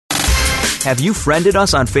Have you friended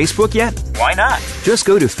us on Facebook yet? Why not? Just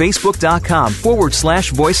go to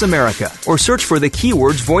facebook.com/Voice America or search for the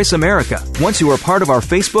keywords Voice America. Once you are part of our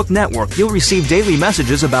Facebook network, you'll receive daily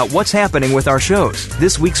messages about what's happening with our shows,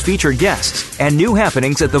 this week's featured guests, and new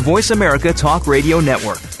happenings at the Voice America Talk Radio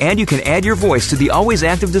Network. And you can add your voice to the always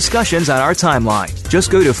active discussions on our timeline. Just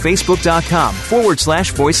go to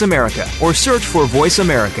facebook.com/Voice America or search for Voice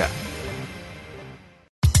America.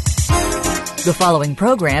 The following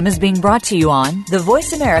program is being brought to you on the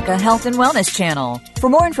Voice America Health and Wellness Channel. For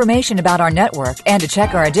more information about our network and to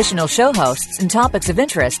check our additional show hosts and topics of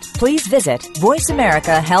interest, please visit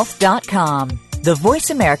voiceamericahealth.com. The Voice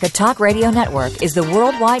America Talk Radio Network is the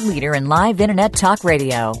worldwide leader in live Internet talk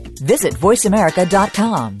radio. Visit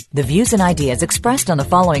voiceamerica.com. The views and ideas expressed on the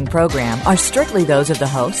following program are strictly those of the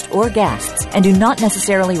host or guests and do not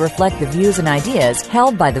necessarily reflect the views and ideas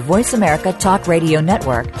held by the Voice America Talk Radio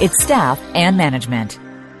Network, its staff, and management.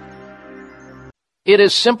 It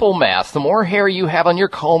is simple math. The more hair you have on your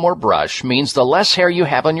comb or brush means the less hair you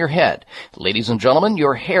have on your head. Ladies and gentlemen,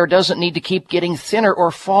 your hair doesn't need to keep getting thinner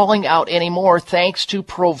or falling out anymore thanks to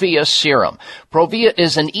Provia Serum. Provia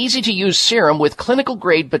is an easy-to-use serum with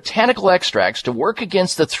clinical-grade botanical extracts to work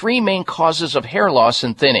against the three main causes of hair loss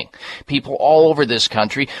and thinning. People all over this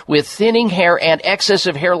country with thinning hair and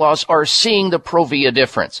excessive hair loss are seeing the Provia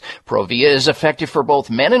difference. Provia is effective for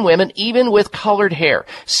both men and women, even with colored hair.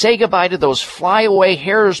 Say goodbye to those flyaway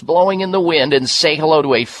hairs blowing in the wind and say hello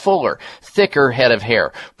to a fuller, thicker head of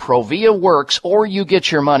hair. Provia works or you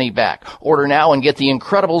get your money back. Order now and get the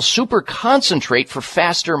incredible super concentrate for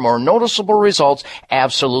faster, more noticeable results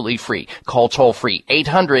absolutely free. Call toll-free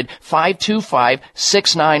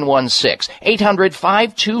 800-525-6916.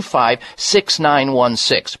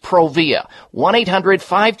 800-525-6916. Provia.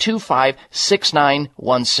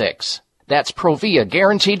 1-800-525-6916. That's Provia,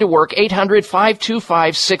 guaranteed to work.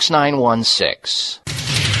 800-525-6916.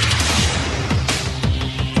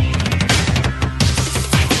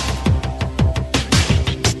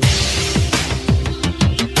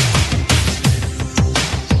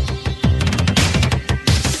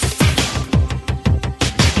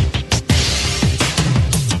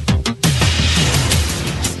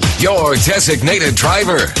 Your designated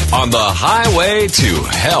driver on the highway to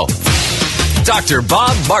health. Dr.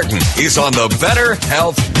 Bob Martin is on the Better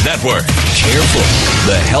Health Network. Careful.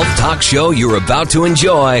 The health talk show you're about to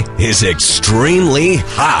enjoy is extremely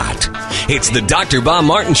hot. It's the Dr. Bob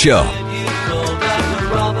Martin Show.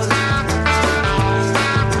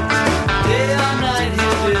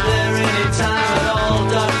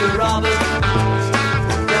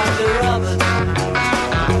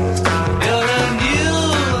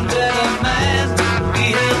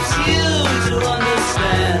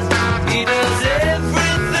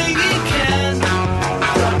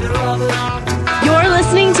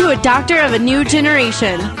 A doctor of a new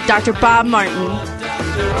generation, Dr. Bob Martin.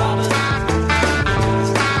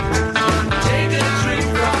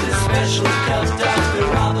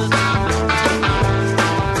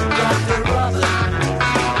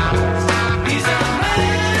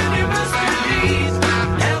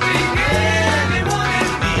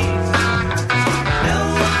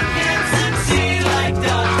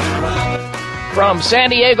 From San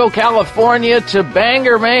Diego, California to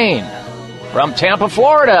Bangor, Maine. From Tampa,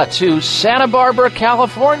 Florida to Santa Barbara,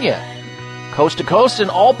 California. Coast to coast and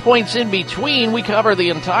all points in between, we cover the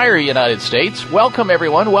entire United States. Welcome,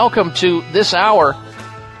 everyone. Welcome to this hour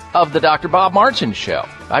of the Dr. Bob Martin Show.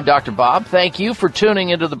 I'm Dr. Bob. Thank you for tuning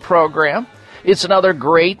into the program. It's another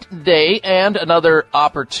great day and another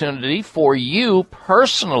opportunity for you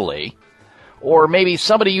personally, or maybe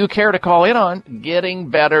somebody you care to call in on, getting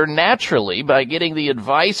better naturally by getting the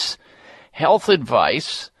advice, health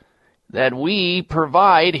advice, that we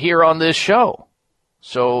provide here on this show.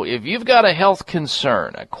 So if you've got a health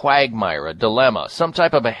concern, a quagmire, a dilemma, some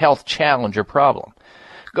type of a health challenge or problem,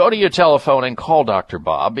 go to your telephone and call Dr.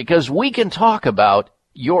 Bob, because we can talk about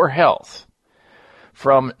your health.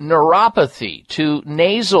 From neuropathy to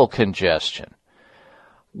nasal congestion.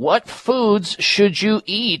 What foods should you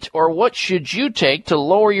eat or what should you take to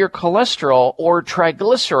lower your cholesterol or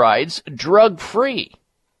triglycerides drug-free?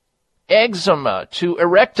 Eczema to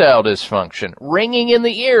erectile dysfunction, ringing in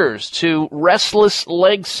the ears to restless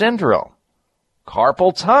leg syndrome,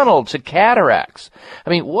 carpal tunnel to cataracts. I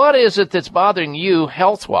mean, what is it that's bothering you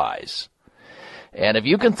health-wise? And if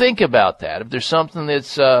you can think about that, if there's something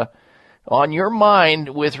that's on your mind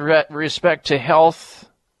with respect to health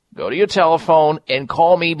go to your telephone and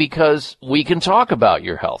call me because we can talk about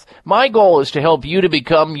your health. My goal is to help you to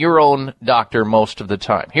become your own doctor most of the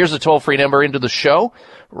time. Here's a toll-free number into the show.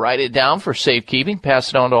 Write it down for safekeeping. Pass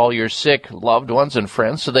it on to all your sick loved ones and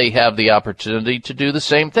friends so they have the opportunity to do the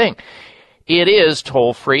same thing. It is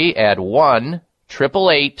toll-free at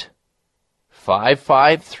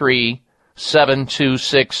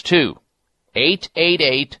 1-888-553-7262.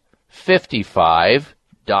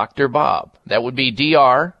 888-55-Dr. Bob. That would be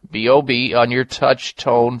DRBOB on your touch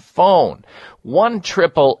tone phone.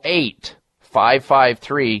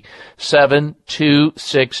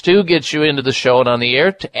 1-888-553-7262 gets you into the show and on the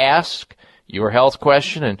air to ask your health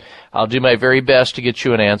question, and I'll do my very best to get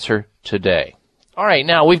you an answer today. All right,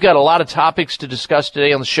 now we've got a lot of topics to discuss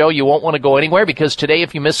today on the show. You won't want to go anywhere because today,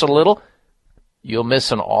 if you miss a little, you'll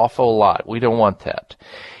miss an awful lot. We don't want that.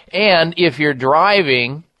 And if you're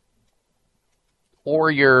driving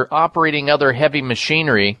or you're operating other heavy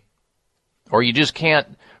machinery, or you just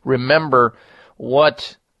can't remember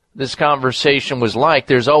what this conversation was like,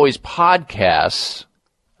 there's always podcasts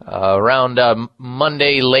around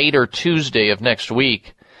Monday, late or Tuesday of next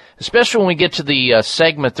week, especially when we get to the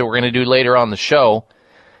segment that we're going to do later on the show,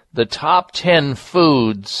 the top 10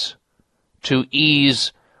 foods to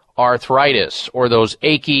ease arthritis or those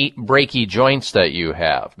achy, breaky joints that you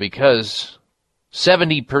have, because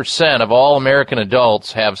 70% of all American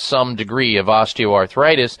adults have some degree of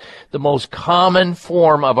osteoarthritis, the most common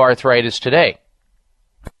form of arthritis today.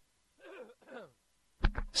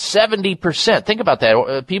 70%. Think about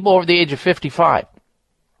that. People over the age of 55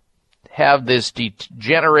 have this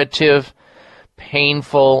degenerative,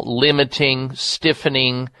 painful, limiting,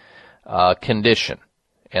 stiffening condition.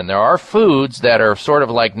 And there are foods that are sort of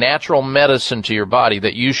like natural medicine to your body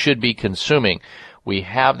that you should be consuming. We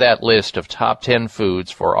have that list of top 10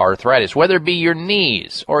 foods for arthritis, whether it be your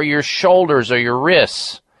knees or your shoulders or your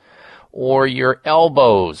wrists or your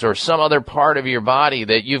elbows or some other part of your body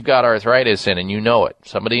that you've got arthritis in and you know it.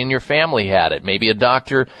 Somebody in your family had it. Maybe a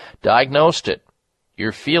doctor diagnosed it.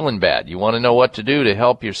 You're feeling bad. You want to know what to do to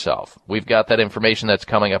help yourself. We've got that information that's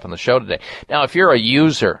coming up on the show today. Now, if you're a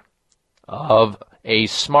user of a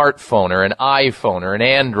smartphone or an iPhone or an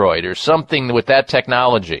Android or something with that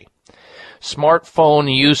technology,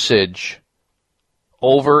 smartphone usage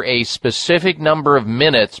over a specific number of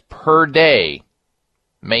minutes per day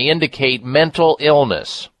may indicate mental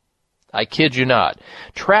illness. I kid you not.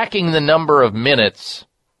 Tracking the number of minutes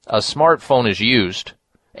a smartphone is used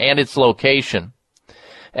and its location,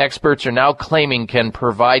 experts are now claiming can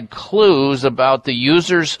provide clues about the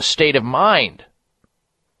user's state of mind.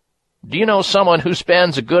 Do you know someone who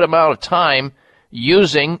spends a good amount of time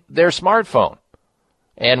using their smartphone?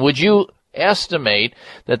 And would you estimate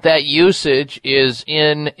that that usage is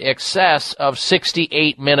in excess of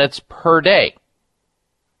 68 minutes per day?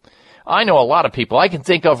 I know a lot of people I can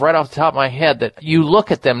think of right off the top of my head that you look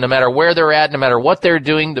at them, no matter where they're at, no matter what they're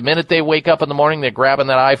doing, the minute they wake up in the morning, they're grabbing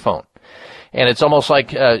that iPhone. And it's almost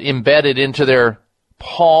like embedded into their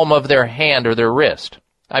palm of their hand or their wrist.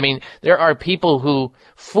 I mean, there are people who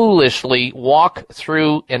foolishly walk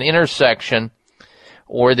through an intersection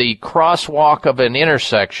or the crosswalk of an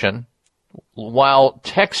intersection while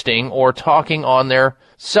texting or talking on their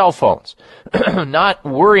cell phones, not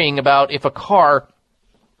worrying about if a car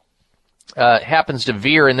happens to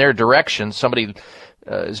veer in their direction. Somebody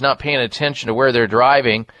is not paying attention to where they're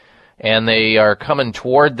driving, and they are coming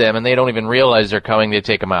toward them, and they don't even realize they're coming. They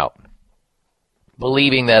take them out,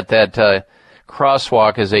 believing that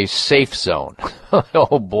crosswalk is a safe zone.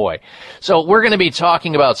 Oh, boy. So we're going to be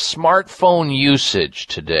talking about smartphone usage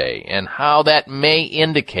today and how that may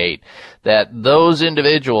indicate that those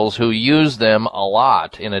individuals who use them a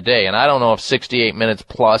lot in a day, and I don't know if 68 minutes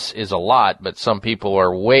plus is a lot, but some people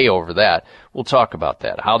are way over that. We'll talk about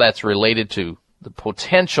that, how that's related to the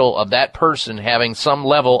potential of that person having some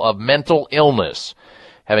level of mental illness,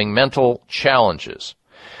 having mental challenges.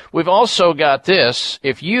 We've also got this.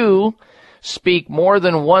 If you speak more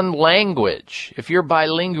than one language, if you're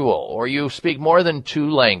bilingual or you speak more than two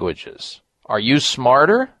languages, are you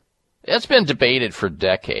smarter? It's been debated for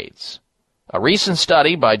decades. A recent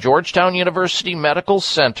study by Georgetown University Medical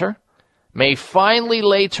Center may finally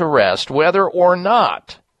lay to rest whether or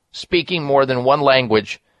not speaking more than one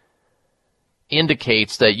language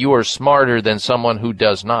indicates that you are smarter than someone who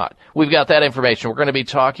does not. We've got that information. We're going to be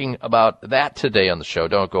talking about that today on the show.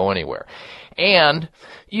 Don't go anywhere. And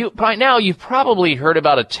by now you've probably heard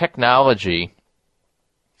about a technology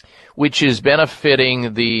which is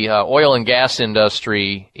benefiting the oil and gas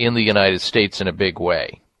industry in the United States in a big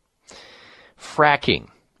way. Fracking.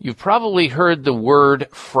 You've probably heard the word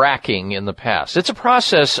fracking in the past. It's a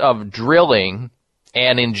process of drilling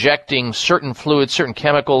and injecting certain fluids, certain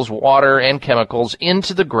chemicals, water and chemicals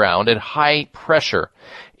into the ground at high pressure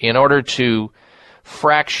in order to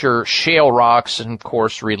fracture shale rocks and, of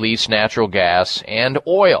course, release natural gas and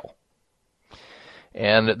oil.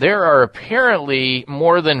 And there are apparently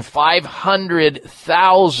more than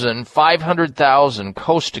 500,000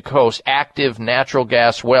 coast-to-coast active natural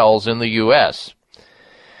gas wells in the U.S.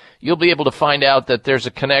 You'll be able to find out that there's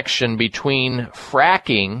a connection between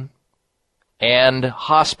fracking and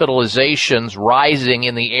hospitalizations rising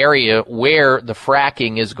in the area where the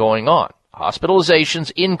fracking is going on.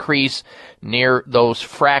 Hospitalizations increase near those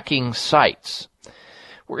fracking sites.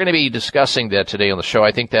 We're going to be discussing that today on the show.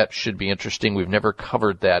 I think that should be interesting. We've never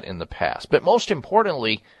covered that in the past. But most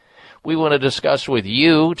importantly, we want to discuss with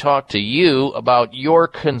you, talk to you about your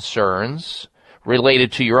concerns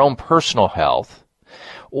related to your own personal health.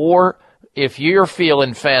 Or if you're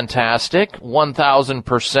feeling fantastic,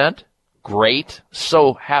 1,000%, great.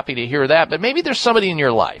 So happy to hear that. But maybe there's somebody in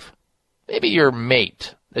your life, maybe your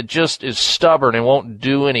mate, that just is stubborn and won't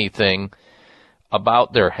do anything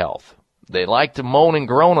about their health. They like to moan and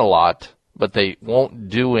groan a lot, but they won't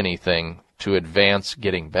do anything to advance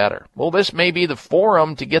getting better. Well, this may be the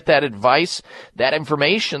forum to get that advice, that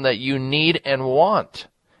information that you need and want.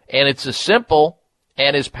 And it's as simple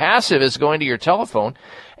and as passive as going to your telephone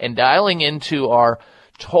and dialing into our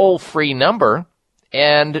toll-free number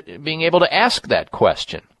and being able to ask that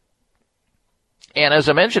question. And as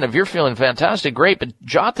I mentioned, if you're feeling fantastic, great, but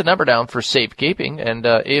jot the number down for safekeeping. And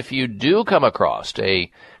if you do come across a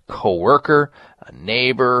coworker, a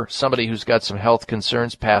neighbor, somebody who's got some health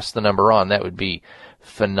concerns, pass the number on. That would be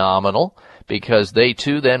phenomenal, because they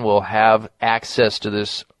too then will have access to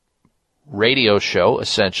this radio show,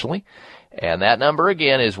 essentially. And that number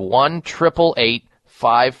again is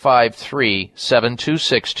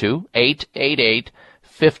 1-888-553-7262,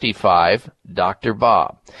 888-55 Dr.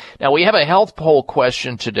 Bob. Now, we have a health poll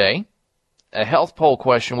question today, a health poll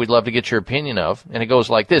question we'd love to get your opinion of, and it goes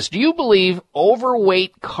like this. Do you believe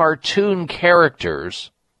overweight cartoon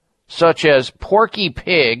characters such as Porky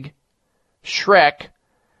Pig, Shrek,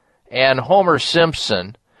 and Homer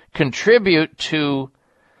Simpson contribute to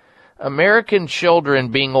American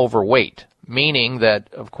children being overweight? Meaning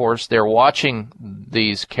that, of course, they're watching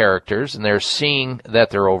these characters and they're seeing that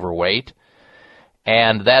they're overweight,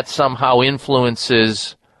 and that somehow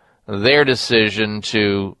influences their decision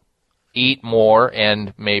to eat more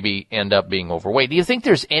and maybe end up being overweight. Do you think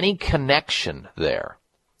there's any connection there?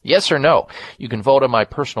 Yes or no? You can vote on my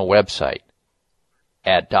personal website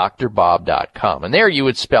at drbob.com. And there you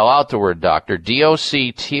would spell out the word doctor,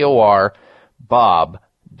 D-O-C-T-O-R,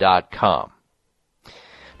 bob.com.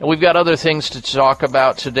 And we've got other things to talk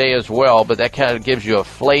about today as well, but that kind of gives you a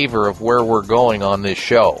flavor of where we're going on this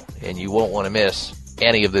show, and you won't want to miss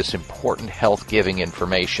any of this important health-giving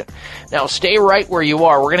information. Now, stay right where you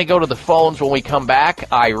are. We're going to go to the phones when we come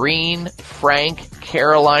back. Irene, Frank,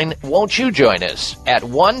 Caroline, won't you join us at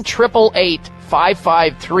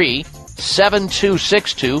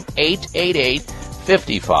 1-888-553-7262,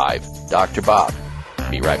 888-55 Dr. Bob.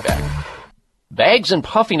 Be right back. Bags and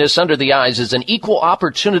puffiness under the eyes is an equal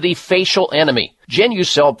opportunity facial enemy.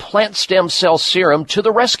 Genucell Plant Stem Cell Serum to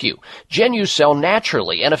the rescue. Genucell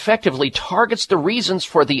naturally and effectively targets the reasons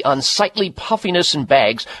for the unsightly puffiness and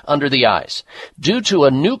bags under the eyes. Due to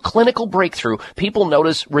a new clinical breakthrough, people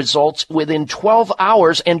notice results within 12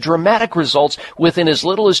 hours and dramatic results within as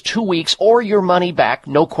little as 2 weeks, or your money back,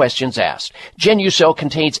 no questions asked. Genucell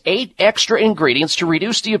contains 8 extra ingredients to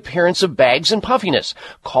reduce the appearance of bags and puffiness.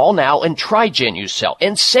 Call now and try Genucell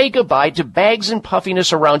and say goodbye to bags and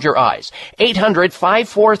puffiness around your eyes. 800-543-6596.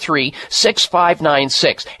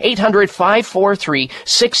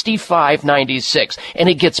 800-543-6596. And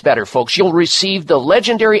it gets better, folks. You'll receive the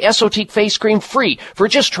legendary Esotique face cream free for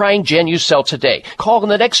just trying Genucell today. Call in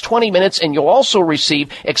the next 20 minutes and you'll also receive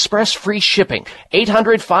express free shipping.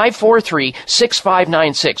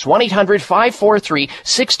 800-543-6596.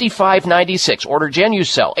 1-800-543-6596. Order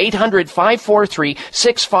Genucell.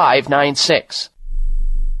 800-543-6596.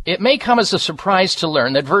 It may come as a surprise to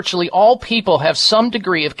learn that virtually all people have some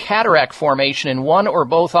degree of cataract formation in one or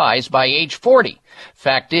both eyes by age 40.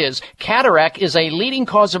 Fact is, cataract is a leading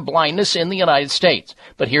cause of blindness in the United States.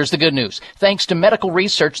 But here's the good news. Thanks to medical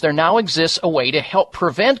research, there now exists a way to help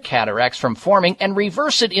prevent cataracts from forming and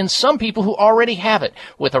reverse it in some people who already have it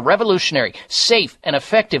with a revolutionary, safe, and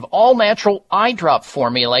effective all-natural eye drop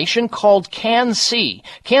formulation called Can-C.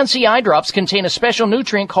 Can-C eye drops contain a special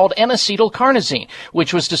nutrient called N-acetylcarnosine,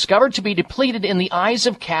 which was discovered to be depleted in the eyes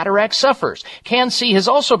of cataract sufferers. Can-C has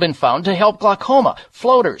also been found to help glaucoma,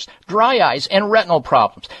 floaters, dry eyes, and retinal retinal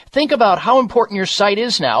problems. Think about how important your sight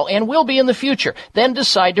is now and will be in the future. Then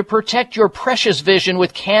decide to protect your precious vision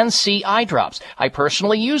with Can-C eye drops. I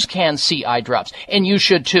personally use Can-C eye drops, and you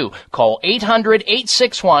should too. Call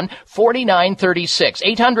 800-861-4936.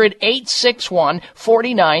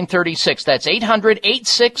 800-861-4936. That's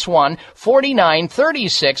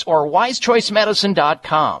 800-861-4936 or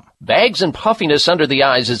wisechoicemedicine.com. Bags and puffiness under the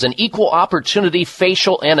eyes is an equal opportunity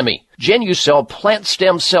facial enemy. Genucell Plant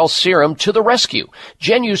Stem Cell Serum to the rescue.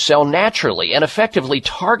 Genucell naturally and effectively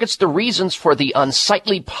targets the reasons for the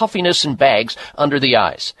unsightly puffiness and bags under the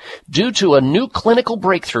eyes. Due to a new clinical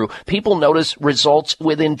breakthrough, people notice results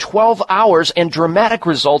within 12 hours and dramatic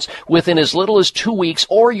results within as little as 2 weeks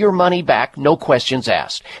or your money back, no questions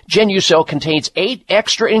asked. Genucell contains 8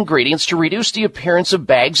 extra ingredients to reduce the appearance of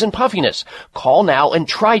bags and puffiness. Call now and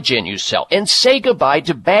try Genucell and say goodbye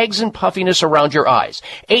to bags and puffiness around your eyes.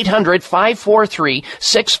 800-543-6596.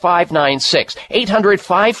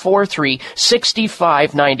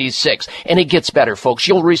 800-543-6596. And it gets better, folks.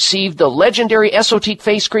 You'll receive the legendary Esotique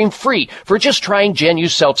face cream free for just trying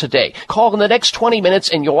Genucell today. Call in the next 20 minutes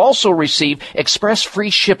and you'll also receive express free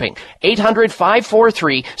shipping.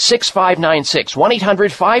 800-543-6596.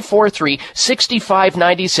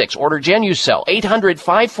 1-800-543-6596. Order Genucell.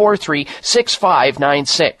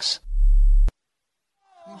 800-543-6596.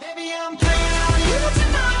 Baby, I'm playing on you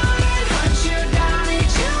tonight. Hunt you down, eat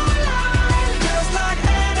you alive. Just like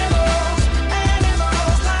animals,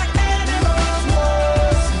 like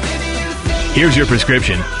animals. Baby, you think Here's your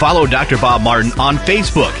prescription. Follow Dr. Bob Martin on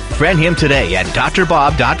Facebook. Friend him today at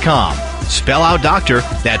drbob.com. Spell out doctor,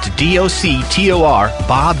 that's D-O-C-T-O-R,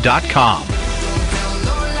 bob.com.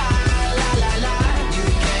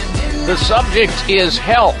 The subject is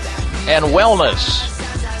health and wellness.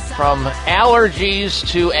 From allergies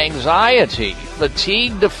to anxiety,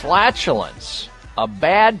 fatigue to flatulence, a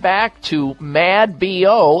bad back to mad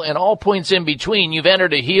BO, and all points in between, you've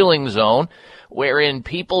entered a healing zone wherein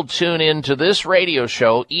people tune into this radio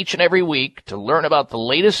show each and every week to learn about the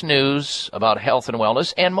latest news about health and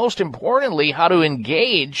wellness, and most importantly, how to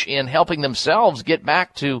engage in helping themselves get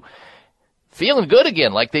back to feeling good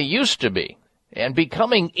again like they used to be, and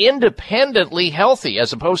becoming independently healthy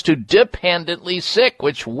as opposed to dependently sick,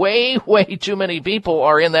 which way too many people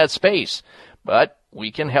are in that space. But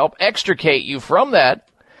we can help extricate you from that.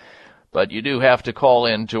 But you do have to call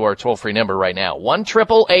in to our toll-free number right now,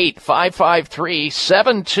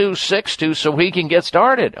 1-888-553-7262, so we can get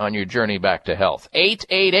started on your journey back to health.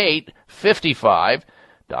 888-55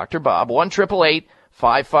 Dr. Bob,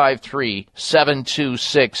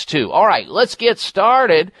 1-888-553-7262. All right, let's get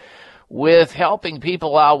started with helping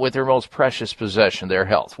people out with their most precious possession, their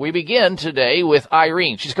health. We begin today with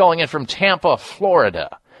Irene. She's calling in from Tampa,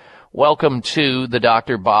 Florida. Welcome to the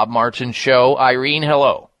Dr. Bob Martin Show. Irene,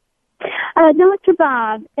 hello. Dr.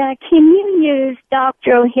 Bob, can you use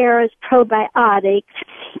Dr. O'Hara's probiotics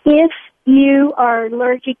if you are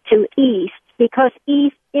allergic to yeast? Because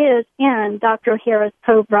yeast is in Dr. O'Hara's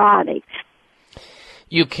probiotics.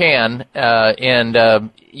 You can,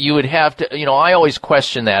 and you would have to, I always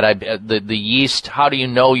question that. The yeast, how do you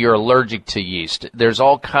know you're allergic to yeast? There's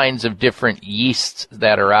all kinds of different yeasts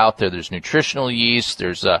that are out there. There's nutritional yeast.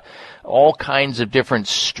 There's all kinds of different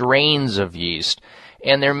strains of yeast.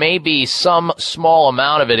 And there may be some small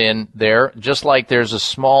amount of it in there, just like there's a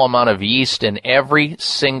small amount of yeast in every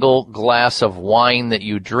single glass of wine that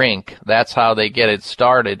you drink. That's how they get it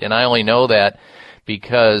started. And I only know that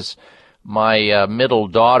because my middle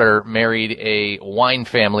daughter married a wine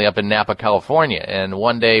family up in Napa, California. And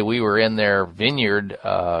one day we were in their vineyard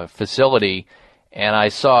facility, and I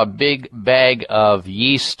saw a big bag of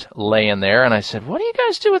yeast laying there. And I said, what do you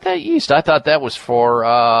guys do with that yeast? I thought that was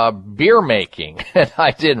for beer making. And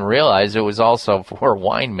I didn't realize it was also for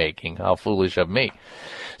wine making. How foolish of me.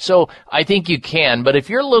 So I think you can. But if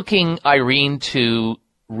you're looking, Irene, to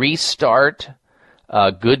restart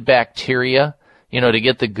good bacteria, to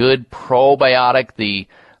get the good probiotic, the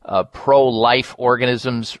pro-life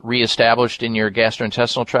organisms reestablished in your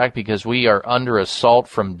gastrointestinal tract, because we are under assault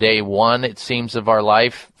from day one, it seems, of our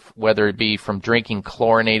life, whether it be from drinking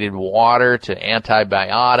chlorinated water to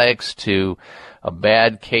antibiotics to a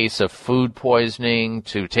bad case of food poisoning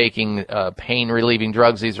to taking pain-relieving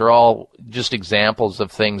drugs. These are all just examples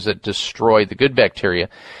of things that destroy the good bacteria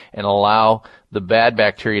and allow the bad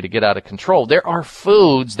bacteria to get out of control. There are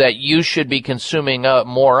foods that you should be consuming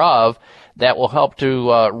more of that will help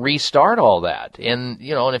to restart all that. And,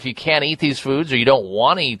 and if you can't eat these foods or you don't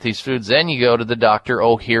want to eat these foods, then you go to the Dr.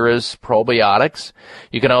 O'Hara's probiotics.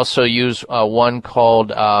 You can also use one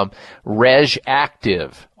called Reg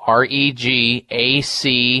Active,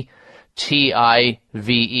 REGACTIVE. Reg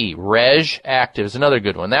Active is another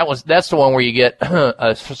good one. That's the one where you get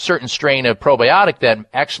a certain strain of probiotic that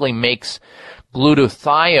actually makes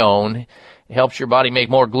glutathione, helps your body make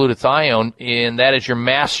more glutathione, and that is your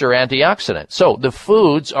master antioxidant. So the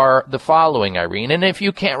foods are the following, Irene, and if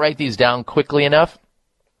you can't write these down quickly enough,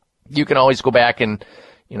 you can always go back and,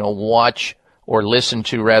 watch or listen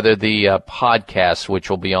to, rather, the podcast, which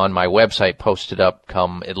will be on my website, posted up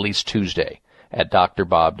come at least Tuesday at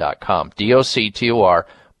drbob.com, DOCTOR,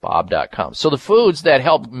 Bob.com. So the foods that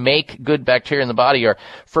help make good bacteria in the body are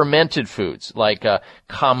fermented foods, like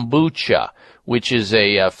kombucha, which is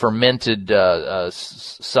a fermented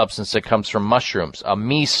substance that comes from mushrooms,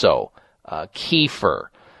 miso, kefir,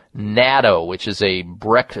 natto, which is a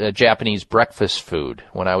Japanese breakfast food.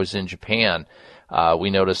 When I was in Japan, we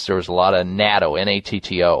noticed there was a lot of natto,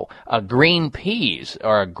 N-A-T-T-O. Green peas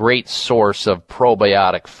are a great source of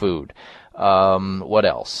probiotic food. What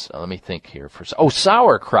else? Let me think here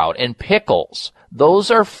sauerkraut and pickles.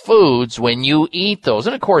 Those are foods when you eat those.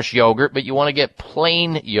 And of course yogurt, but you want to get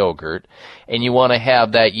plain yogurt, and you want to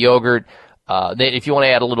have that yogurt, if you want to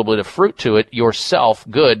add a little bit of fruit to it yourself,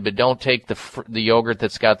 good, but don't take the yogurt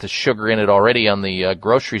that's got the sugar in it already on the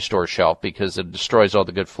grocery store shelf, because it destroys all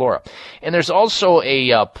the good flora. And there's also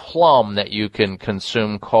a plum that you can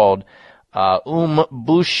consume called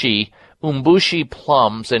umbushi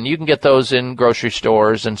plums, and you can get those in grocery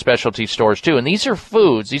stores and specialty stores too. And these are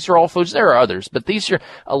foods. These are all foods. There are others, but these are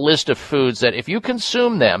a list of foods that if you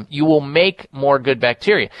consume them, you will make more good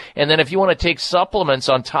bacteria. And then if you want to take supplements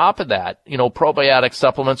on top of that, probiotic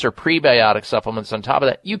supplements or prebiotic supplements on top of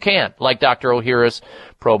that, you can, like Dr. Ohhira's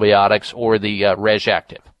probiotics or the Reg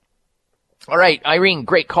Active. All right, Irene,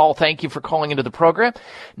 great call. Thank you for calling into the program.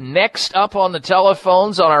 Next up on the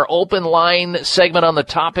telephones on our open line segment on the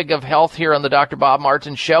topic of health here on the Dr. Bob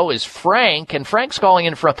Martin Show is Frank, and Frank's calling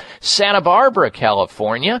in from Santa Barbara,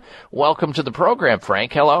 California. Welcome to the program,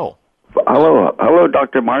 Frank. Hello. Hello,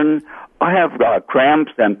 Dr. Martin. I have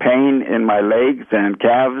cramps and pain in my legs and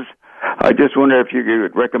calves. I just wonder if you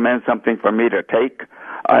could recommend something for me to take.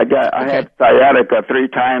 I had sciatica 3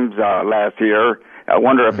 times last year. I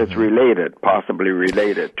wonder if it's possibly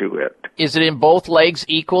related to it. Is it in both legs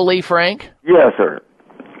equally, Frank? Yes, sir.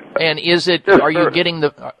 And are you getting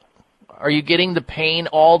the pain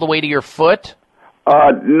all the way to your foot? No,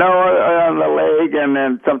 on the leg and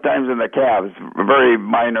then sometimes in the calves. Very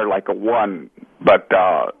minor, like a 1, but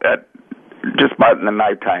just about in the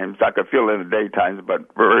night times. I could feel it in the daytimes, but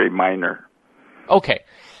very minor. Okay.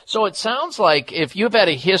 So it sounds like if you've had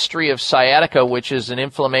a history of sciatica, which is an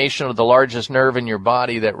inflammation of the largest nerve in your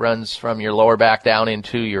body that runs from your lower back down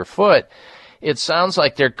into your foot, it sounds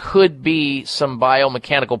like there could be some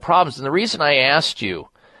biomechanical problems. And the reason I asked you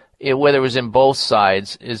whether it was in both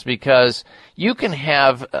sides is because you can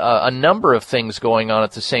have a number of things going on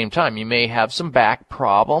at the same time. You may have some back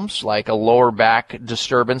problems, like a lower back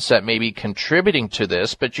disturbance that may be contributing to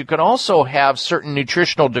this, but you can also have certain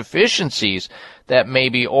nutritional deficiencies that may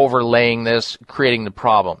be overlaying this, creating the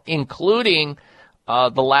problem, including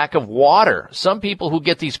the lack of water. Some people who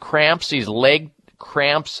get these cramps, these leg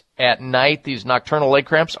cramps at night, these nocturnal leg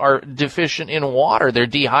cramps, are deficient in water. They're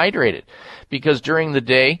dehydrated because during the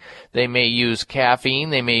day they may use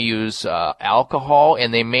caffeine, they may use alcohol,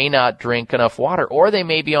 and they may not drink enough water, or they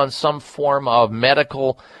may be on some form of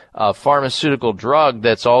medical pharmaceutical drug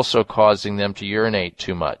that's also causing them to urinate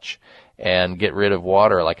too much and get rid of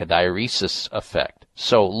water, like a diuresis effect.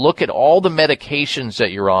 So look at all the medications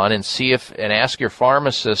that you're on and ask your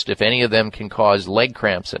pharmacist if any of them can cause leg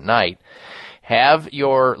cramps at night. Have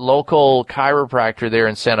your local chiropractor there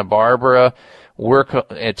in Santa Barbara work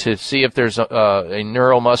to see if there's a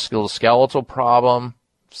neuromusculoskeletal problem.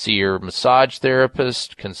 See your massage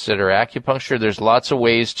therapist. Consider acupuncture. There's lots of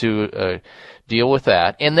ways to deal with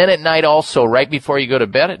that. And then at night also, right before you go to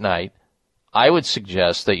bed at night, I would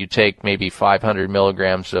suggest that you take maybe 500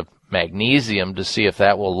 milligrams of magnesium to see if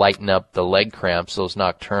that will lighten up the leg cramps, those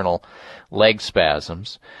nocturnal leg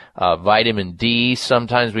spasms. Vitamin D,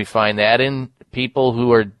 sometimes we find that in people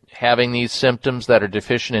who are having these symptoms that are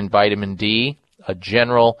deficient in vitamin D. A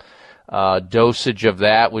general dosage of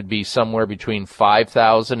that would be somewhere between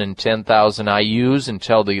 5,000 and 10,000 IUs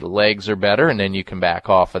until the legs are better, and then you can back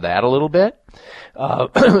off of that a little bit.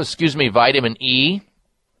 Vitamin E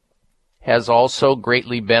has also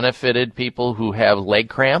greatly benefited people who have leg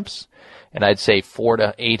cramps, and I'd say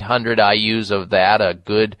 400 to 800 IUs of that, a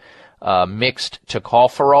good mixed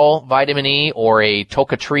tocopherol vitamin E or a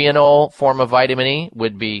tocotrienol form of vitamin E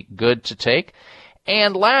would be good to take.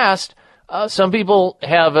 And last, some people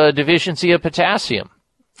have a deficiency of potassium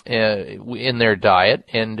in their diet,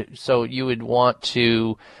 and so you would want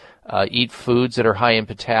to Eat foods that are high in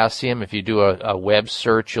potassium. If you do a web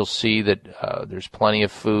search, you'll see that there's plenty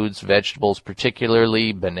of foods, vegetables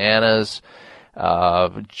particularly, bananas,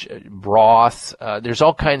 broth. There's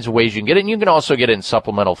all kinds of ways you can get it, and you can also get it in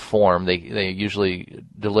supplemental form. They usually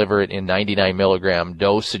deliver it in 99 milligram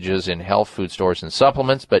dosages in health food stores and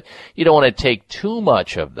supplements, but you don't want to take too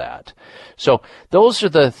much of that. So those are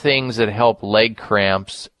the things that help leg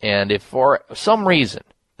cramps, and if for some reason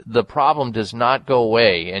the problem does not go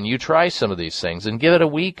away and you try some of these things and give it a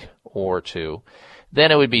week or two,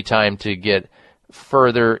 then it would be time to get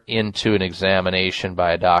further into an examination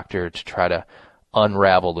by a doctor to try to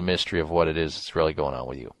unravel the mystery of what it is that's really going on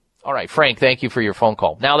with you. All right, Frank, thank you for your phone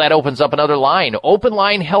call. Now that opens up another line. Open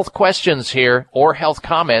line health questions here or health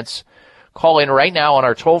comments. Call in right now on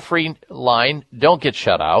our toll-free line. Don't get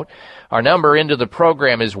shut out. Our number into the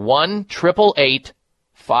program is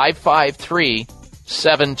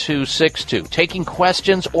 1-888-553-7262. Taking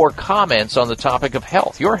questions or comments on the topic of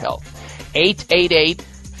health, your health.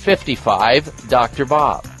 888-55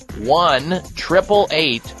 Bob.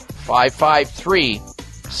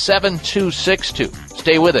 1-888-553-7262.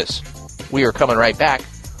 Stay with us. We are coming right back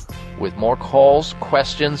with more calls,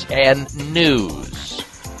 questions, and news.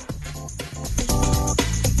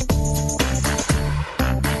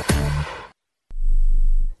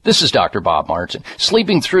 This is Dr. Bob Martin.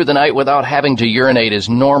 Sleeping through the night without having to urinate is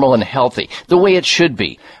normal and healthy, the way it should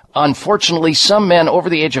be. Unfortunately, some men over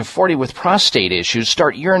the age of 40 with prostate issues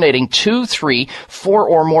start urinating 2, 3, 4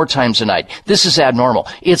 or more times a night. This is abnormal.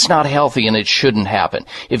 It's not healthy and it shouldn't happen.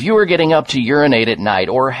 If you are getting up to urinate at night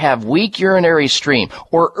or have weak urinary stream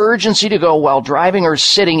or urgency to go while driving or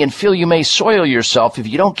sitting and feel you may soil yourself if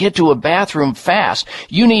you don't get to a bathroom fast,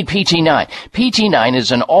 you need PT9. PT9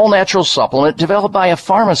 is an all-natural supplement developed by a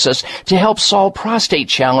pharmacist to help solve prostate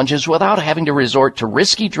challenges without having to resort to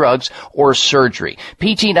risky drugs or surgery.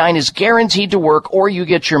 PT9 is guaranteed to work or you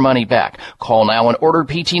get your money back. Call now and order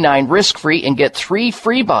PT9 risk-free and get 3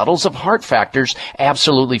 free bottles of Heart Factors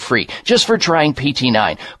absolutely free just for trying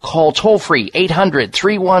PT9. Call toll-free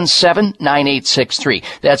 800-317-9863.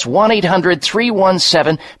 That's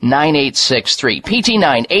 1-800-317-9863.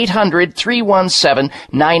 PT9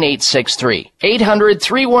 800-317-9863.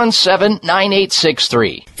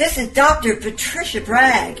 800-317-9863. This is Dr. Patricia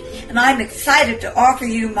Bragg, and I'm excited to offer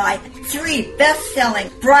you my 3 best-selling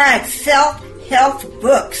Bragg self-help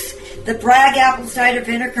books. The Bragg Apple Cider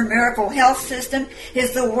Vinegar Miracle Health System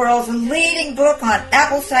is the world's leading book on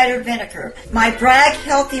apple cider vinegar. My Bragg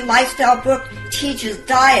Healthy Lifestyle book teaches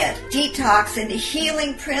diet, detox, and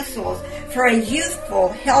healing principles for a youthful,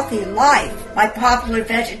 healthy life. My popular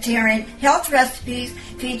vegetarian health recipes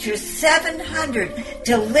feature 700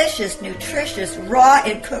 delicious, nutritious, raw,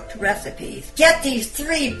 and cooked recipes. Get these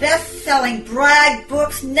 3 best-selling Bragg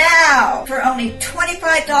books now for only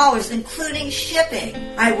 $25, including shipping.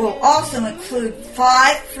 I will also include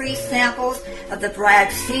 5 free samples of the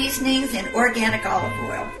Bragg seasonings and organic olive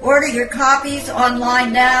oil. Order your copies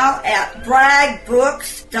online now at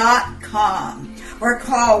braggbooks.com. or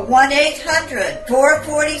call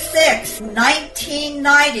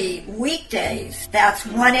 1-800-446-1990 weekdays. That's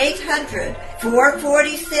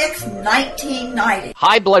 1-800-446-1990.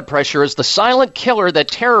 High blood pressure is the silent killer that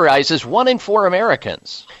terrorizes 1 in 4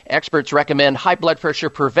 Americans. Experts recommend high blood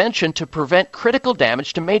pressure prevention to prevent critical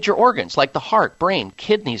damage to major organs like the heart, brain,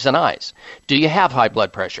 kidneys, and eyes. Do you have high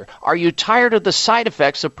blood pressure? Are you tired of the side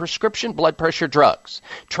effects of prescription blood pressure drugs?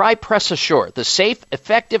 Try Press Assure, the safe,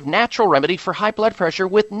 effective, natural remedy for high blood pressure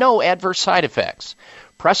with no adverse side effects.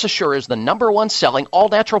 Press Assure is the #1 selling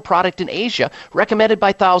all-natural product in Asia, recommended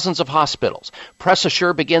by thousands of hospitals. Press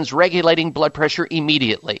Assure begins regulating blood pressure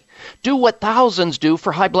immediately. Do what thousands do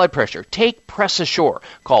for high blood pressure. Take Press Assure.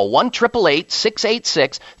 Call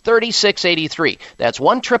 1-888-686-3683. That's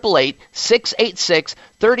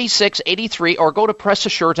 1-888-686-3683, or go to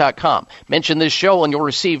PressAssure.com. Mention this show and you'll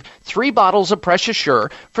receive 3 bottles of Press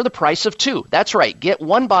Assure for the price of 2. That's right. Get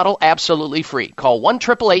 1 bottle absolutely free. Call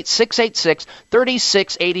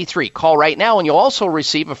 1-888-686-3683. Call right now and you'll also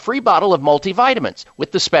receive a free bottle of multivitamins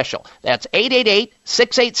with the special. That's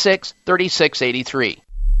 888-686-3683.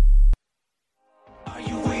 Are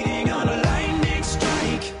you waiting on a lightning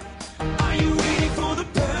strike? Are you waiting for the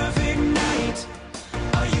perfect night?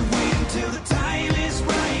 Are you waiting till the time is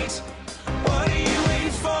right? What are you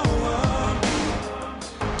waiting for?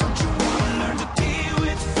 Don't you want to learn to deal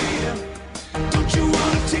with fear? Don't you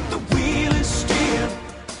want to take the wheel and steer?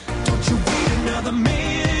 Don't you wait another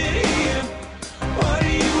minute here? What are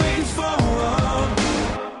you waiting for?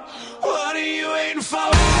 What are you waiting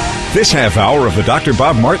for? This half hour of the Dr.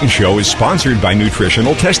 Bob Martin Show is sponsored by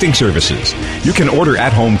Nutritional Testing Services. You can order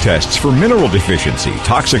at-home tests for mineral deficiency,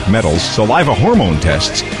 toxic metals, saliva hormone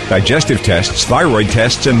tests, digestive tests, thyroid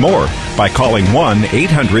tests, and more by calling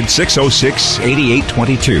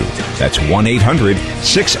 1-800-606-8822. That's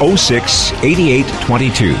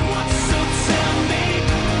 1-800-606-8822.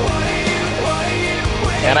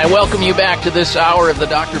 And I welcome you back to this hour of the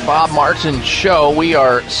Dr. Bob Martin Show. We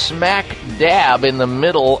are smack dab in the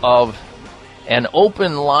middle of an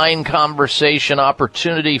open line conversation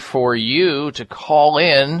opportunity for you to call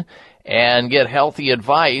in and get healthy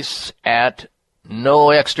advice at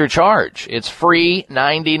no extra charge. It's free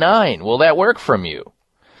 99. Will that work for you?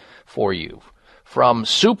 From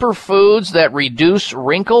superfoods that reduce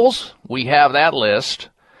wrinkles, we have that list,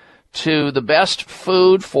 to the best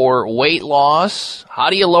food for weight loss. How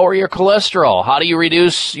do you lower your cholesterol? How do you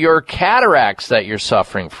reduce your cataracts that you're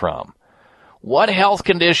suffering from? What health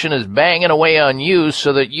condition is banging away on you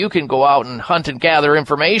so that you can go out and hunt and gather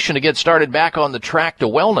information to get started back on the track to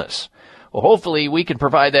wellness? Well, hopefully we can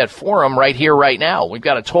provide that for them right here, right now. We've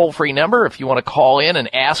got a toll-free number if you want to call in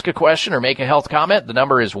and ask a question or make a health comment. The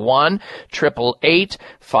number is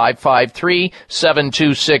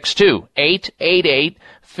 1-888-553-7262.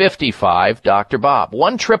 888-55 Dr. Bob.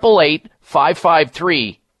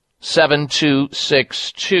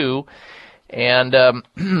 1-888-553-7262. And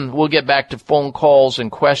we'll get back to phone calls and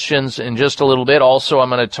questions in just a little bit. Also, I'm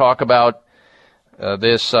going to talk about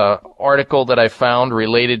this article that I found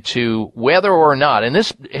related to whether or not, and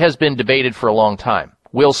this has been debated for a long time,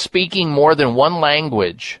 will speaking more than one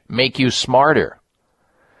language make you smarter?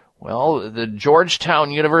 Well, the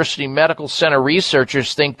Georgetown University Medical Center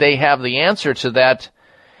researchers think they have the answer to that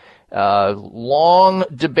long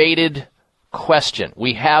debated question.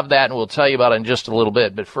 We have that, and we'll tell you about it in just a little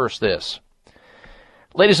bit. But first, this.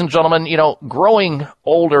 Ladies and gentlemen, you know, growing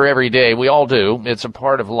older every day, we all do. It's a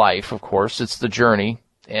part of life, of course. It's the journey,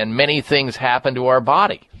 and many things happen to our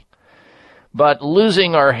body. But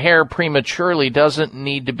losing our hair prematurely doesn't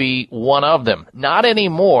need to be one of them. Not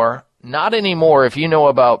anymore. Not anymore if you know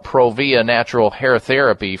about Provia natural hair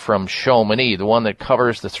therapy from Chamonix, the one that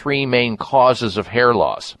covers the three main causes of hair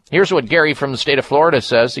loss. Here's what Gary from the state of Florida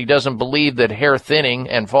says. He doesn't believe that hair thinning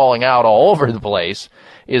and falling out all over the place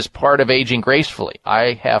is part of aging gracefully.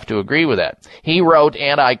 I have to agree with that. He wrote,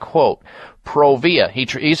 and I quote, Provia.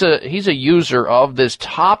 He's a user of this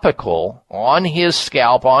topical on his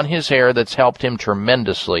scalp, on his hair, that's helped him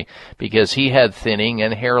tremendously because he had thinning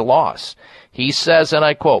and hair loss. He says, and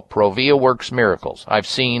I quote, Provia works miracles. I've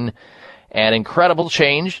seen an incredible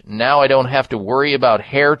change. Now I don't have to worry about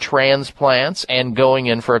hair transplants and going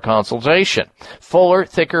in for a consultation. Fuller,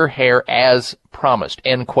 thicker hair as promised,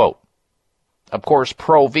 end quote. Of course,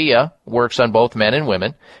 Provia works on both men and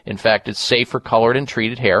women. In fact, it's safe for colored and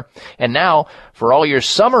treated hair. And now, for all your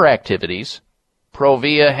summer activities,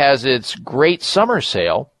 Provia has its great summer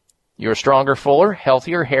sale. Your stronger, fuller,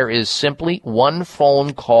 healthier hair is simply one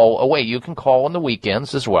phone call away. You can call on the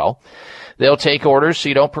weekends as well. They'll take orders so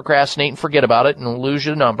you don't procrastinate and forget about it and lose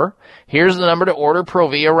your number. Here's the number to order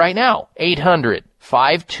Provia right now,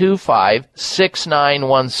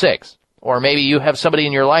 800-525-6916. Or maybe you have somebody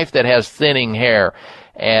in your life that has thinning hair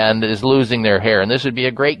and is losing their hair, and this would be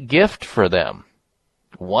a great gift for them.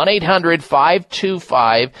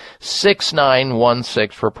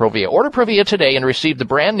 1-800-525-6916 for Provia. Order Provia today and receive the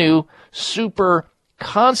brand new Super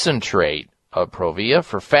Concentrate of Provia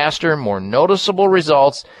for faster, more noticeable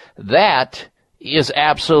results. That is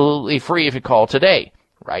absolutely free if you call today,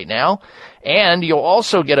 right now. And you'll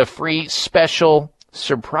also get a free special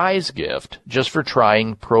surprise gift just for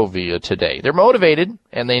trying Provia today. They're motivated,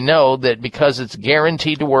 and they know that because it's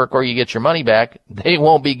guaranteed to work or you get your money back, they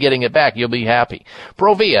won't be getting it back. You'll be happy.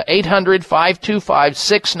 Provia,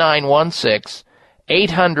 800-525-6916,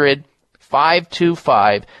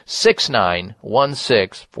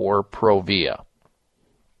 800-525-6916 for Provia.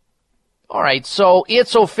 All right, so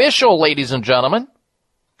it's official, ladies and gentlemen.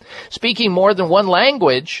 Speaking more than one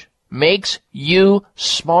language makes you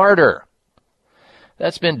smarter.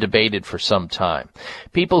 That's been debated for some time.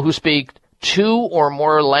 People who speak 2 or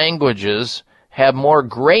more languages have more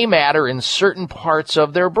gray matter in certain parts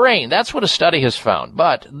of their brain. That's what a study has found.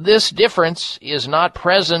 But this difference is not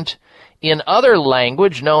present in other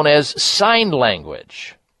language known as sign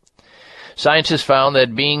language. Scientists found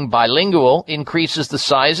that being bilingual increases the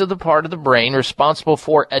size of the part of the brain responsible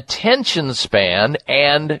for attention span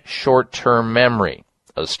and short-term memory.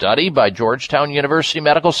 A study by Georgetown University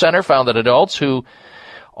Medical Center found that adults who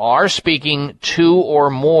are speaking 2 or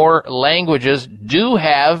more languages do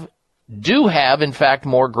have in fact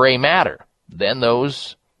more gray matter than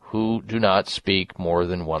those who do not speak more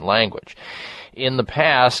than one language. In the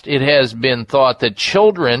past, it has been thought that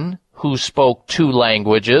children who spoke 2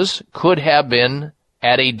 languages could have been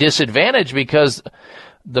at a disadvantage because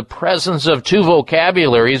the presence of 2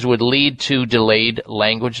 vocabularies would lead to delayed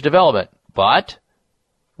language development. But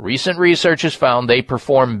recent research has found they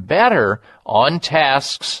perform better on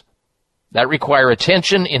tasks that require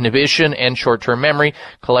attention, inhibition, and short-term memory,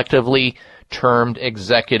 collectively termed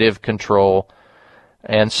executive control.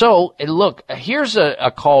 And so, look, here's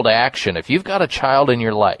a call to action. If you've got a child in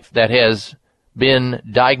your life that has been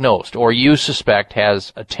diagnosed or you suspect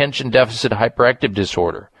has attention deficit hyperactive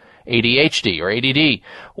disorder, ADHD or ADD,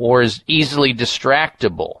 or is easily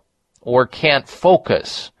distractible or can't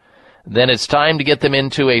focus, then it's time to get them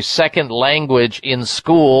into a second language in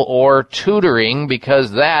school or tutoring,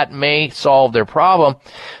 because that may solve their problem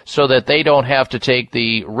so that they don't have to take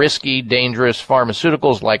the risky, dangerous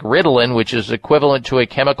pharmaceuticals like Ritalin, which is equivalent to a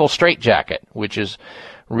chemical straitjacket, which is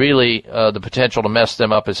really the potential to mess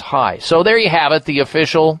them up is high. So there you have it, the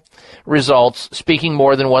official results. Speaking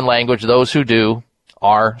more than one language, those who do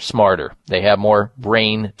are smarter. They have more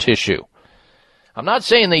brain tissue. I'm not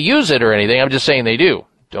saying they use it or anything. I'm just saying they do.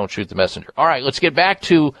 Don't shoot the messenger. All right, let's get back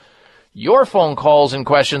to your phone calls and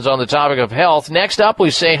questions on the topic of health. Next up, we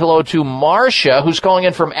say hello to Marcia, who's calling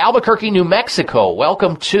in from Albuquerque, New Mexico.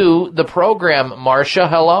 Welcome to the program, Marcia.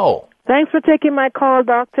 Hello. Thanks for taking my call,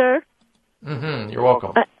 doctor. You're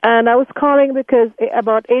welcome. And I was calling because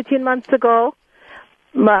about 18 months ago,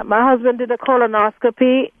 my husband did a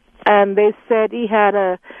colonoscopy, and they said he had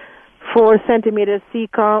a 4-centimeter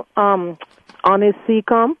cecum on his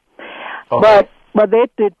cecum. Okay. But they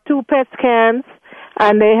did 2 PET scans,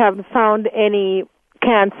 and they haven't found any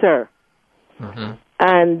cancer.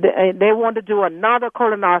 And they want to do another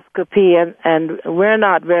colonoscopy, and we're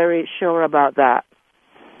not very sure about that.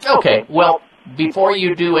 Okay, well, before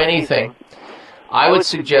you do anything, I would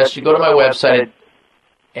suggest you go to my website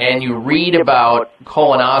and you read about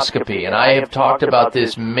colonoscopy. And I have talked about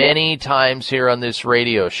this many times here on this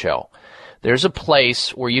radio show. There's a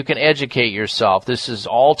place where you can educate yourself. This is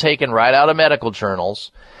all taken right out of medical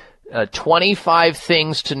journals. 25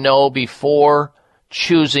 things to know before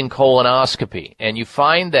choosing colonoscopy. And you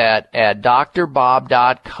find that at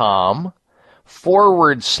drbob.com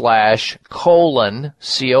 /colon,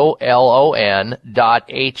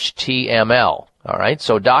 COLON.html. All right,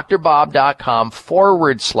 so drbob.com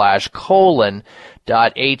 /colon.html.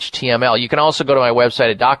 You can also go to my website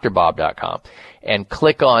at drbob.com and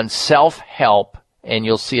click on self-help, and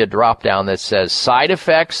you'll see a drop-down that says side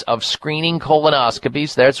effects of screening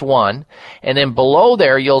colonoscopies. That's one. And then below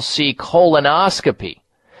there, you'll see colonoscopy.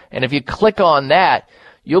 And if you click on that,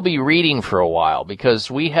 you'll be reading for a while, because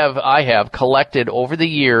I have collected over the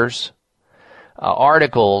years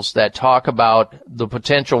articles that talk about the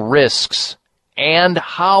potential risks and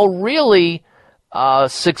how really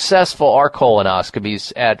successful are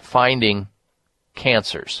colonoscopies at finding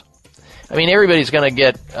cancers. I mean, everybody's going to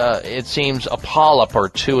get, it seems, a polyp or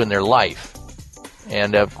 2 in their life.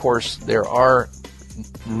 And, of course, there are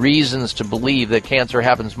reasons to believe that cancer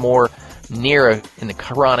happens more near in a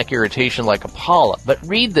chronic irritation like a polyp. But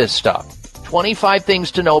read this stuff. 25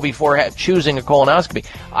 things to know before choosing a colonoscopy.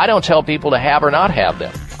 I don't tell people to have or not have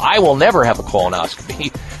them. I will never have a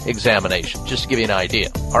colonoscopy examination, just to give you an idea.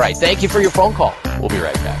 All right, thank you for your phone call. We'll be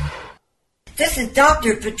right back. This is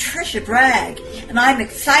Dr. Patricia Bragg, and I'm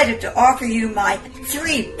excited to offer you my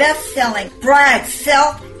 3 best-selling Bragg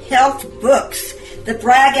self-help books. The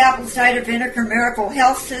Bragg Apple Cider Vinegar Miracle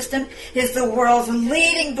Health System is the world's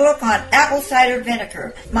leading book on apple cider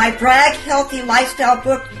vinegar. My Bragg Healthy Lifestyle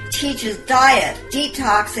book teaches diet,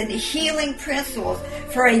 detox, and healing principles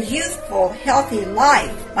for a youthful, healthy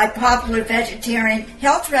life. My popular vegetarian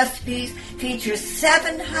health recipes feature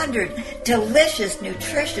 700 delicious,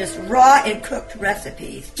 nutritious, raw, and cooked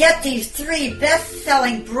recipes. Get these 3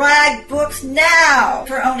 best-selling Bragg books now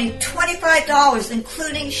for only $25,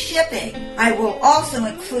 including shipping. I will also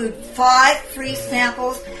include 5 free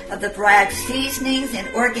samples of the Bragg seasonings and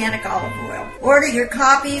organic olive oil. Order your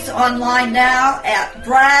copies online now at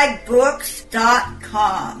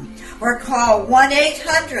braggbooks.com. or call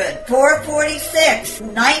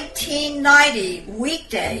 1-800-446-1990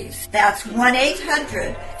 weekdays. That's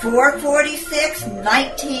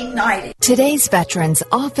 1-800-446-1990. Today's veterans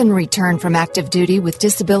often return from active duty with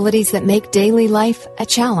disabilities that make daily life a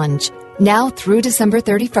challenge. Now through December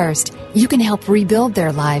 31st, you can help rebuild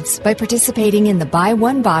their lives by participating in the Buy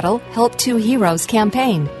One Bottle, Help 2 Heroes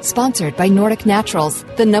campaign, sponsored by Nordic Naturals,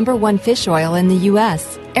 the #1 fish oil in the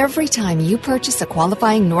U.S. Every time you purchase a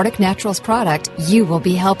qualifying Nordic Naturals product, you will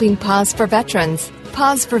be helping Pause for Veterans.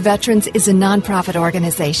 Paws for Veterans is a nonprofit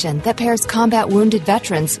organization that pairs combat wounded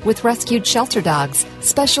veterans with rescued shelter dogs,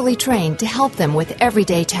 specially trained to help them with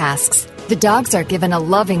everyday tasks. The dogs are given a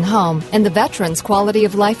loving home, and the veterans' quality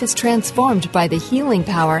of life is transformed by the healing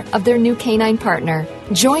power of their new canine partner.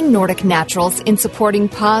 Join Nordic Naturals in supporting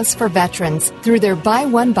Paws for Veterans through their Buy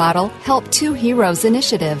One Bottle, Help Two Heroes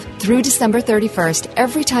initiative. Through December 31st,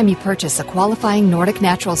 every time you purchase a qualifying Nordic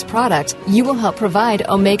Naturals product, you will help provide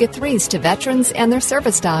omega-3s to veterans and their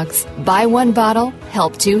service dogs. Buy one bottle,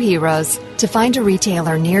 help two heroes. To find a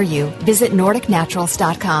retailer near you, visit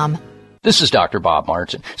NordicNaturals.com. This is Dr. Bob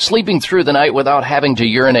Martin. Sleeping through the night without having to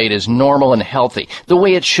urinate is normal and healthy, the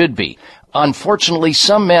way it should be. Unfortunately,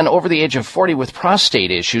 some men over the age of 40 with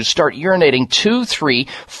prostate issues start urinating 2, 3,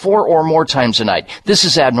 4 or more times a night. This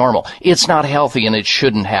is abnormal. It's not healthy and it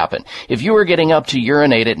shouldn't happen. If you are getting up to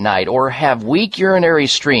urinate at night or have weak urinary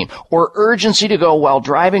stream or urgency to go while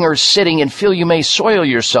driving or sitting and feel you may soil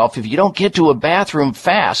yourself if you don't get to a bathroom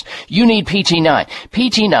fast, you need PT9.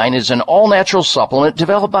 PT9 is an all-natural supplement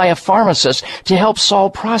developed by a pharmacist to help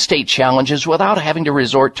solve prostate challenges without having to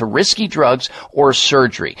resort to risky drugs or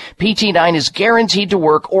surgery. PT9 is guaranteed to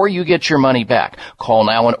work or you get your money back. Call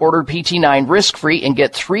now and order PT9 risk-free and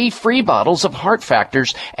get 3 free bottles of Heart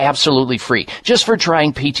Factors absolutely free just for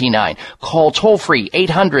trying PT9. Call toll-free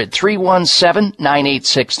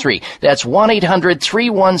 800-317-9863. That's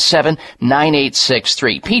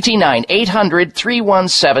 1-800-317-9863. PT9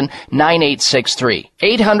 800-317-9863.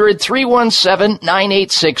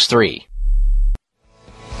 800-317-9863.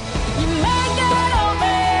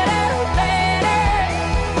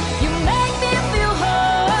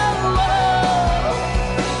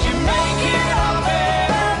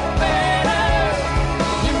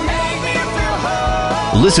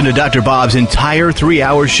 Listen to Dr. Bob's entire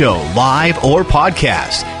 3-hour show, live or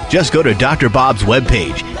podcast. Just go to Dr. Bob's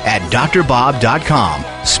webpage at drbob.com.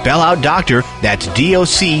 Spell out doctor, that's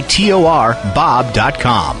D-O-C-T-O-R,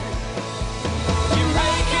 Bob.com.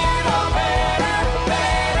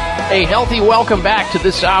 A healthy welcome back to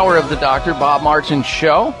this hour of the Dr. Bob Martin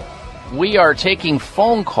Show. We are taking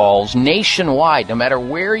phone calls nationwide. No matter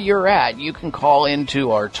where you're at, you can call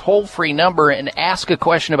into our toll-free number and ask a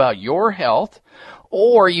question about your health.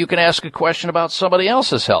 Or you can ask a question about somebody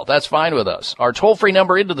else's health. That's fine with us. Our toll-free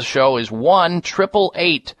number into the show is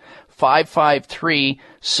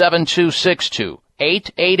 1-888-553-7262.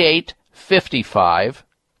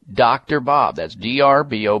 888-55-Dr. Bob. That's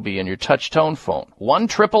D-R-B-O-B in your touch-tone phone.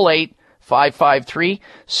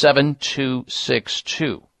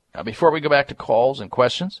 1-888-553-7262. Now, before we go back to calls and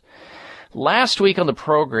questions, last week on the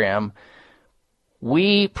program,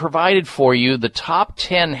 we provided for you the top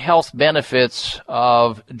 10 health benefits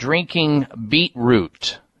of drinking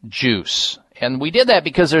beetroot juice. And we did that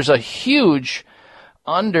because there's a huge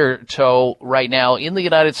undertow right now in the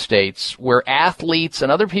United States where athletes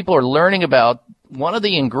and other people are learning about one of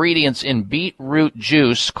the ingredients in beetroot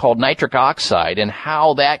juice called nitric oxide and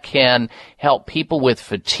how that can help people with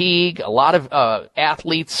fatigue. A lot of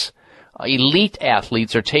athletes, elite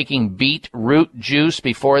athletes, are taking beetroot juice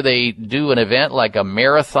before they do an event like a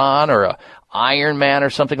marathon or a Ironman or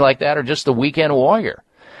something like that, or just the Weekend Warrior.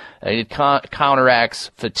 It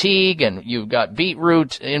counteracts fatigue, and you've got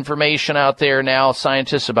beetroot information out there now,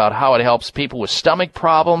 scientists, about how it helps people with stomach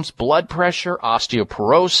problems, blood pressure,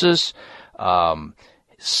 osteoporosis,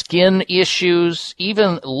 skin issues,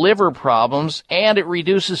 even liver problems, and it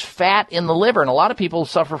reduces fat in the liver. And a lot of people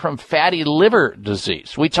suffer from fatty liver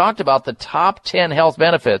disease. We talked about the top 10 health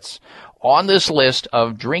benefits on this list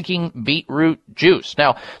of drinking beetroot juice.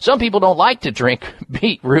 Now, some people don't like to drink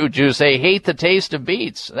beetroot juice. They hate the taste of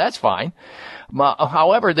beets. That's fine.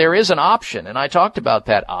 However, there is an option, and I talked about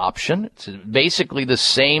that option. It's basically the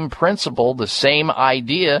same principle, the same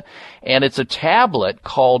idea, and it's a tablet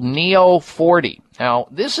called Neo 40. Now,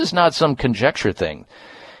 this is not some conjecture thing.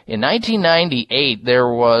 In 1998, there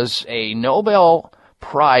was a Nobel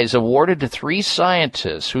Prize awarded to 3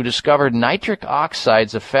 scientists who discovered nitric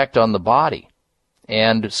oxide's effect on the body.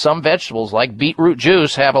 And some vegetables, like beetroot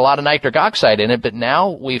juice, have a lot of nitric oxide in it, but now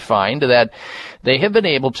we find that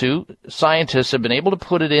scientists have been able to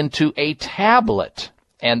put it into a tablet.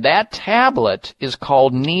 And that tablet is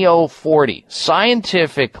called Neo 40.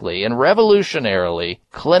 Scientifically and revolutionarily,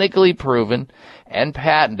 clinically proven and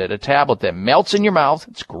patented, a tablet that melts in your mouth.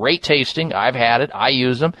 It's great tasting. I've had it. I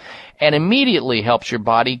use them. And immediately helps your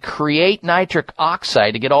body create nitric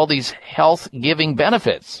oxide to get all these health-giving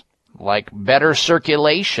benefits, like better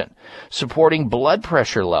circulation, supporting blood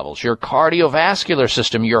pressure levels, your cardiovascular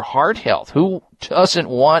system, your heart health. Who doesn't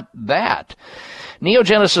want that?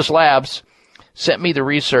 Neogenesis Labs sent me the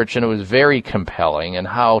research, and it was very compelling, and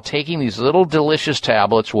how taking these little delicious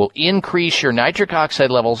tablets will increase your nitric oxide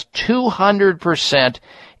levels 200%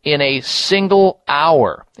 in a single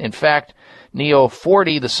hour. In fact, Neo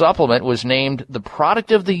 40, the supplement, was named the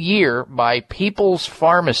product of the year by People's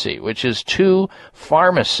Pharmacy, which is 2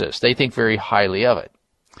 pharmacists. They think very highly of it.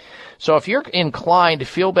 So if you're inclined to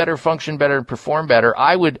feel better, function better, and perform better,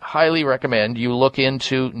 I would highly recommend you look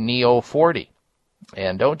into Neo 40.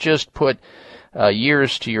 And don't just put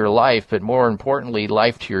years to your life, but more importantly,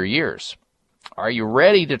 life to your years. Are you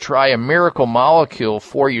ready to try a miracle molecule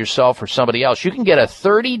for yourself or somebody else? You can get a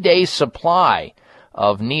 30-day supply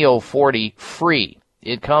of Neo 40 free.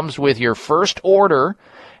 It comes with your first order,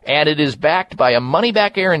 and it is backed by a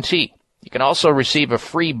money-back guarantee. You can also receive a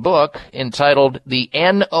free book entitled The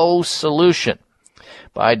NO Solution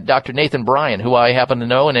by Dr. Nathan Bryan, who I happen to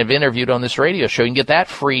know and have interviewed on this radio show. You can get that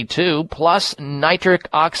free too, plus nitric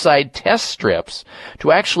oxide test strips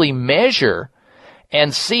to actually measure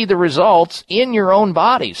and see the results in your own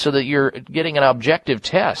body so that you're getting an objective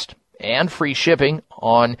test, and free shipping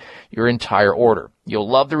on your entire order. You'll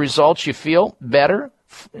love the results. You feel better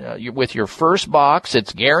with your first box.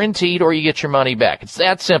 It's guaranteed, or you get your money back. It's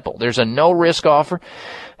that simple. There's a no-risk offer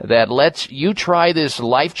that lets you try this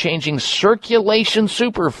life-changing circulation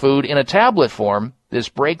superfood in a tablet form, this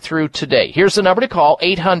breakthrough today. Here's the number to call,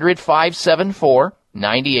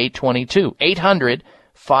 800-574-9822,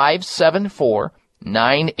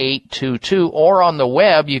 800-574-9822, or on the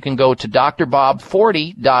web, you can go to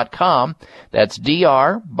drbob40.com. That's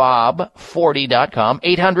drbob40.com,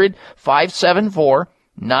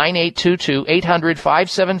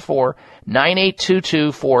 800-574-9822,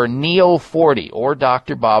 800-574-9822 for Neo 40 or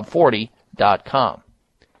drbob40.com.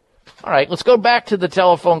 All right, let's go back to the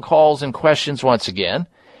telephone calls and questions once again.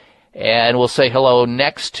 And we'll say hello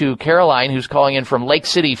next to Caroline, who's calling in from Lake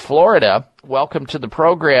City, Florida. Welcome to the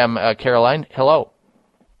program, Caroline. Hello.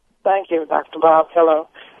 Thank you, Dr. Bob. Hello.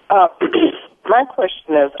 My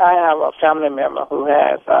question is, I have a family member who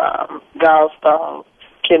has gallstones,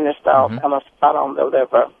 kidney stones, and a spot on the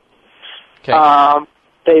liver. Okay.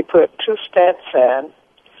 They put 2 stents in.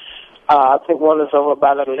 I think one is over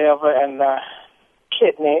by the liver and the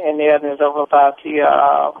kidney, and the other is over by the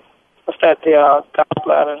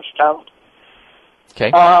gallbladder and stomach.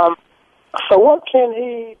 Okay. So what can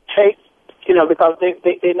he take? You know, because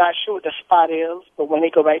they're not sure what the spot is, but when they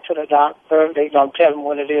go back to the doctor, they're going to tell them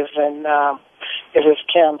what it is, and if it's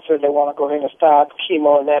cancer, they want to go ahead and start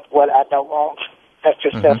chemo, and that's what I don't want. That's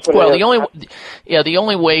just that's what well, it is. the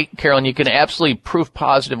only way, Carolyn, you can absolutely proof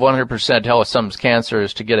positive 100% tell if something's cancer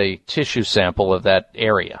is to get a tissue sample of that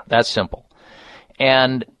area. That's simple.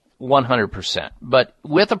 And 100%. But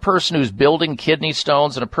with a person who's building kidney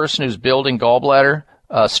stones and a person who's building gallbladder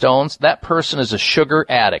stones, that person is a sugar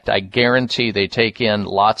addict. I guarantee they take in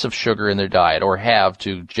lots of sugar in their diet, or have,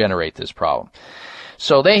 to generate this problem.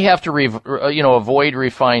 So they have to avoid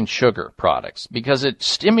refined sugar products, because it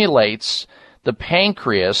stimulates the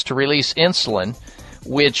pancreas to release insulin,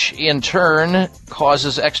 which in turn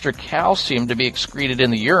causes extra calcium to be excreted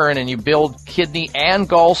in the urine, and you build kidney and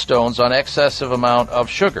gallstones on excessive amount of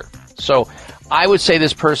sugar. So I would say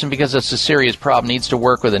this person, because it's a serious problem, needs to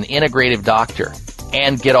work with an integrative doctor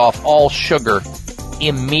and get off all sugar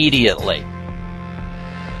immediately.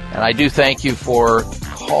 And I do thank you for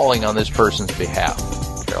calling on this person's behalf,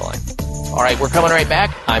 Caroline. All right, we're coming right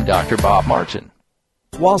back. I'm Dr. Bob Martin.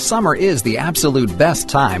 While summer is the absolute best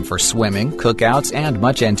time for swimming, cookouts, and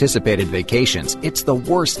much anticipated vacations, it's the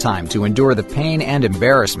worst time to endure the pain and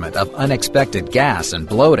embarrassment of unexpected gas and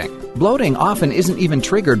bloating. Bloating often isn't even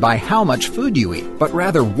triggered by how much food you eat, but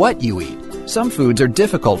rather what you eat. Some foods are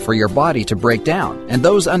difficult for your body to break down, and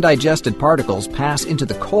those undigested particles pass into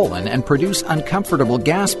the colon and produce uncomfortable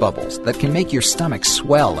gas bubbles that can make your stomach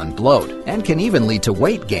swell and bloat, and can even lead to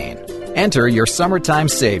weight gain. Enter your summertime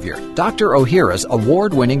savior, Dr. Ohhira's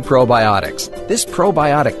award-winning probiotics. This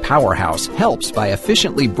probiotic powerhouse helps by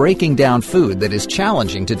efficiently breaking down food that is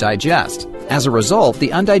challenging to digest. As a result,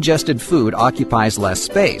 the undigested food occupies less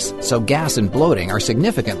space, so gas and bloating are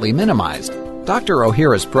significantly minimized. Dr.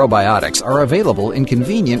 Ohhira's probiotics are available in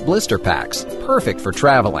convenient blister packs, perfect for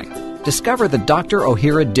traveling. Discover the Dr.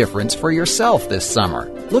 Ohhira difference for yourself this summer.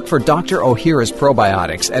 Look for Dr. Ohhira's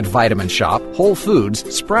probiotics at Vitamin Shop, Whole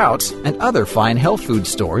Foods, Sprouts, and other fine health food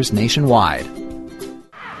stores nationwide.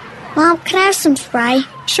 Mom, can I have some Spry?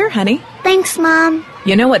 Sure, honey. Thanks, Mom.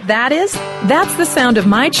 You know what that is? That's the sound of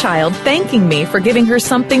my child thanking me for giving her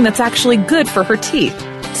something that's actually good for her teeth.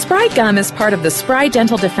 Spry Gum is part of the Spry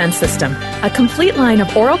Dental Defense System, a complete line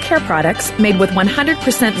of oral care products made with 100%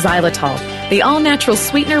 xylitol, the all-natural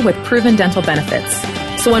sweetener with proven dental benefits.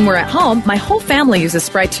 So when we're at home, my whole family uses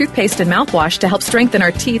Spry toothpaste and mouthwash to help strengthen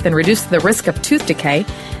our teeth and reduce the risk of tooth decay.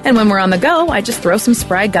 And when we're on the go, I just throw some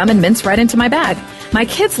Spry gum and mints right into my bag. My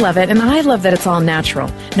kids love it, and I love that it's all natural.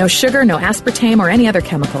 No sugar, no aspartame, or any other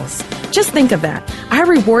chemicals. Just think of that. I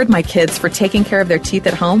reward my kids for taking care of their teeth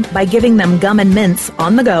at home by giving them gum and mints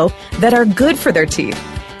on the go that are good for their teeth.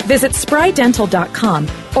 Visit sprydental.com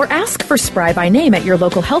or ask for Spry by name at your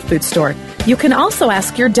local health food store. You can also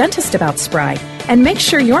ask your dentist about Spry and make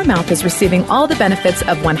sure your mouth is receiving all the benefits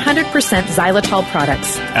of 100% xylitol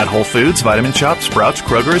products. At Whole Foods, Vitamin Shoppe, Sprouts,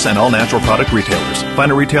 Kroger's, and all natural product retailers.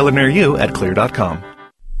 Find a retailer near you at clear.com.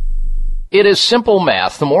 It is simple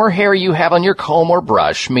math. The more hair you have on your comb or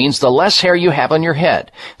brush means the less hair you have on your head.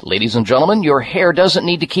 Ladies and gentlemen, your hair doesn't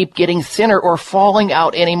need to keep getting thinner or falling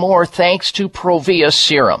out anymore thanks to Provia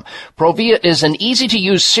Serum. Provia is an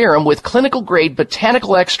easy-to-use serum with clinical-grade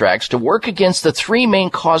botanical extracts to work against the three main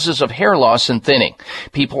causes of hair loss and thinning.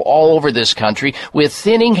 People all over this country with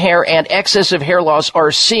thinning hair and excessive hair loss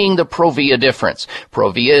are seeing the Provia difference.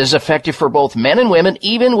 Provia is effective for both men and women,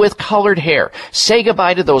 even with colored hair. Say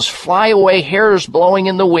goodbye to those flyaway hairs blowing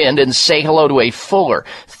in the wind and say hello to a fuller,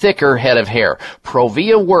 thicker head of hair.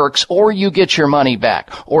 Provia works, or you get your money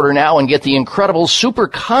back. Order now and get the incredible super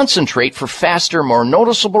concentrate for faster, more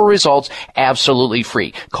noticeable results absolutely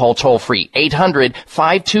free. Call toll-free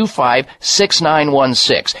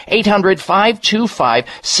 800-525-6916.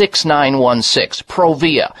 800-525-6916.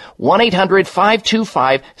 Provia.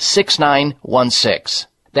 1-800-525-6916.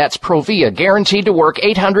 That's Provia, guaranteed to work.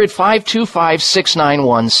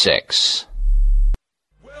 800-525-6916.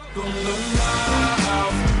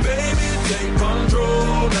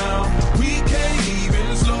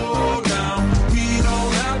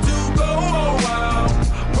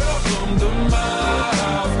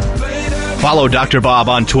 Follow Dr. Bob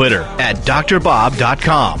on Twitter at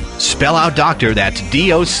drbob.com. Spell out doctor, that's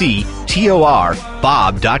D-O-C-T-O-R,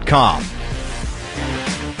 bob.com.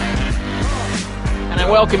 And I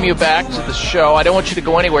welcome you back to the show. I don't want you to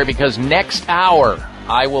go anywhere because next hour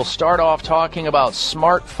I will start off talking about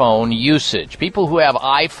smartphone usage. People who have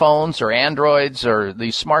iPhones or Androids or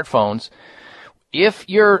these smartphones, if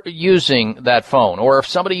you're using that phone or if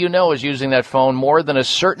somebody you know is using that phone more than a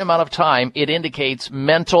certain amount of time, it indicates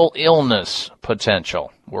mental illness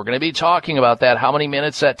potential. We're going to be talking about that, how many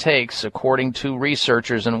minutes that takes according to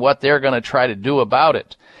researchers and what they're going to try to do about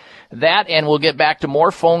it. That, and we'll get back to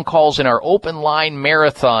more phone calls in our open line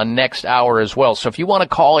marathon next hour as well. So if you want to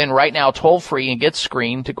call in right now toll free and get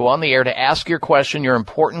screened to go on the air to ask your question, your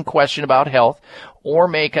important question about health, or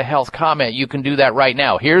make a health comment, you can do that right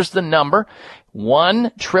now. Here's the number,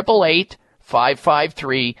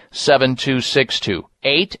 1-888-553-7262.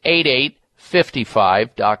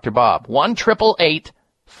 888-55 Dr. Bob.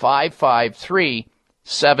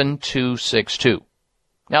 1-888-553-7262.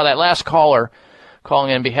 Now that last caller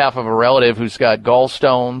calling on behalf of a relative who's got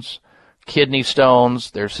gallstones, kidney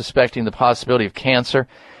stones. They're suspecting the possibility of cancer.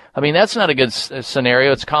 I mean, that's not a good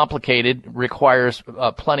scenario. It's complicated, requires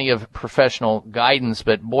plenty of professional guidance.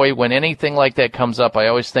 But, boy, when anything like that comes up, I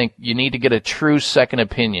always think you need to get a true second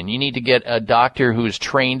opinion. You need to get a doctor who is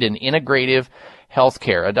trained in integrative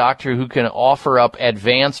healthcare, a doctor who can offer up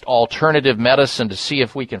advanced alternative medicine to see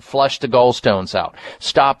if we can flush the gallstones out,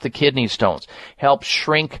 stop the kidney stones, help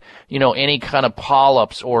shrink, any kind of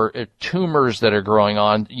polyps or tumors that are growing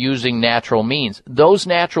on using natural means. Those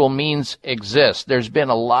natural means exist. There's been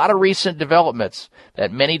a lot of recent developments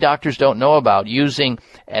that many doctors don't know about using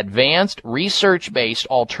advanced research-based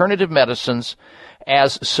alternative medicines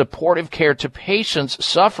as supportive care to patients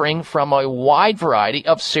suffering from a wide variety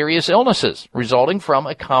of serious illnesses resulting from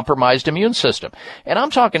a compromised immune system. And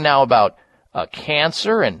I'm talking now about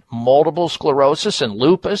cancer and multiple sclerosis and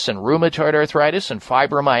lupus and rheumatoid arthritis and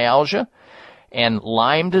fibromyalgia and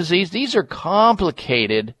Lyme disease. These are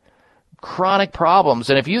complicated chronic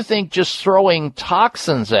problems. And if you think just throwing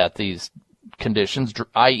toxins at these conditions,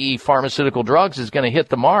 i.e. pharmaceutical drugs, is going to hit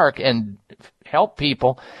the mark and help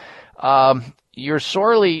people, you're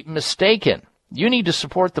sorely mistaken. You need to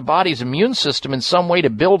support the body's immune system in some way to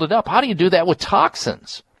build it up. How do you do that with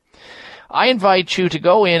toxins? I invite you to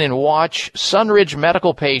go in and watch Sunridge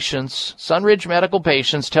Medical patients. Sunridge Medical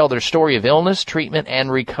patients tell their story of illness, treatment, and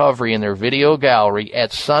recovery in their video gallery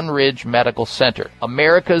at Sunridge Medical Center,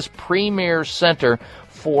 America's premier center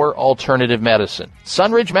for alternative medicine.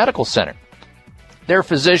 Sunridge Medical Center. Their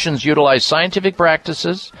physicians utilize scientific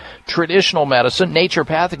practices, traditional medicine,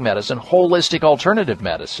 naturopathic medicine, holistic alternative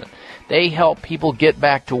medicine. They help people get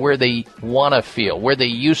back to where they want to feel, where they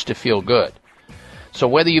used to feel good. So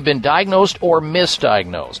whether you've been diagnosed or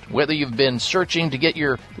misdiagnosed, whether you've been searching to get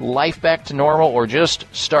your life back to normal or just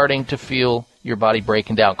starting to feel your body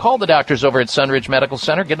breaking down, call the doctors over at Sunridge Medical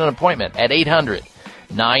Center. Get an appointment at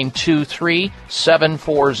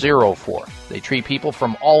 800-923-7404. They treat people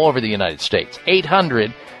from all over the United States.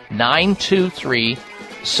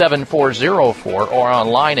 800-923-7404 or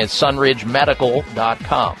online at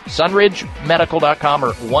sunridgemedical.com. Sunridgemedical.com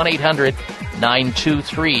or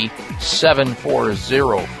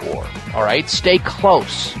 1-800-923-7404. All right, stay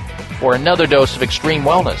close for another dose of extreme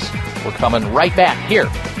wellness. We're coming right back here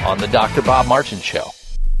on the Dr. Bob Martin Show.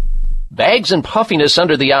 Bags and puffiness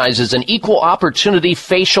under the eyes is an equal opportunity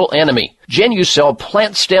facial enemy. Genucell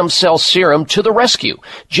plant stem cell serum to the rescue.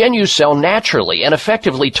 Genucell naturally and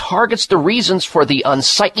effectively targets the reasons for the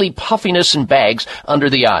unsightly puffiness and bags under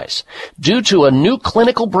the eyes. Due to a new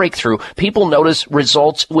clinical breakthrough, people notice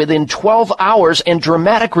results within 12 hours and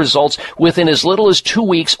dramatic results within as little as 2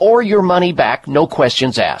 weeks or your money back, no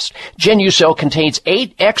questions asked. Genucell contains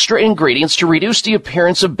 8 extra ingredients to reduce the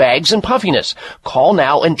appearance of bags and puffiness. Call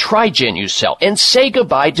now and try Genucell and say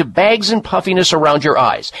goodbye to bags and puffiness around your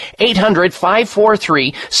eyes. 800-543-6596.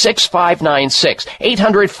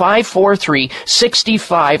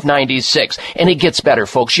 800-543-6596. And it gets better,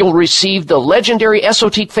 folks. You'll receive the legendary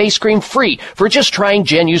Esotique face cream free for just trying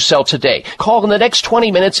Genucell today. Call in the next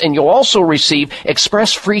 20 minutes and you'll also receive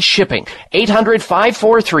express free shipping.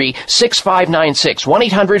 800-543-6596.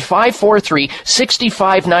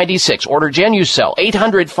 1-800-543-6596. Order Genucell.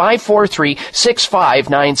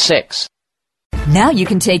 800-543-6596. Now you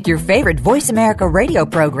can take your favorite Voice America radio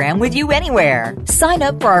program with you anywhere. Sign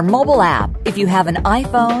up for our mobile app if you have an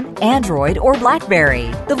iPhone, Android, or BlackBerry.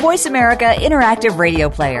 The Voice America Interactive Radio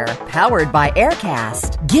Player, powered by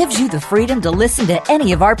Aircast, gives you the freedom to listen to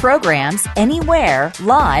any of our programs, anywhere,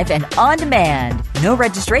 live and on demand. No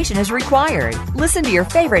registration is required. Listen to your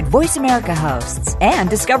favorite Voice America hosts and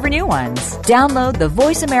discover new ones. Download the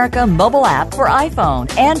Voice America mobile app for iPhone,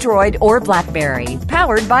 Android, or BlackBerry,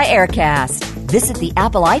 powered by Aircast. Visit the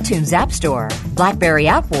Apple iTunes App Store, BlackBerry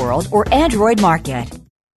App World, or Android Market.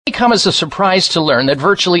 It may come as a surprise to learn that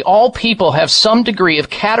virtually all people have some degree of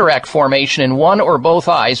cataract formation in one or both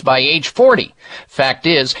eyes by age 40. Fact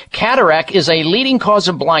is, cataract is a leading cause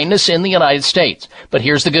of blindness in the United States. But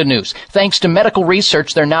here's the good news. Thanks to medical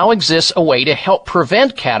research, there now exists a way to help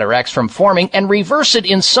prevent cataracts from forming and reverse it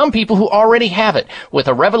in some people who already have it with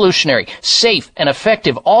a revolutionary, safe, and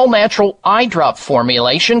effective all-natural eye drop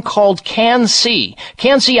formulation called Can-C.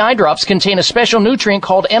 Can-C eye drops contain a special nutrient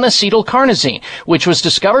called N-acetylcarnosine, which was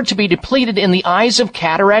discovered to be depleted in the eyes of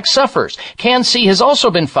cataract sufferers. Can-C has also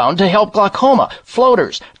been found to help glaucoma,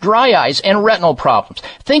 floaters, dry eyes, and retinal problems.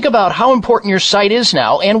 Think about how important your sight is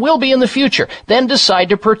now and will be in the future. Then decide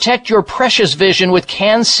to protect your precious vision with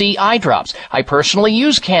Can-C eye drops. I personally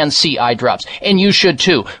use Can-C eye drops, and you should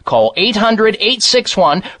too. Call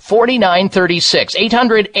 800-861-4936.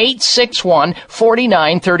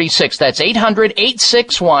 800-861-4936. That's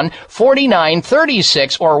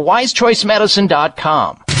 800-861-4936 or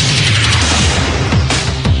wisechoicemedicine.com.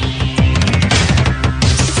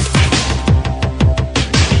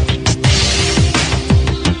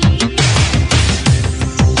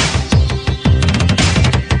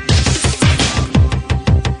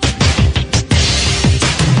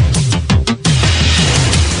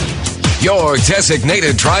 Your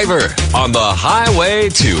designated driver on the highway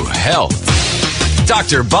to health.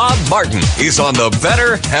 Dr. Bob Martin is on the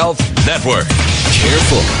Better Health Network.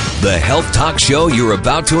 Careful, the health talk show you're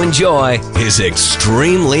about to enjoy is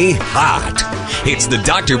extremely hot. It's the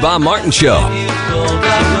Dr. Bob Martin Show.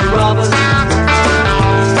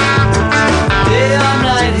 Day or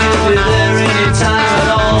night, he'll be there anytime at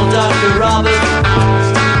all. Dr. Robert,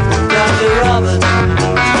 Dr. Robert.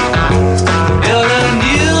 You're a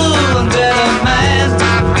new and better man.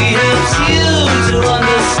 He helps you to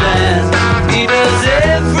understand. He does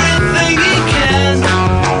everything he can.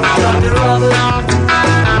 Dr. Robert.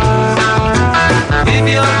 If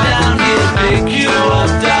you're down, he'll pick you up.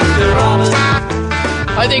 Dr. Robert.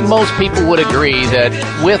 I think most people would agree that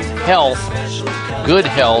with health, good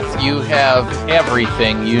health, you have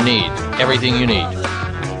everything you need. Everything you need.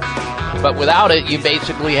 But without it, you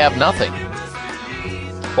basically have nothing.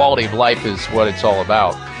 Quality of life is what it's all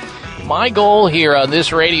about. My goal here on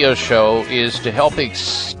this radio show is to help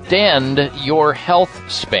extend your health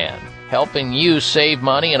span, helping you save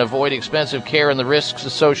money and avoid expensive care and the risks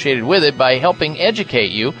associated with it by helping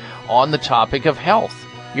educate you on the topic of health,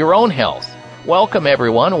 your own health. Welcome,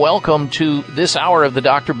 everyone. Welcome to this hour of the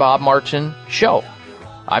Dr. Bob Martin Show.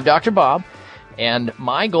 I'm Dr. Bob, and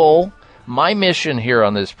my goal, my mission here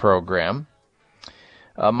on this program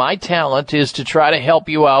My talent is to try to help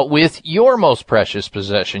you out with your most precious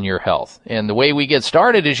possession, your health. And the way we get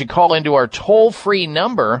started is you call into our toll-free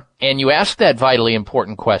number and you ask that vitally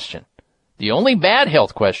important question. The only bad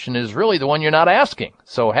health question is really the one you're not asking.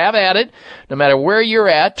 So have at it, no matter where you're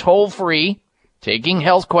at, toll-free, taking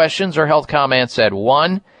health questions or health comments at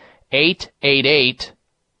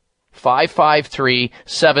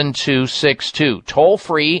 1-888-553-7262.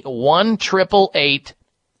 Toll-free,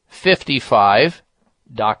 1-888-55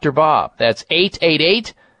 Dr. Bob. That's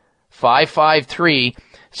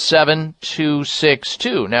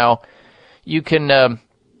 888-553-7262. Now, you can,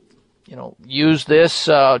 use this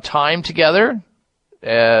time together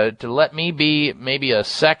to let me be maybe a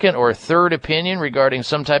second or third opinion regarding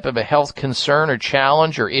some type of a health concern or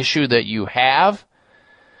challenge or issue that you have.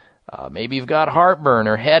 Maybe you've got heartburn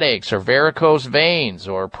or headaches or varicose veins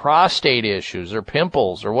or prostate issues or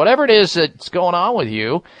pimples or whatever it is that's going on with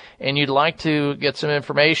you, and you'd like to get some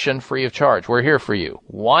information free of charge. We're here for you.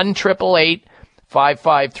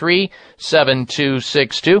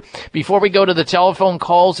 1-888-553-7262. Before we go to the telephone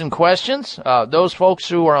calls and questions, those folks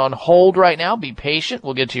who are on hold right now, be patient.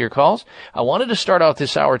 We'll get to your calls. I wanted to start out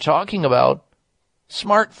this hour talking about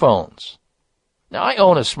smartphones. Now, I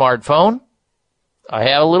own a smartphone. I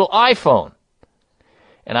have a little iPhone,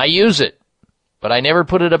 and I use it, but I never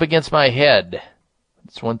put it up against my head.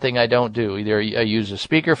 It's one thing I don't do. Either I use a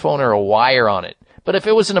speakerphone or a wire on it. But if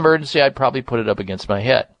it was an emergency, I'd probably put it up against my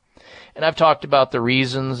head. And I've talked about the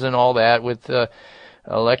reasons and all that with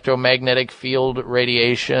electromagnetic field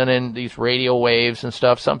radiation and these radio waves and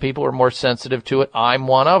stuff. Some people are more sensitive to it. I'm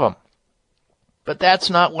one of them. But that's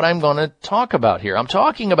not what I'm going to talk about here. I'm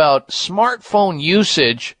talking about smartphone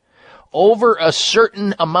usage over a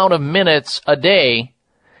certain amount of minutes a day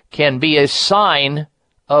can be a sign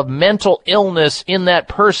of mental illness in that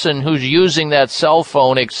person who's using that cell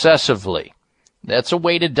phone excessively. That's a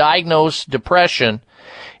way to diagnose depression,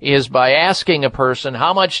 is by asking a person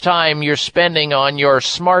how much time you're spending on your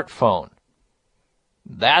smartphone.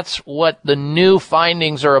 That's what the new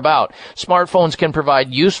findings are about. Smartphones can provide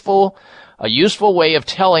a useful way of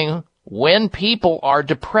telling when people are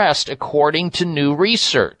depressed according to new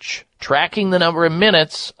research. Tracking the number of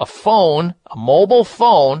minutes a phone, a mobile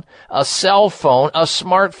phone, a cell phone, a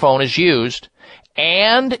smartphone is used,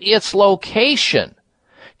 and its location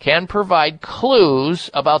can provide clues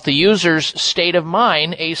about the user's state of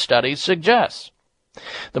mind, a study suggests.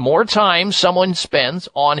 The more time someone spends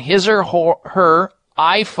on his or her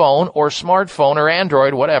iPhone or smartphone or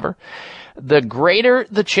Android, whatever, the greater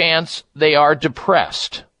the chance they are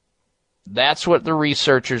depressed. That's what the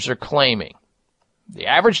researchers are claiming. The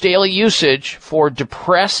average daily usage for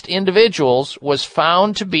depressed individuals was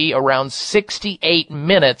found to be around 68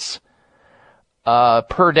 minutes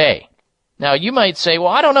per day. Now, you might say, well,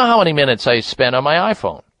 I don't know how many minutes I spend on my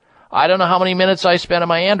iPhone. I don't know how many minutes I spend on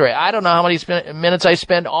my Android. I don't know how many minutes I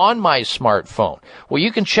spend on my smartphone. Well,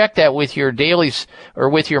 you can check that with your dailies or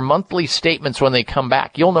with your monthly statements when they come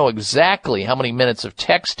back. You'll know exactly how many minutes of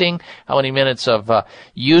texting, how many minutes of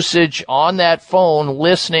usage on that phone,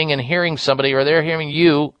 listening and hearing somebody, or they're hearing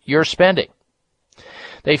you, you're spending.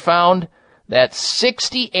 They found that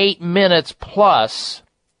 68 minutes plus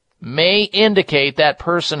may indicate that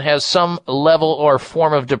person has some level or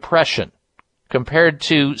form of depression, compared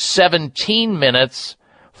to 17 minutes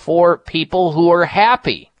for people who are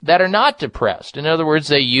happy, that are not depressed. In other words,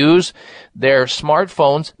 they use their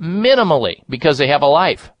smartphones minimally because they have a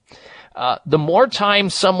life. The more time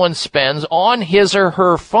someone spends on his or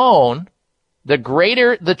her phone, the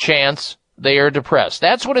greater the chance they are depressed.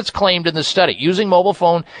 That's what it's claimed in the study. Using mobile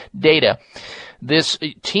phone data, this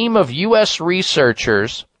team of U.S.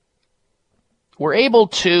 researchers were able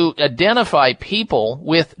to identify people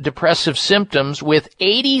with depressive symptoms with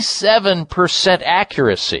 87%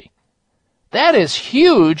 accuracy. That is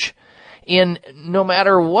huge in no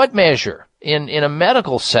matter what measure in a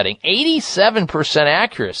medical setting. 87%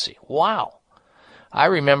 accuracy. Wow. I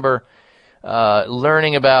remember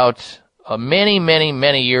learning about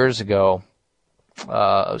many years ago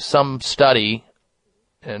some study,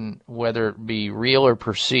 and whether it be real or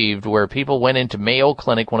perceived, where people went into Mayo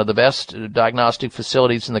Clinic, one of the best diagnostic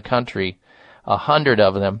facilities in the country, 100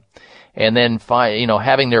 of them, and then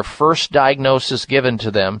having their first diagnosis given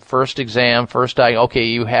to them, first exam, okay,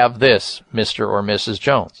 you have this, Mr. or Mrs.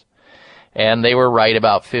 Jones. And they were right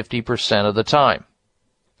about 50% of the time.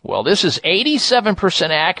 Well, this is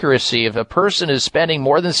 87% accuracy. If a person is spending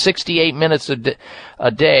more than 68 minutes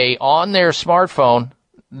a day on their smartphone,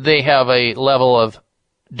 they have a level of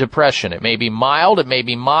depression. It may be mild, it may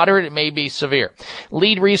be moderate, it may be severe.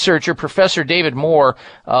 Lead researcher, Professor David Moore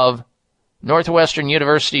of Northwestern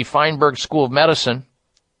University Feinberg School of Medicine,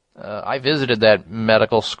 I visited that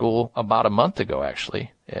medical school about a month ago,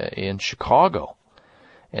 actually, in Chicago,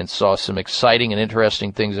 and saw some exciting and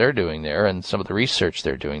interesting things they're doing there and some of the research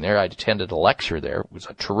they're doing there. I attended a lecture there. It was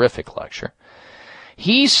a terrific lecture.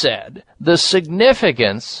 He said the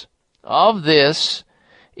significance of this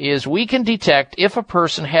is we can detect if a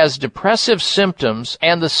person has depressive symptoms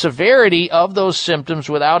and the severity of those symptoms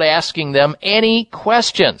without asking them any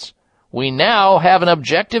questions. We now have an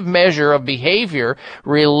objective measure of behavior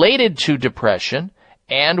related to depression,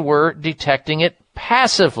 and we're detecting it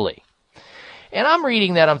passively. And I'm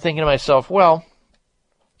reading that, I'm thinking to myself, well,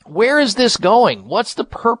 where is this going? What's the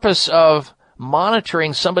purpose of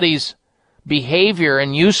monitoring somebody's behavior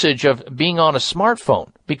and usage of being on a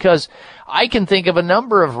smartphone? Because I can think of a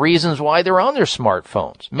number of reasons why they're on their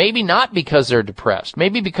smartphones. Maybe not because they're depressed.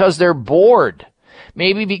 Maybe because they're bored.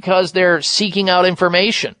 Maybe because they're seeking out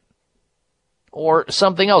information. Or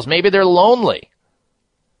something else. Maybe they're lonely.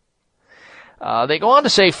 They go on to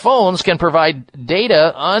say phones can provide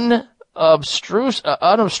data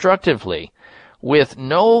unobstructively with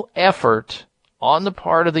no effort on the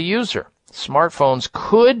part of the user. Smartphones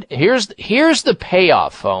could, here's the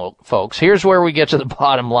payoff, folks. Here's where we get to the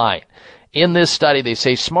bottom line. In this study, they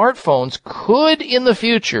say smartphones could in the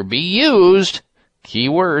future be used,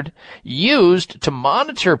 keyword, used to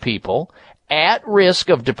monitor people at risk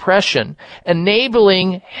of depression,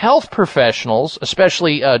 enabling health professionals,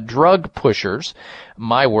 especially drug pushers,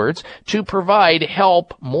 my words, to provide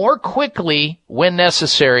help more quickly when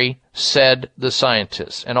necessary, said the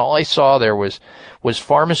scientists. And all I saw there was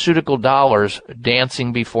pharmaceutical dollars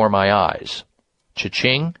dancing before my eyes.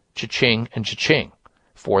 Cha-ching, cha-ching, and cha-ching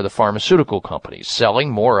for the pharmaceutical companies, selling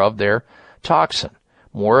more of their toxin,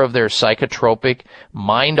 more of their psychotropic,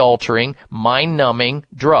 mind-altering, mind-numbing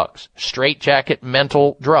drugs, straitjacket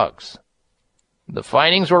mental drugs. The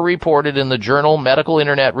findings were reported in the journal Medical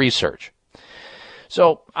Internet Research.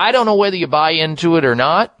 So I don't know whether you buy into it or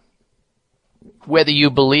not, whether you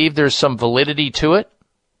believe there's some validity to it,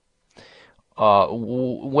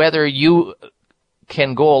 whether you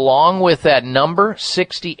can go along with that number,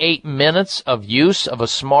 68 minutes of use of a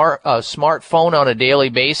smartphone on a daily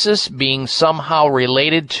basis being somehow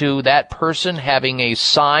related to that person having a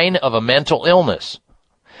sign of a mental illness.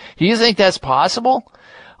 Do you think that's possible?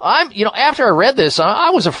 After I read this,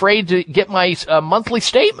 I was afraid to get my monthly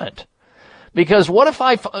statement. Because what if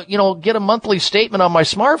I, get a monthly statement on my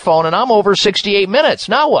smartphone and I'm over 68 minutes?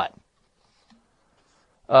 Now what?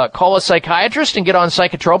 Call a psychiatrist and get on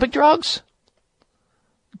psychotropic drugs?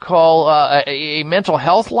 Call a mental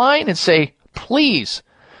health line and say, please,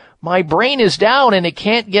 my brain is down and it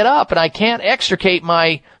can't get up and I can't extricate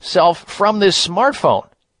myself from this smartphone.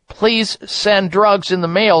 Please send drugs in the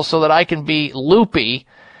mail so that I can be loopy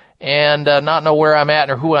and not know where I'm at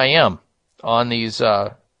or who I am on these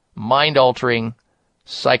mind-altering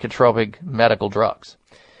psychotropic medical drugs.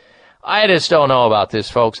 I just don't know about this,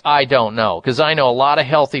 folks. I don't know, because I know a lot of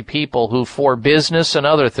healthy people who, for business and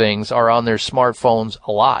other things, are on their smartphones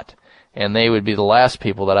a lot, and they would be the last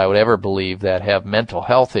people that I would ever believe that have mental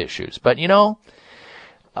health issues. But,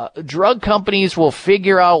 drug companies will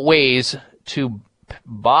figure out ways to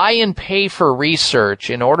buy and pay for research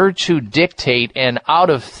in order to dictate and out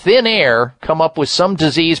of thin air come up with some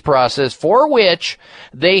disease process for which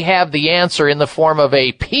they have the answer in the form of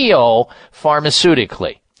a pill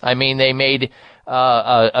pharmaceutically. I mean, they made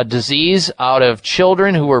a disease out of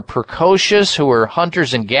children who were precocious, who were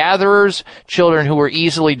hunters and gatherers, children who were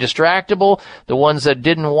easily distractible, the ones that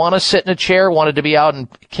didn't want to sit in a chair, wanted to be out and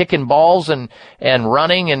kicking balls and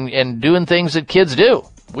running and doing things that kids do.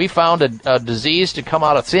 We found a disease to come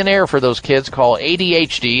out of thin air for those kids called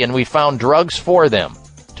ADHD, and we found drugs for them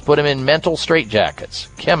to put them in mental straitjackets,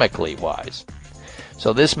 chemically wise.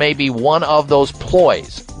 So this may be one of those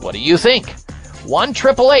ploys. What do you think?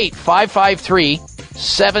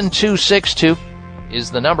 1-888-553-7262 is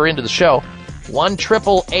the number into the show.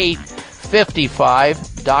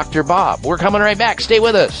 1-888-55-Dr. Bob. We're coming right back. Stay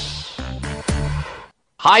with us.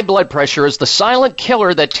 High blood pressure is the silent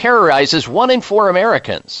killer that terrorizes 1 in 4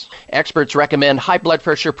 Americans. Experts recommend high blood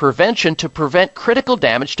pressure prevention to prevent critical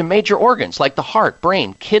damage to major organs like the heart,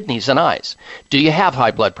 brain, kidneys, and eyes. Do you have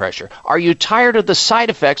high blood pressure? Are you tired of the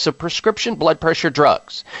side effects of prescription blood pressure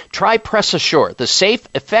drugs? Try Press Assure, the safe,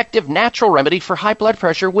 effective, natural remedy for high blood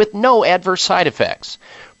pressure with no adverse side effects.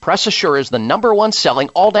 Press Assure is the #1 selling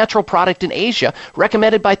all-natural product in Asia,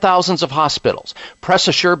 recommended by thousands of hospitals. Press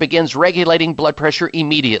Assure begins regulating blood pressure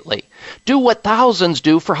immediately. Do what thousands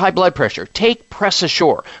do for high blood pressure. Take Press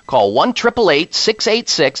Assure. Call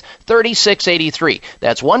 1-888-686-3683.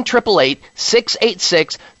 That's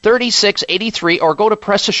 1-888-686-3683. 3683 or go to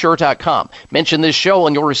PressAssure.com. Mention this show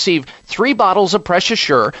and you'll receive 3 bottles of Press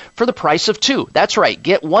Assure for the price of 2. That's right.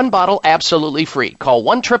 Get 1 bottle absolutely free. Call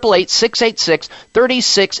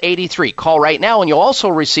 1-888-686-3683. Call right now and you'll also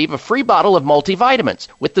receive a free bottle of multivitamins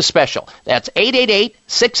with the special. That's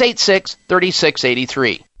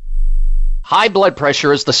 888-686-3683. High blood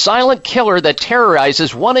pressure is the silent killer that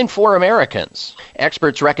terrorizes 1 in 4 Americans.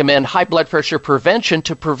 Experts recommend high blood pressure prevention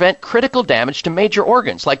to prevent critical damage to major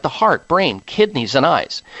organs like the heart, brain, kidneys, and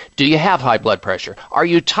eyes. Do you have high blood pressure? Are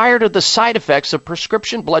you tired of the side effects of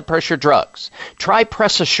prescription blood pressure drugs? Try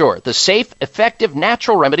Press Assure, the safe, effective,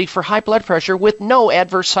 natural remedy for high blood pressure with no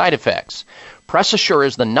adverse side effects. Press Assure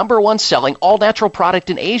is the #1 selling all-natural product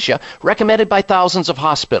in Asia, recommended by thousands of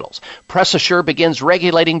hospitals. Press Assure begins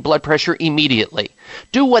regulating blood pressure immediately.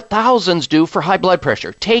 Do what thousands do for high blood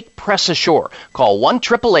pressure. Take Press Assure. Call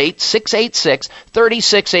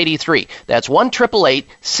 1-888-686-3683. That's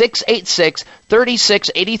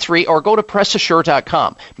 1-888-686-3683 or go to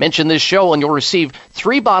PressAssure.com. Mention this show and you'll receive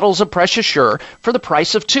 3 bottles of Press Assure for the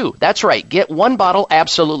price of 2. That's right. Get 1 bottle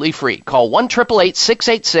absolutely free. Call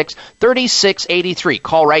 1-888-686-3683.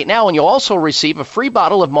 Call right now and you'll also receive a free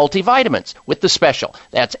bottle of multivitamins with the special.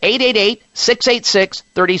 That's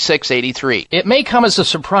 888-686-3683. It may come as a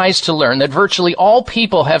surprise to learn that virtually all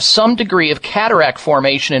people have some degree of cataract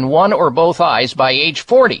formation in one or both eyes by age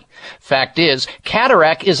 40. Fact is,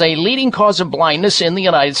 cataract is a leading cause of blindness in the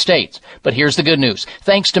United States. But here's the good news.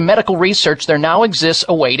 Thanks to medical research, there now exists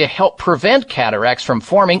a way to help prevent cataracts from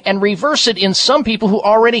forming and reverse it in some people who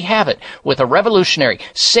already have it with a revolutionary,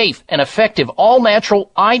 safe, and effective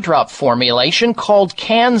all-natural eye drop formulation called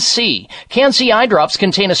Can-C. Can-C eye drops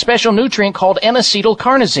contain a special nutrient called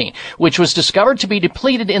N-acetylcarnosine, which was discovered to be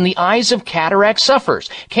depleted in the eyes of cataract sufferers.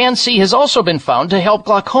 Can-C has also been found to help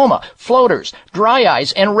glaucoma, floaters, dry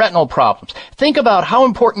eyes, and retinal problems. Think about how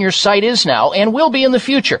important your sight is now and will be in the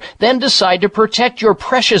future. Then decide to protect your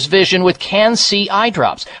precious vision with Can-C eye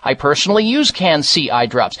drops. I personally use Can-C eye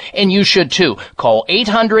drops, and you should too. Call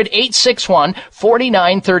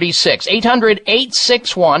 800-861-4936.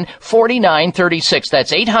 800-861-4936.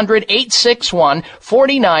 That's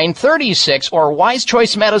 800-861-4936 or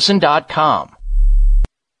wisechoicemedicine.com.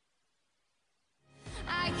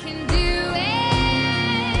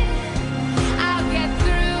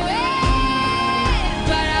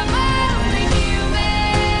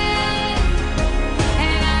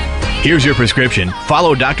 Here's your prescription.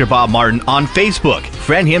 Follow Dr. Bob Martin on Facebook.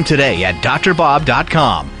 Friend him today at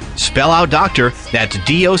drbob.com. Spell out doctor, that's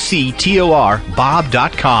D-O-C-T-O-R,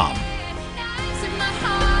 Bob.com.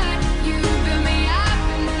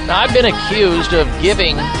 Now, I've been accused of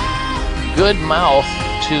giving good mouth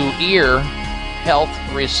to ear health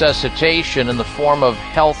resuscitation in the form of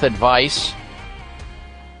health advice.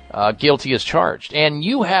 Guilty as charged. And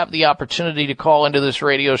you have the opportunity to call into this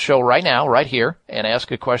radio show right now, right here, and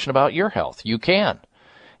ask a question about your health. You can.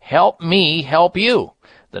 Help me help you.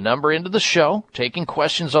 The number into the show, taking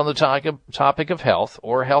questions on the topic of health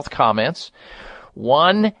or health comments,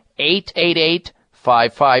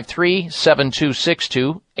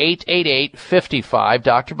 1-888-553-7262, 888-55,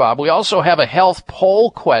 Dr. Bob. We also have a health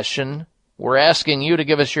poll question we're asking you to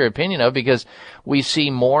give us your opinion of, because we see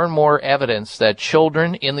more and more evidence that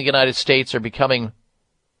children in the United States are becoming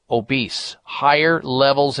obese. Higher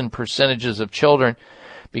levels and percentages of children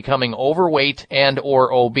becoming overweight and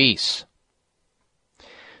or obese.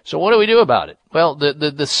 So what do we do about it? Well,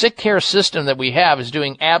 the sick care system that we have is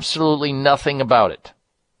doing absolutely nothing about it.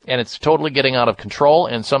 And it's totally getting out of control.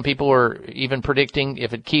 And some people are even predicting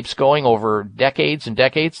if it keeps going over decades and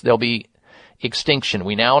decades, there'll be extinction.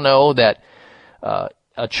 We now know that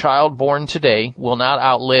a child born today will not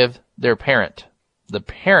outlive their parent. The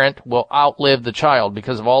parent will outlive the child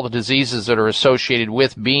because of all the diseases that are associated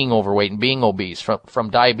with being overweight and being obese, from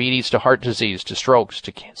diabetes to heart disease to strokes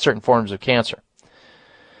to certain forms of cancer.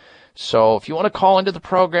 So if you want to call into the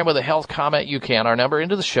program with a health comment, you can. Our number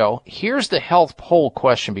into the show. Here's the health poll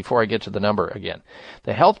question before I get to the number again.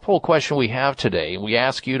 The health poll question we have today, we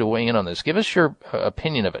ask you to weigh in on this. Give us your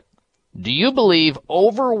opinion of it. Do you believe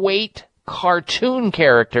overweight cartoon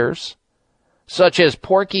characters such as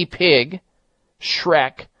Porky Pig,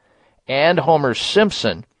 Shrek, and Homer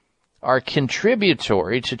Simpson are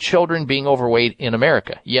contributory to children being overweight in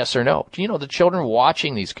America? Yes or no? Do you know the children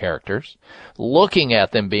watching these characters, looking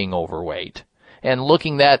at them being overweight, and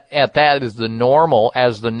looking at that as the normal,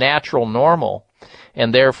 as the natural normal,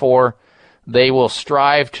 and therefore they will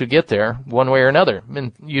strive to get there one way or another,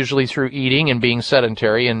 and usually through eating and being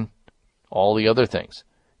sedentary and all the other things.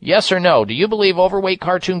 Yes or no? Do you believe overweight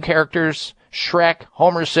cartoon characters, Shrek,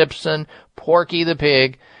 Homer Simpson, Porky the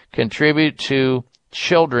Pig, contribute to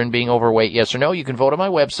children being overweight, yes or no? You can vote on my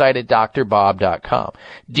website at drbob.com.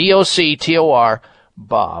 DOCTOR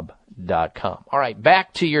Bob.com. All right,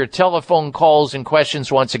 back to your telephone calls and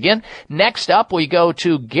questions once again. Next up, we go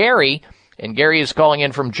to Gary, and Gary is calling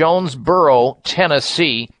in from Jonesboro,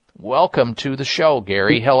 Tennessee. Welcome to the show,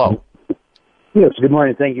 Gary. Hello. Yes, good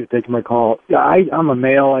morning. Thank you for taking my call. I'm a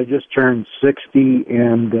male. I just turned 60,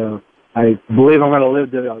 and I believe I'm going to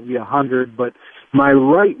live to be 100, but my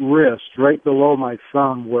right wrist, right below my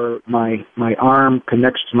thumb, where my arm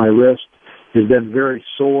connects to my wrist, has been very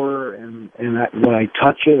sore, and when I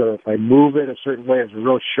touch it or if I move it a certain way, there's a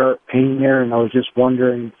real sharp pain there, and I was just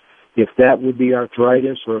wondering if that would be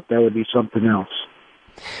arthritis or if that would be something else.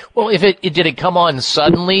 Well, did it come on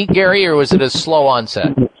suddenly, Gary, or was it a slow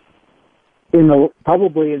onset?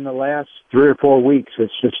 Probably in the last 3 or 4 weeks,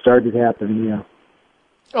 it's just started happening, yeah.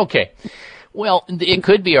 Okay. Well, it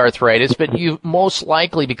could be arthritis, but you most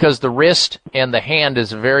likely, because the wrist and the hand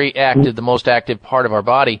is very active, the most active part of our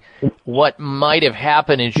body, what might have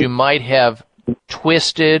happened is you might have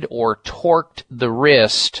twisted or torqued the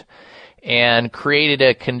wrist and created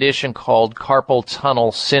a condition called carpal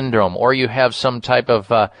tunnel syndrome, or you have some type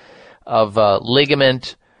of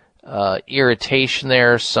ligament irritation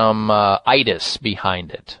there, some itis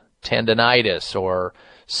behind it, tendonitis, or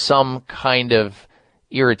some kind of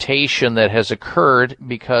irritation that has occurred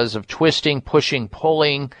because of twisting, pushing,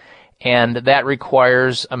 pulling, and that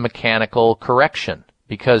requires a mechanical correction,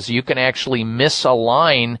 because you can actually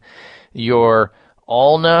misalign your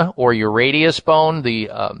ulna or your radius bone.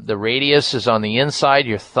 The radius is on the inside,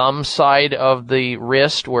 your thumb side of the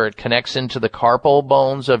wrist, where it connects into the carpal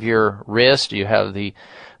bones of your wrist. You have the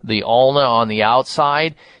ulna on the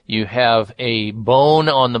outside. You have a bone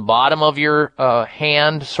on the bottom of your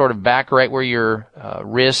hand, sort of back right where your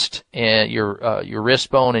wrist and your wrist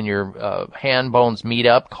bone and your hand bones meet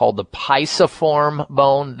up, called the pisiform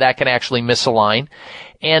bone. That can actually misalign,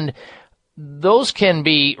 and those can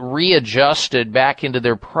be readjusted back into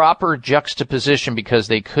their proper juxtaposition, because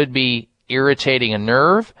they could be irritating a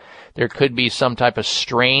nerve. There could be some type of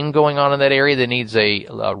strain going on in that area that needs a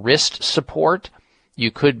wrist support.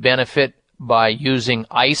 You could benefit by using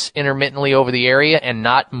ice intermittently over the area and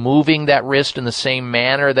not moving that wrist in the same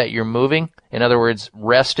manner that you're moving. In other words,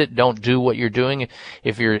 rest it. Don't do what you're doing.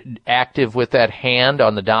 If you're active with that hand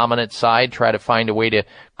on the dominant side, try to find a way to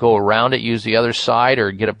go around it. Use the other side,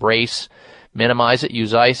 or get a brace. Minimize it.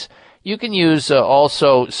 Use ice. You can use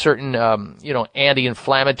also certain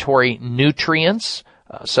anti-inflammatory nutrients,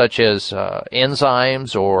 such as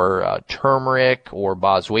enzymes or turmeric or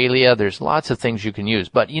boswellia. There's lots of things you can use,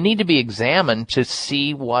 but you need to be examined to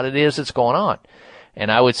see what it is that's going on.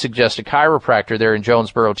 And I would suggest a chiropractor there in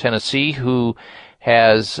Jonesboro, Tennessee, who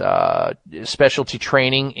has specialty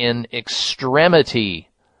training in extremity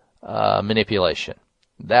manipulation.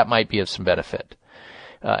 That might be of some benefit.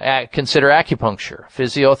 Consider acupuncture,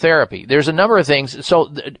 physiotherapy. There's a number of things.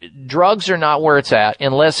 So drugs are not where it's at,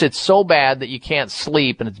 unless it's so bad that you can't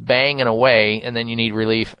sleep and it's banging away, and then you need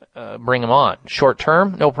relief. Bring them on. Short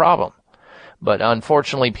term, no problem. But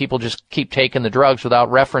unfortunately, people just keep taking the drugs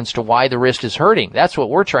without reference to why the wrist is hurting. That's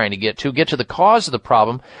what we're trying to get to the cause of the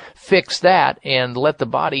problem, fix that, and let the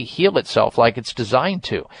body heal itself like it's designed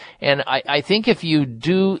to. And I think if you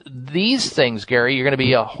do these things, Gary, you're going to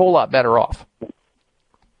be a whole lot better off.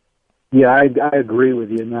 Yeah, I agree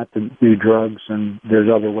with you, not to do drugs, and there's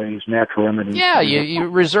other ways, natural remedies. Yeah, you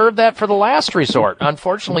reserve that for the last resort.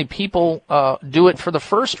 Unfortunately, people do it for the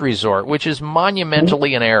first resort, which is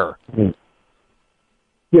monumentally an error.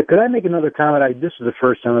 Yeah, could I make another comment? This is the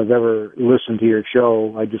first time I've ever listened to your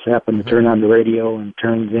show. I just happened to turn on the radio and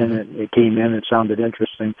turned in, and it came in, it sounded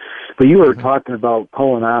interesting. But you were talking about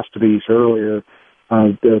colonoscopies earlier.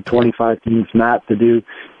 The 25 things not to do.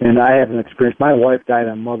 And I have an experience. My wife died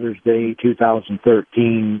on Mother's Day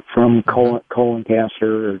 2013 from colon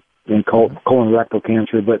cancer and colon rectal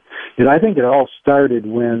cancer. But I think it all started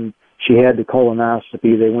when she had the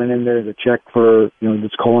colonoscopy. They went in there to check for,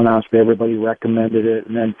 this colonoscopy. Everybody recommended it.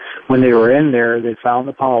 And then when they were in there, they found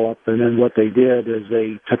the polyp. And then what they did is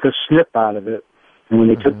they took a snip out of it. And when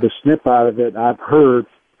they took the snip out of it, I've heard,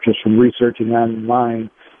 just from researching online,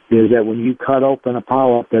 is that when you cut open a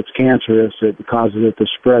polyp that's cancerous, it causes it to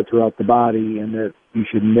spread throughout the body, and that you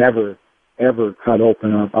should never, ever cut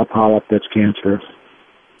open a polyp that's cancerous.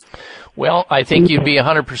 Well, I think you'd be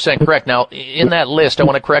 100% correct. Now, in that list, I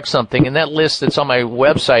want to correct something. In that list that's on my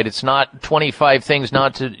website, it's not 25 things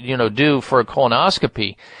not to, do for a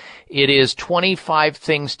colonoscopy. It is 25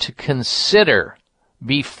 things to consider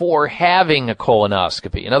before having a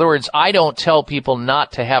colonoscopy. In other words, I don't tell people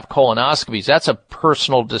not to have colonoscopies. That's a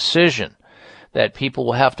personal decision. that people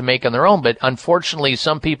will have to make on their own. But unfortunately,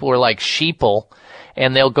 some people are like sheeple,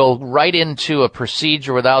 and they'll go right into a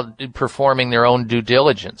procedure without performing their own due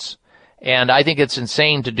diligence. And I think it's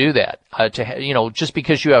insane to do that, just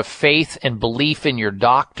because you have faith and belief in your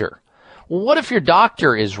doctor. Well, what if your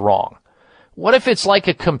doctor is wrong? What if it's like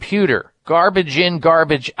a computer, garbage in,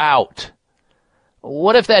 garbage out?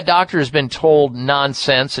 What if that doctor has been told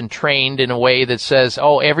nonsense and trained in a way that says,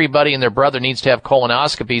 oh, everybody and their brother needs to have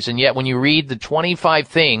colonoscopies, and yet when you read the 25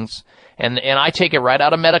 things, and I take it right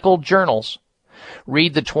out of medical journals,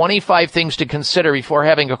 read the 25 things to consider before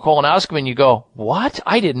having a colonoscopy, and you go, what?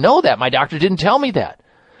 I didn't know that. My doctor didn't tell me that.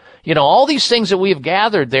 All these things that we have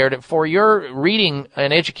gathered there for your reading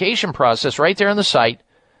and education process right there on the site.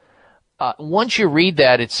 Once you read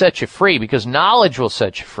that, it sets you free because knowledge will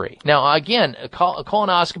set you free. Now, again,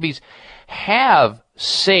 colonoscopies have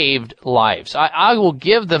saved lives. I will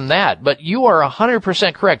give them that, but you are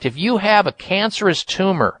 100% correct. If you have a cancerous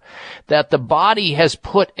tumor that the body has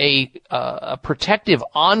put a protective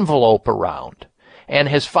envelope around and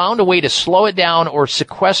has found a way to slow it down or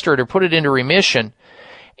sequester it or put it into remission,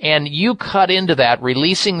 and you cut into that,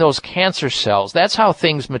 releasing those cancer cells, that's how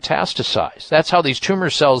things metastasize. That's how these tumor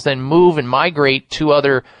cells then move and migrate to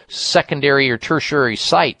other secondary or tertiary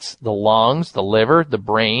sites, the lungs, the liver, the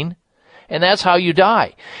brain, and that's how you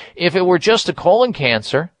die. If it were just a colon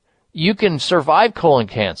cancer, you can survive colon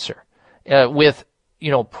cancer with,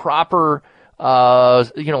 proper,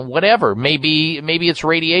 whatever. Maybe it's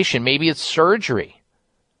radiation, maybe it's surgery,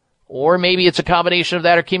 or maybe it's a combination of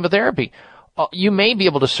that or chemotherapy. You may be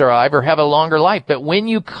able to survive or have a longer life, but when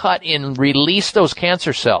you cut and release those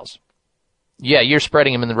cancer cells, you're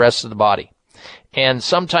spreading them in the rest of the body. And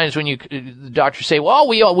sometimes when the doctors say, well,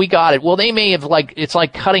 we got it. Well, they may have it's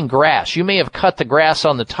like cutting grass. You may have cut the grass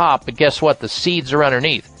on the top, but guess what? The seeds are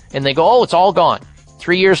underneath. And they go, oh, it's all gone.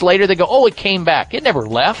 3 years later, they go, oh, it came back. It never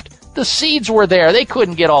left. The seeds were there. They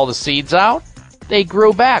couldn't get all the seeds out. They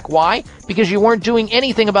grew back. Why? Because you weren't doing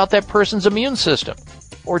anything about that person's immune system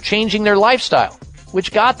or changing their lifestyle,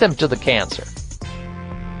 which got them to the cancer.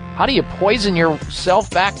 How do you poison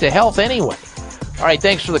yourself back to health anyway? All right,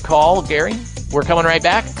 thanks for the call, Gary. We're coming right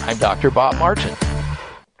back. I'm Dr. Bob Martin.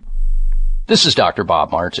 This is Dr.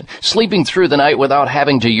 Bob Martin. Sleeping through the night without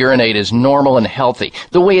having to urinate is normal and healthy,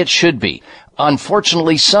 the way it should be.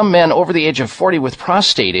 Unfortunately, some men over the age of 40 with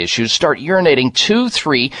prostate issues start urinating 2,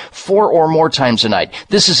 3, 4 or more times a night.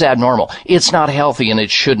 This is abnormal. It's not healthy and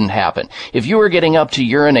it shouldn't happen. If you are getting up to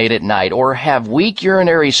urinate at night or have weak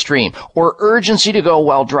urinary stream or urgency to go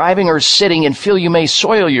while driving or sitting and feel you may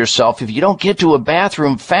soil yourself if you don't get to a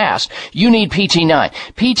bathroom fast, you need PT9.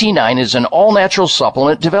 PT9 is an all-natural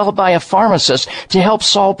supplement developed by a pharmacist to help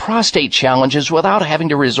solve prostate challenges without having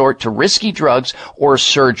to resort to risky drugs or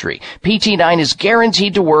surgery. PT9 is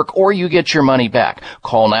guaranteed to work or you get your money back.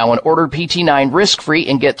 Call now and order PT9 risk-free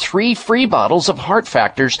and get 3 free bottles of Heart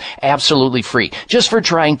Factors absolutely free just for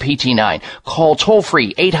trying PT9. Call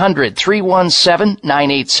toll-free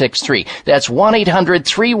 800-317-9863. That's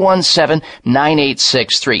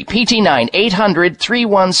 1-800-317-9863. PT9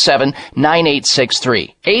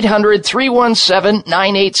 800-317-9863.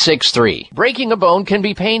 800-317-9863. Breaking a bone can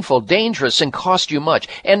be painful, dangerous, and cost you much,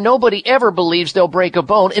 and nobody ever believes they'll break a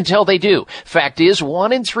bone until they do. Fact is,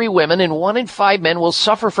 1 in 3 women and 1 in 5 men will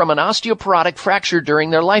suffer from an osteoporotic fracture during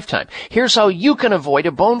their lifetime. Here's how you can avoid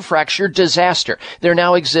a bone fracture disaster. There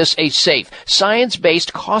now exists a safe,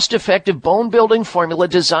 science-based, cost-effective bone-building formula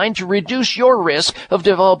designed to reduce your risk of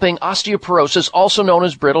developing osteoporosis, also known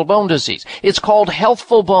as brittle bone disease. It's called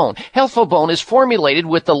Healthful Bone. Healthful Bone is formulated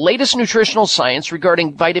with the latest nutritional science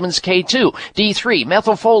regarding vitamins K2, D3,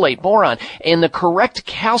 methylfolate, boron, and the correct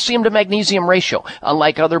calcium to magnesium ratio.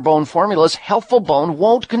 Unlike other bone formulas, Healthful Bone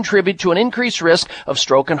won't contribute to an increased risk of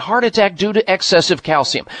stroke and heart attack due to excessive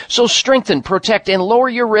calcium. So strengthen, protect, and lower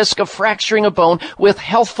your risk of fracturing a bone with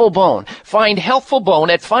Healthful Bone. Find Healthful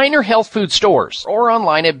Bone at finer health food stores or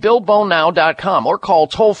online at BuildBoneNow.com or call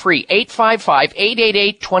toll-free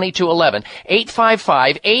 855-888-2211.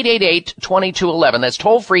 855-888-2211. That's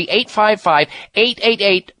toll-free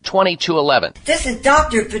 855-888-2211. This is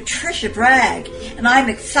Dr. Patricia Bragg, and I'm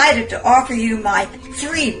excited to offer you my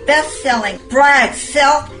 3 best-selling Bragg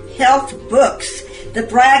self-help books. The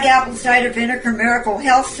Bragg Apple Cider Vinegar Miracle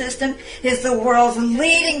Health System is the world's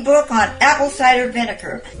leading book on apple cider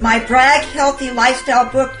vinegar. My Bragg Healthy Lifestyle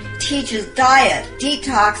book teaches diet,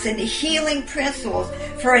 detox, and healing principles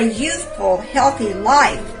for a youthful, healthy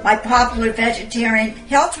life. My popular vegetarian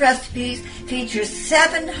health recipes features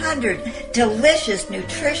 700 delicious,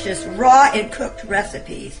 nutritious, raw, and cooked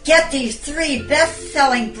recipes. Get these 3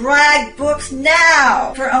 best-selling Bragg books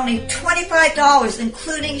now for only $25,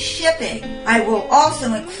 including shipping. I will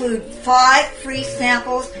also include 5 free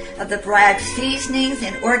samples of the Bragg seasonings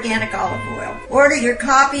and organic olive oil. Order your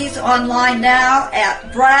copies online now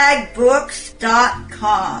at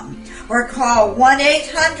braggbooks.com. or call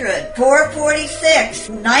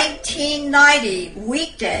 1-800-446-1990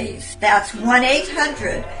 weekdays. That's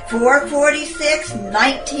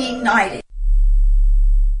 1-800-446-1990.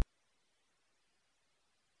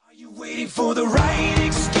 Are you waiting for the right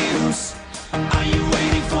excuse? Are you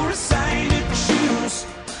waiting for a sign to choose?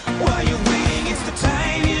 While you're waiting, it's the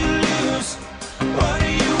time you lose. What are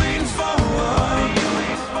you waiting for?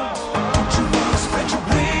 Don't you want to spread your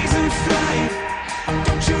wings and fly?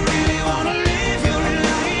 Don't you really want to live your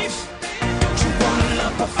life? Don't you want to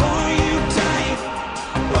love before you die?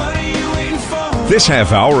 What are you waiting for? This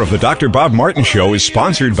half hour of the Dr. Bob Martin Show is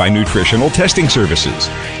sponsored by Nutritional Testing Services.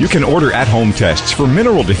 You can order at-home tests for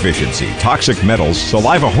mineral deficiency, toxic metals,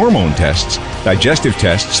 saliva hormone tests, digestive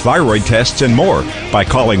tests, thyroid tests, and more by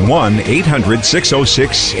calling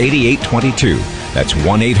 1-800-606-8822. That's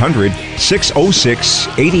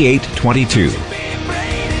 1-800-606-8822.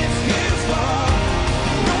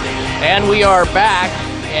 And we are back,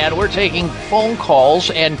 and we're taking phone calls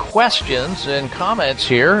and questions and comments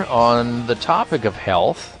here on the topic of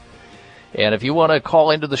health. And if you want to call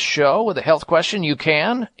into the show with a health question, you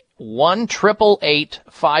can.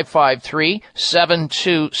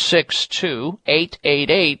 1-888-553-7262,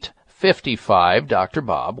 888-55, Dr.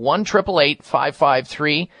 Bob,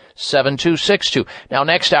 1-888-553-7262. Now,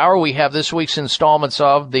 next hour, we have this week's installments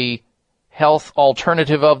of the Health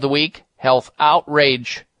Alternative of the Week, Health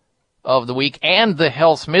Outrage of the Week, and the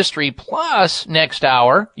Health Mystery. Plus, next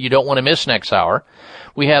hour, you don't want to miss next hour,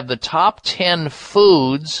 we have the top 10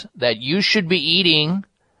 foods that you should be eating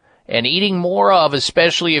and eating more of,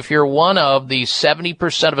 especially if you're one of the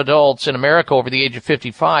 70% of adults in America over the age of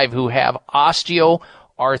 55 who have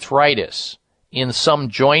osteoarthritis in some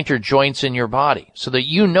joint or joints in your body, so that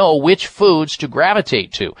you know which foods to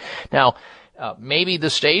gravitate to. Now, maybe the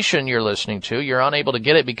station you're listening to, you're unable to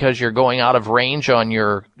get it because you're going out of range when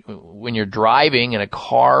you're driving in a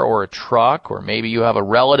car or a truck, or maybe you have a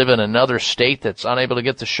relative in another state that's unable to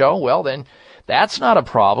get the show. Well, then that's not a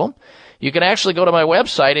problem. You can actually go to my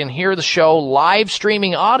website and hear the show live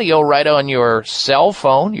streaming audio right on your cell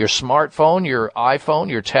phone, your smartphone, your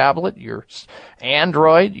iPhone, your tablet, your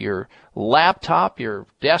Android, your laptop, your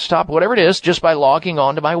desktop, whatever it is, just by logging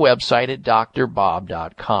on to my website at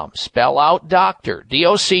drbob.com. Spell out doctor,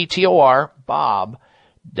 D-O-C-T-O-R,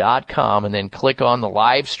 Bob.com, and then click on the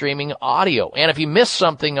live streaming audio. And if you miss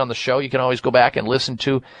something on the show, you can always go back and listen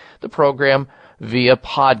to the program via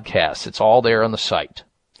podcast. It's all there on the site.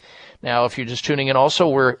 Now, if you're just tuning in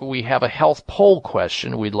also, we have a health poll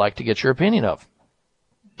question we'd like to get your opinion of.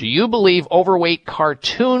 Do you believe overweight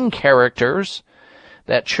cartoon characters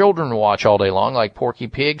that children watch all day long, like Porky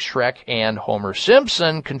Pig, Shrek, and Homer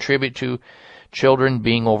Simpson, contribute to children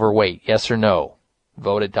being overweight? Yes or no?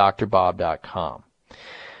 Vote at drbob.com.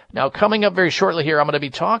 Now, coming up very shortly here, I'm going to be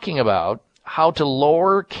talking about how to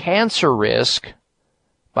lower cancer risk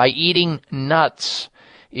by eating nuts.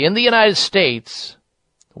 In the United States,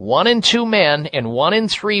 1 in 2 men and 1 in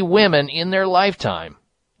 3 women in their lifetime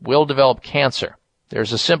will develop cancer.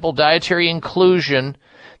 There's a simple dietary inclusion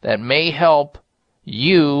that may help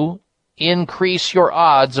you increase your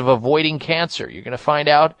odds of avoiding cancer. You're going to find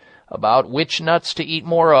out about which nuts to eat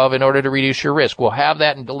more of in order to reduce your risk. We'll have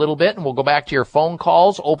that in a little bit, and we'll go back to your phone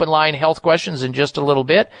calls, open line health questions in just a little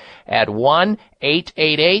bit at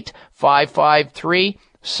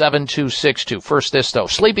 1-888-553-7262. First this, though.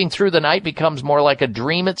 Sleeping through the night becomes more like a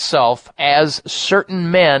dream itself as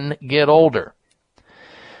certain men get older.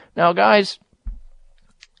 Now, guys,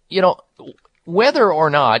 you know, whether or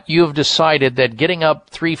not you've decided that getting up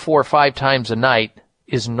 3, 4, 5 times a night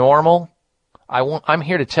is normal, I'm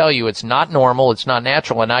here to tell you it's not normal, it's not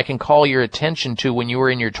natural, and I can call your attention to when you were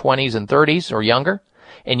in your 20s and 30s or younger,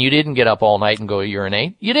 and you didn't get up all night and go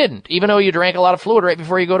urinate. You didn't. Even though you drank a lot of fluid right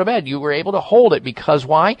before you go to bed, you were able to hold it because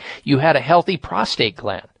why? You had a healthy prostate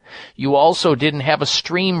gland. You also didn't have a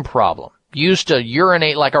stream problem. You used to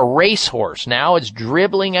urinate like a racehorse. Now it's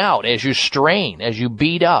dribbling out as you strain, as you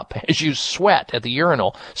beat up, as you sweat at the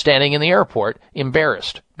urinal, standing in the airport,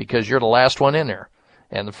 embarrassed because you're the last one in there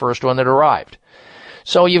and the first one that arrived.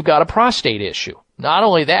 So you've got a prostate issue. Not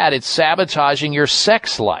only that, it's sabotaging your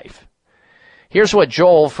sex life. Here's what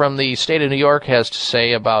Joel from the state of New York has to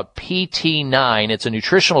say about PT9. It's a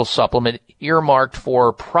nutritional supplement earmarked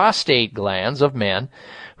for prostate glands of men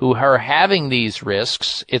who are having these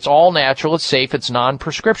risks. It's all natural, it's safe, it's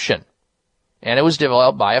non-prescription. And it was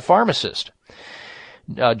developed by a pharmacist.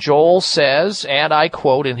 Joel says, and I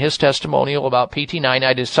quote in his testimonial about PT9,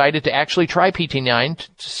 I decided to actually try PT9 to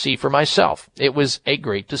see for myself. It was a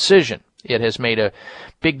great decision. It has made a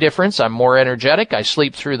big difference. I'm more energetic. I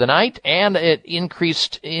sleep through the night, and I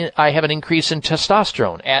have an increase in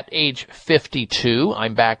testosterone. At age 52,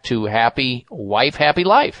 I'm back to happy wife, happy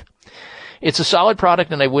life. It's a solid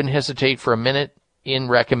product, and I wouldn't hesitate for a minute in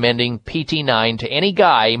recommending PT9 to any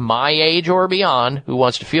guy my age or beyond who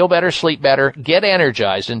wants to feel better, sleep better, get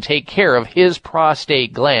energized, and take care of his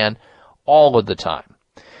prostate gland all of the time.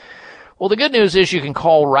 Well, the good news is you can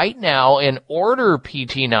call right now and order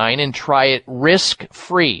PT9 and try it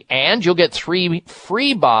risk-free. And you'll get 3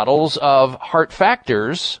 free bottles of Heart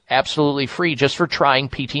Factors, absolutely free, just for trying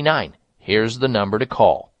PT9. Here's the number to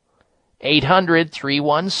call.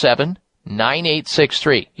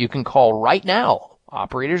 800-317-9863. You can call right now.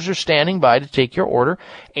 Operators are standing by to take your order.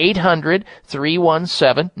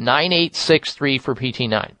 800-317-9863 for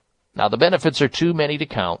PT9. Now, the benefits are too many to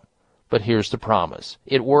count, but here's the promise.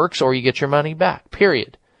 It works or you get your money back,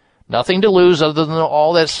 period. Nothing to lose other than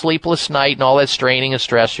all that sleepless night and all that straining and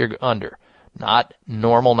stress you're under. Not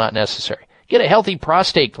normal, not necessary. Get a healthy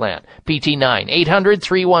prostate gland. PT9.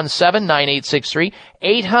 800-317-9863.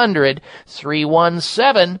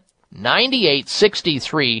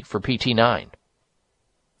 800-317-9863 for PT9.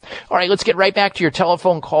 All right, let's get right back to your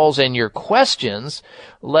telephone calls and your questions.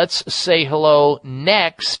 Let's say hello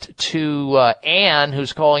next to Ann,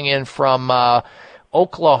 who's calling in from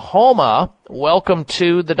Oklahoma. Welcome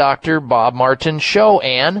to the Dr. Bob Martin Show,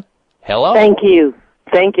 Ann. Hello. Thank you.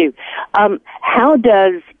 How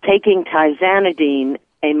does taking tizanidine,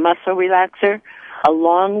 a muscle relaxer,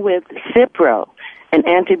 along with Cipro, an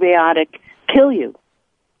antibiotic, kill you?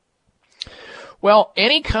 Well,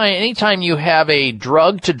 anytime you have a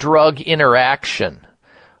drug-to-drug interaction,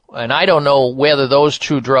 and I don't know whether those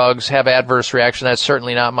two drugs have adverse reaction. That's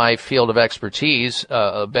certainly not my field of expertise.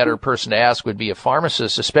 A better person to ask would be a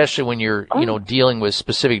pharmacist, especially when you're, dealing with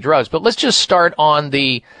specific drugs. But let's just start on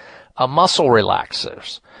the muscle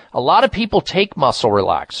relaxers. A lot of people take muscle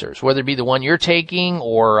relaxers, whether it be the one you're taking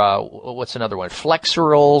or what's another one?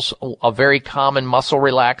 Flexerol's a very common muscle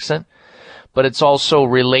relaxant. But it's also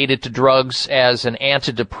related to drugs as an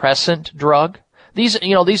antidepressant drug. These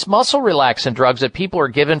muscle relaxant drugs that people are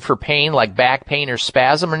given for pain, like back pain or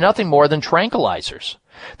spasm, are nothing more than tranquilizers.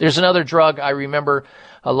 There's another drug, I remember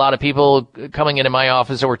a lot of people coming into my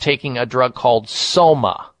office that were taking a drug called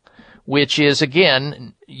Soma, which is,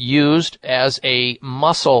 again, used as a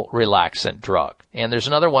muscle relaxant drug. And there's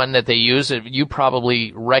another one that they use, you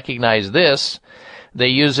probably recognize this. They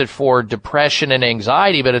use it for depression and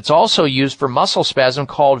anxiety, but it's also used for muscle spasm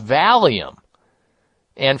called Valium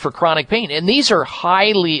and for chronic pain. And these are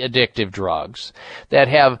highly addictive drugs that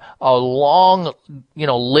have a long,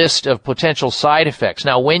 list of potential side effects.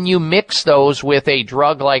 Now, when you mix those with a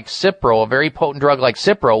drug like Cipro, a very potent drug like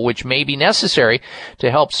Cipro, which may be necessary to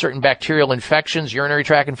help certain bacterial infections, urinary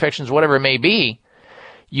tract infections, whatever it may be,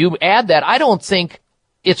 you add that. I don't think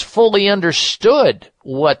it's fully understood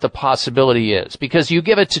what the possibility is, because you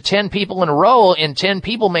give it to 10 people in a row and 10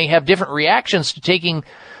 people may have different reactions to taking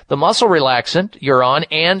the muscle relaxant you're on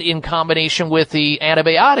and in combination with the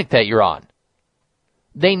antibiotic that you're on.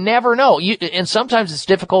 They never know. And sometimes it's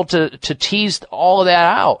difficult to tease all of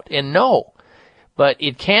that out and know. But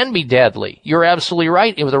it can be deadly. You're absolutely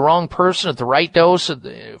right. It was the wrong person at the right dose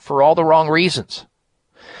for all the wrong reasons.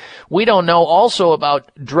 We don't know also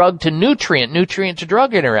about drug to nutrient to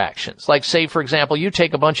drug interactions. Like, say, for example, you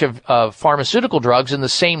take a bunch of pharmaceutical drugs in the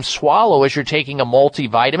same swallow as you're taking a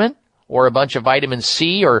multivitamin or a bunch of vitamin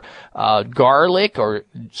C or garlic or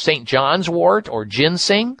St. John's wort or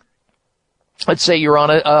ginseng. Let's say you're on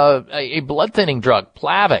a blood thinning drug,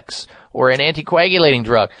 Plavix, or an anticoagulating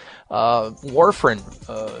drug, warfarin,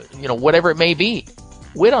 whatever it may be.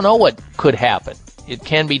 We don't know what could happen. It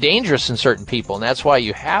can be dangerous in certain people, and that's why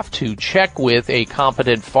you have to check with a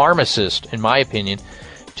competent pharmacist, in my opinion,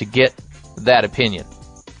 to get that opinion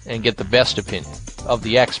and get the best opinion of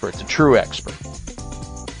the expert, the true expert.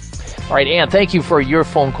 All right, Ann, thank you for your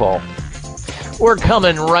phone call. We're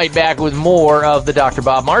coming right back with more of the Dr.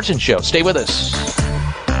 Bob Martin Show. Stay with us.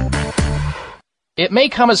 It may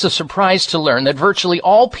come as a surprise to learn that virtually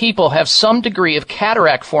all people have some degree of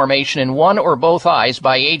cataract formation in one or both eyes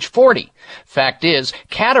by age 40. Fact is,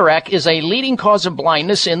 cataract is a leading cause of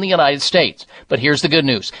blindness in the United States. But here's the good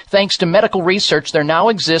news. Thanks to medical research, there now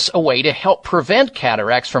exists a way to help prevent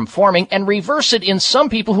cataracts from forming and reverse it in some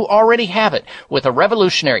people who already have it with a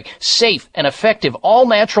revolutionary, safe, and effective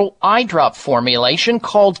all-natural eye drop formulation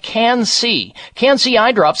called Can-C. Can-C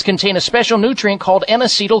eye drops contain a special nutrient called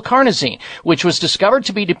N-acetylcarnosine, which was discovered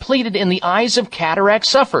to be depleted in the eyes of cataract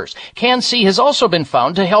sufferers. Can-C has also been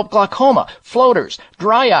found to help glaucoma, floaters,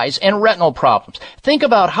 dry eyes, and retinal problems. Think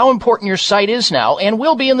about how important your sight is now and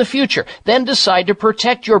will be in the future. Then decide to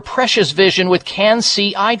protect your precious vision with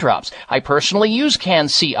Can-C eye drops. I personally use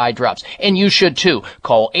Can-C eye drops, and you should too.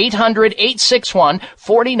 Call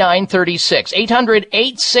 800-861-4936.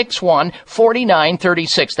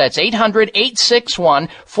 800-861-4936. That's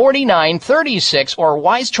 800-861-4936 or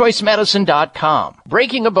wisechoicemedicine.com.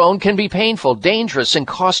 Breaking a bone can be painful, dangerous, and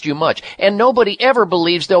cost you much, and nobody ever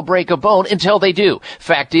believes they'll break a bone until they do.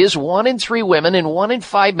 Fact is, 1 in 3 women and 1 in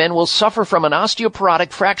 5 men will suffer from an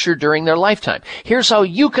osteoporotic fracture during their lifetime. Here's how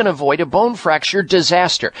you can avoid a bone fracture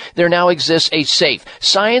disaster. There now exists a safe,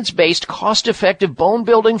 science-based, cost-effective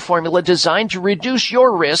bone-building formula designed to reduce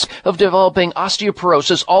your risk of developing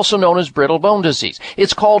osteoporosis, also known as brittle bone disease.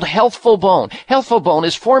 It's called Healthful Bone. Healthful Bone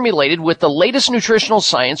is formulated with the latest nutritional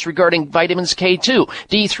science regarding vitamins K2,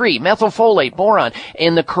 D3, methylfolate, boron,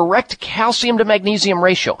 and the correct calcium to magnesium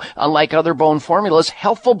ratio. Unlike other bone formulas,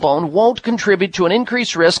 Healthful Bone won't contribute to an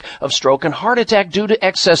increased risk of stroke and heart attack due to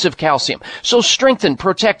excessive calcium. So strengthen,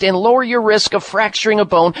 protect, and lower your risk of fracturing a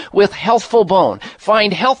bone with Healthful Bone.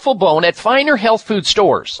 Find Healthful Bone at finer health food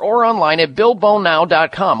stores or online at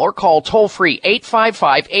BuildBoneNow.com or call toll-free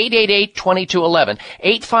 855-888-2211.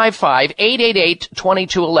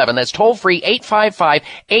 855-888-2211. That's toll-free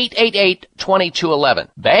 855-888-2211.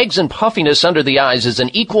 Bags and puffiness under the eyes is an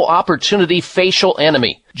equal opportunity facial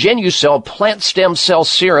enemy. Genucell Plant Stem Cell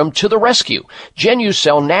Serum to the rescue.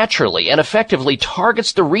 Genucell naturally and effectively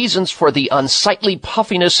targets the reasons for the unsightly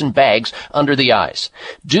puffiness and bags under the eyes.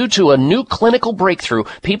 Due to a new clinical breakthrough,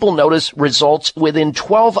 people notice results within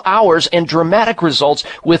 12 hours and dramatic results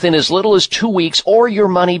within as little as 2 weeks or your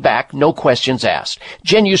money back, no questions asked.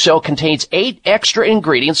 Genucell contains 8 extra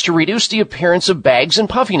ingredients to reduce the appearance of bags and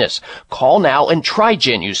puffiness. Call now and try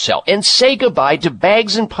Genucell and say goodbye to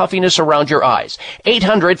bags and puffiness around your eyes.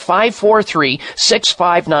 800-543-6596.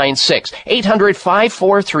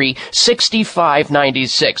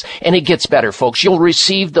 800-543-6596. And it gets better, folks. You'll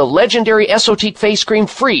receive the legendary Esotique face cream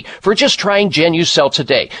free for just trying Genucell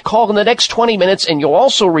today. Call in the next 20 minutes and you'll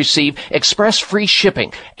also receive express free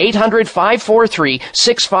shipping.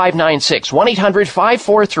 800-543-6596.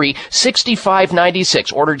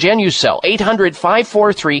 1-800-543-6596. Order Genucell.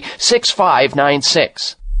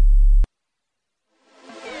 800-543-6596.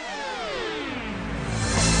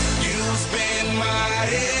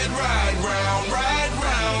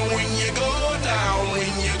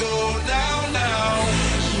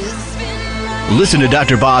 Listen to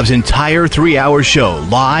Dr. Bob's entire 3-hour show,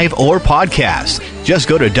 live or podcast. Just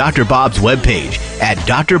go to Dr. Bob's webpage at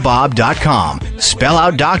drbob.com. Spell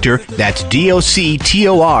out doctor, that's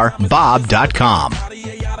D-O-C-T-O-R, Bob.com.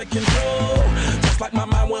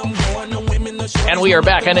 And we are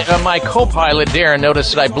back. And my co-pilot, Darren,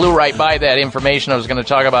 noticed that I blew right by that information. I was going to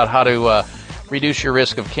talk about how to reduce your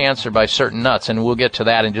risk of cancer by certain nuts, and we'll get to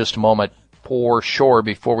that in just a moment for sure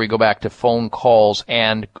before we go back to phone calls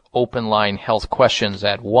and open line health questions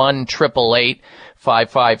at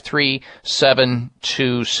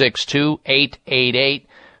 1-888-553-7262,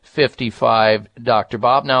 888-55 Dr.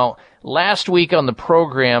 Bob. Now, last week on the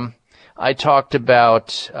program, I talked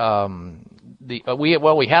about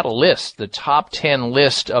we had a list, the top 10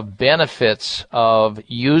 list of benefits of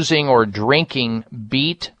using or drinking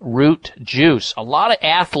beetroot juice. A lot of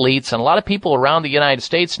athletes and a lot of people around the United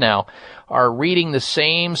States now are reading the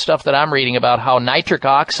same stuff that I'm reading about how nitric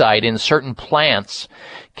oxide in certain plants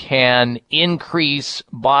can increase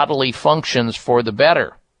bodily functions for the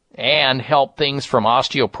better and help things from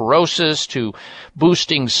osteoporosis to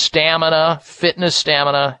boosting stamina, fitness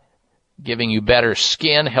stamina, giving you better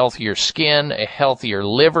skin, a healthier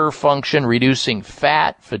liver function, reducing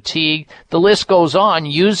fat, fatigue. The list goes on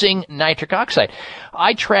using nitric oxide.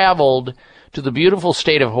 I traveled to the beautiful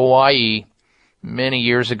state of Hawaii many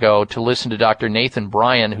years ago to listen to Dr. Nathan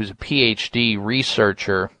Bryan, who's a PhD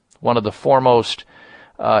researcher, one of the foremost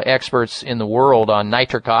experts in the world on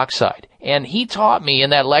nitric oxide. And he taught me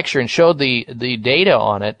in that lecture and showed the data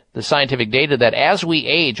on it, the scientific data, that as we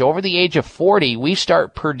age, over the age of 40, we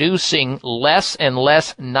start producing less and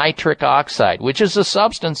less nitric oxide, which is a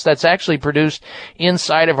substance that's actually produced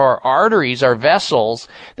inside of our arteries, our vessels,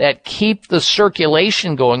 that keep the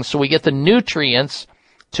circulation going so we get the nutrients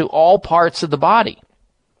to all parts of the body.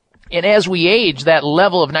 And as we age, that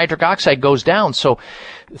level of nitric oxide goes down. So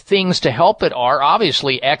things to help it are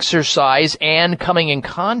obviously exercise and coming in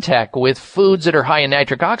contact with foods that are high in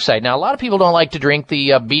nitric oxide. Now, a lot of people don't like to drink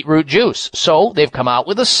the beetroot juice. So they've come out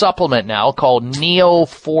with a supplement now called Neo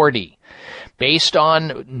 40. Based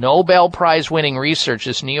on Nobel Prize winning research,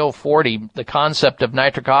 this Neo 40, the concept of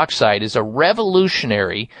nitric oxide, is a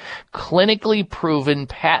revolutionary, clinically proven,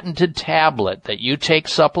 patented tablet that you take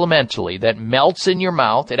supplementally that melts in your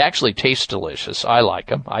mouth. It actually tastes delicious. I like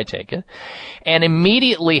them. I take it. And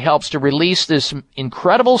immediately helps to release this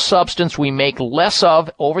incredible substance we make less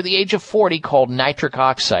of over the age of 40 called nitric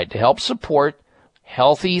oxide to help support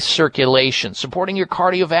healthy circulation, supporting your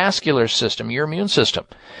cardiovascular system, your immune system.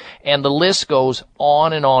 And the list goes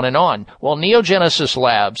on and on and on. Well, Neogenesis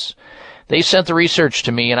Labs, they sent the research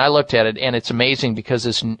to me, and I looked at it, and it's amazing because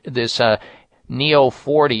this Neo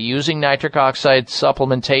 40, using nitric oxide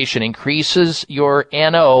supplementation, increases your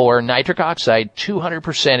NO, or nitric oxide,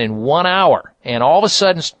 200% in 1 hour. And all of a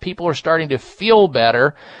sudden, people are starting to feel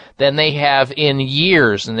better than they have in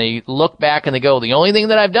years. And they look back and they go, the only thing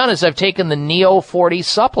that I've done is I've taken the Neo 40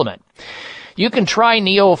 supplement. You can try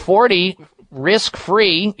Neo 40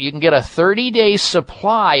 risk-free. You can get a 30-day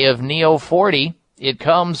supply of Neo 40. It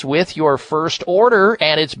comes with your first order,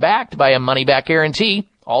 and it's backed by a money-back guarantee.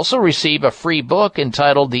 Also receive a free book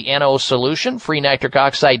entitled The NO Solution, free nitric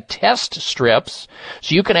oxide test strips,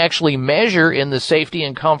 so you can actually measure in the safety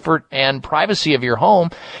and comfort and privacy of your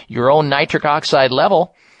home your own nitric oxide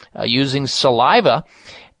level using saliva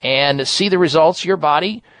and see the results your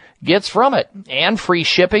body gets from it, and free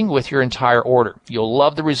shipping with your entire order. You'll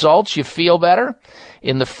love the results. You feel better.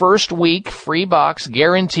 In the first week, free box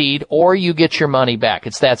guaranteed, or you get your money back.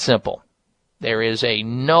 It's that simple. There is a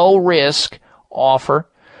no-risk offer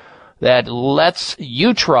that lets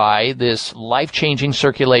you try this life-changing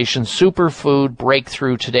circulation superfood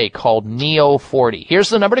breakthrough today called Neo 40. Here's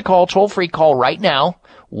the number to call, toll-free call right now,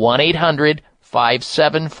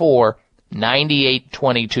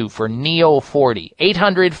 1-800-574-9822 for Neo 40.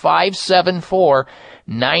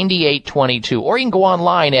 800-574-9822. Or you can go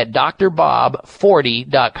online at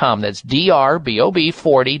drbob40.com. That's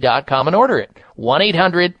drbob40.com and order it.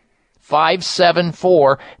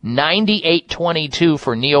 1-800-574-9822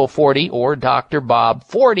 for Neo 40 or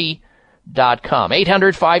drbob40.com.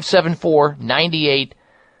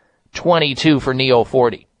 800-574-9822 for Neo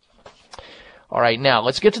 40. All right, now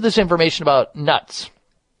let's get to this information about nuts.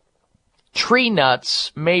 Tree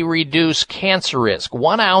nuts may reduce cancer risk.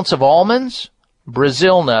 1 ounce of almonds,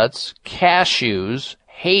 Brazil nuts, cashews,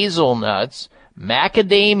 hazelnuts,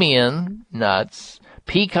 macadamia nuts,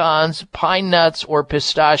 pecans, pine nuts, or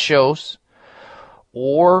pistachios,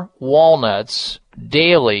 or walnuts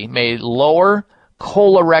daily may lower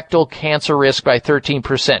colorectal cancer risk by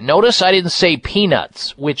 13%. Notice I didn't say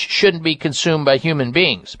peanuts, which shouldn't be consumed by human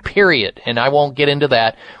beings, period. And I won't get into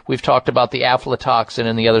that. We've talked about the aflatoxin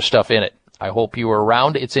and the other stuff in it. I hope you were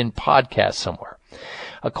around. It's in podcast somewhere.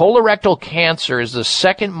 A colorectal cancer is the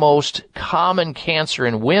second most common cancer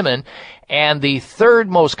in women and the third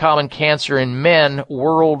most common cancer in men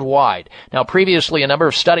worldwide. Now, previously, a number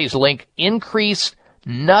of studies link increased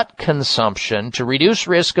nut consumption to reduce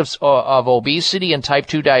risk of obesity and type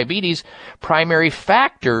 2 diabetes, primary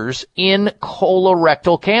factors in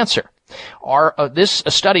colorectal cancer. This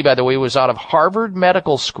study, by the way, was out of Harvard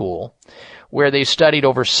Medical School, where they studied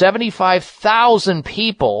over 75,000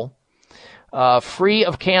 people free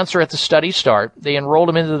of cancer at the study start. They enrolled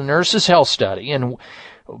them into the Nurses' Health Study, and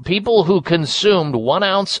people who consumed 1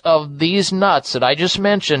 ounce of these nuts that I just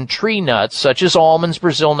mentioned, tree nuts, such as almonds,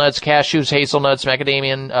 Brazil nuts, cashews, hazelnuts,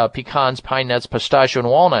 macadamia, pecans, pine nuts, pistachio, and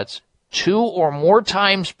walnuts, 2 or more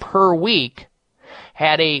times per week,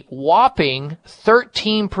 had a whopping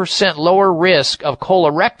 13% lower risk of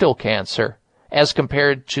colorectal cancer as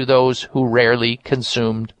compared to those who rarely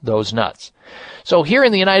consumed those nuts. So here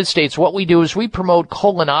in the United States, what we do is we promote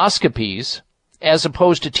colonoscopies as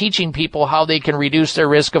opposed to teaching people how they can reduce their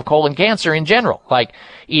risk of colon cancer in general, like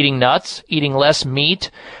eating nuts, eating less meat.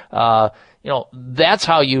 That's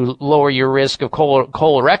how you lower your risk of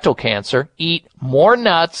colorectal cancer. Eat more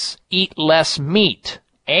nuts, eat less meat,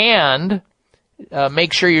 and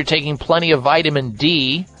make sure you're taking plenty of vitamin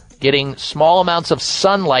D, getting small amounts of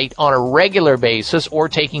sunlight on a regular basis, or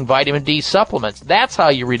taking vitamin D supplements. That's how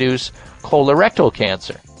you reduce colorectal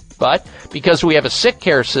cancer. But because we have a sick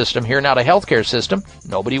care system here, not a health care system,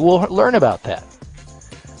 nobody will learn about that.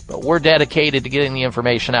 But we're dedicated to getting the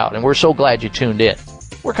information out, and we're so glad you tuned in.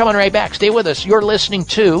 We're coming right back. Stay with us. You're listening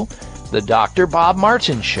to The Dr. Bob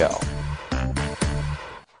Martin Show.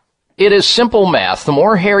 It is simple math. The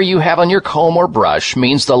more hair you have on your comb or brush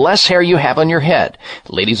means the less hair you have on your head.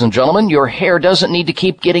 Ladies and gentlemen, your hair doesn't need to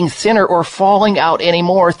keep getting thinner or falling out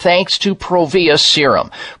anymore thanks to Provia Serum.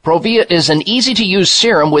 Provia is an easy-to-use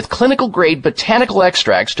serum with clinical-grade botanical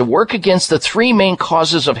extracts to work against the three main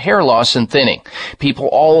causes of hair loss and thinning. People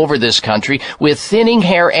all over this country with thinning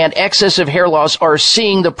hair and excessive hair loss are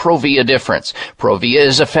seeing the Provia difference. Provia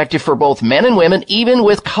is effective for both men and women, even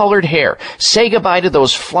with colored hair. Say goodbye to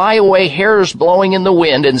those flyaway hairs blowing in the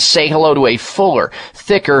wind and say hello to a fuller,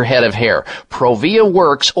 thicker head of hair. Provia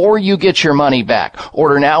works, or you get your money back.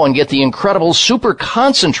 Order now and get the incredible super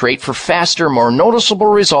concentrate for faster, more noticeable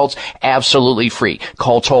results absolutely free.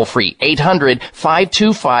 Call toll-free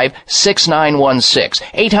 800-525-6916.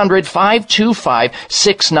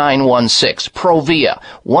 800-525-6916. Provia.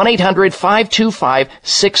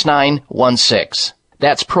 1-800-525-6916.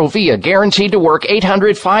 That's Provia, guaranteed to work.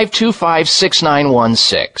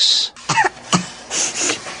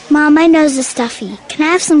 800-525-6916. Mom, my nose is stuffy. Can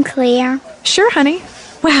I have some Clear? Sure, honey.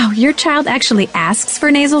 Wow, your child actually asks for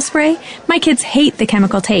nasal spray? My kids hate the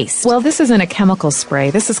chemical taste. Well, this isn't a chemical spray.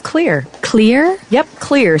 This is Clear. Clear? Yep,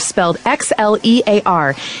 Clear, spelled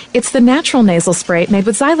Xlear. It's the natural nasal spray made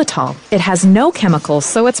with xylitol. It has no chemicals,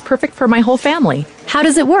 so it's perfect for my whole family. How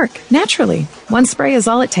does it work? Naturally. One spray is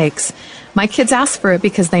all it takes. My kids ask for it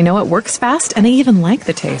because they know it works fast and they even like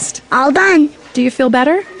the taste. All done. Do you feel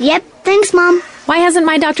better? Yep. Thanks, Mom. Why hasn't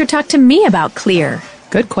my doctor talked to me about Clear?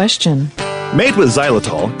 Good question. Made with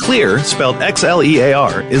xylitol, Clear, spelled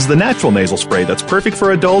Xlear, is the natural nasal spray that's perfect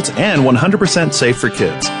for adults and 100% safe for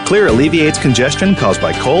kids. Clear alleviates congestion caused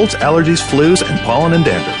by colds, allergies, flus, and pollen and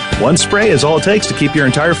dander. One spray is all it takes to keep your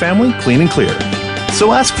entire family clean and clear.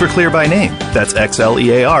 So ask for Clear by name. That's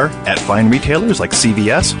Xlear at fine retailers like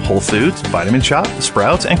CVS, Whole Foods, Vitamin Shop,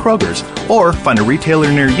 Sprouts, and Kroger's. Or find a retailer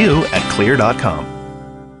near you at Clear.com.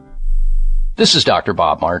 This is Dr.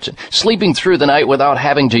 Bob Martin. Sleeping through the night without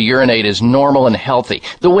having to urinate is normal and healthy,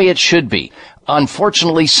 the way it should be.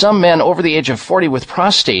 Unfortunately, some men over the age of 40 with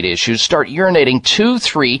prostate issues start urinating 2,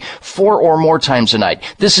 3, 4 or more times a night.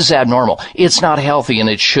 This is abnormal. It's not healthy and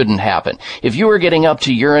it shouldn't happen. If you are getting up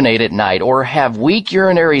to urinate at night or have weak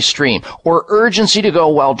urinary stream or urgency to go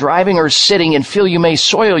while driving or sitting and feel you may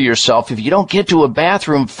soil yourself if you don't get to a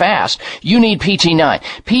bathroom fast, you need PT9.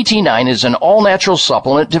 PT9 is an all-natural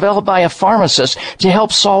supplement developed by a pharmacist to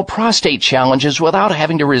help solve prostate challenges without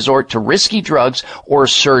having to resort to risky drugs or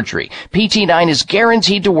surgery. PT9 is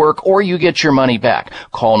guaranteed to work or you get your money back.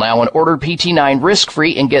 Call now and order PT9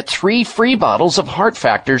 risk-free and get 3 free bottles of Heart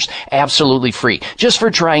Factors absolutely free just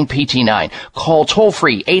for trying PT9. Call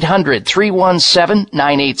toll-free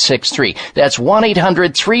 800-317-9863. That's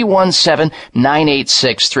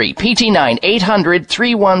 1-800-317-9863. PT9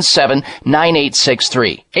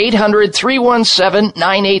 800-317-9863.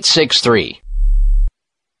 800-317-9863.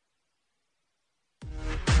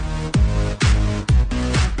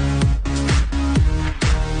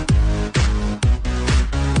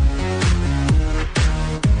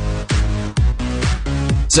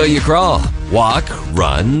 So you crawl, walk,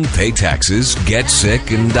 run, pay taxes, get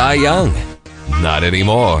sick, and die young. Not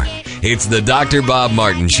anymore. It's the Dr. Bob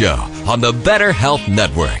Martin Show on the Better Health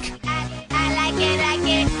Network.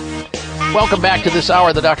 Welcome back to this hour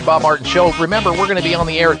of the Dr. Bob Martin Show. Remember, we're going to be on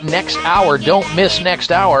the air next hour. Don't miss next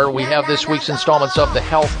hour. We have this week's installments of the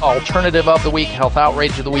Health Alternative of the Week, Health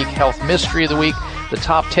Outrage of the Week, Health Mystery of the Week, the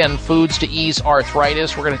top 10 foods to ease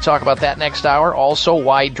arthritis. We're going to talk about that next hour. Also,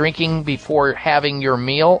 why drinking before having your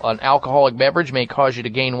meal, an alcoholic beverage, may cause you to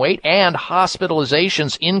gain weight, and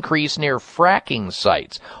hospitalizations increase near fracking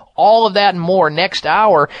sites. All of that and more next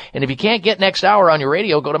hour. And if you can't get next hour on your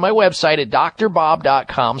radio, go to my website at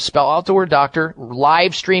drbob.com. Spell out the word doctor,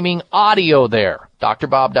 live streaming audio there,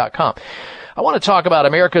 drbob.com. I want to talk about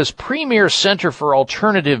America's premier center for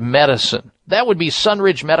alternative medicine. That would be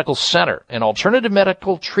Sunridge Medical Center, an alternative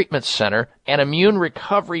medical treatment center and immune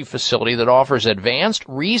recovery facility that offers advanced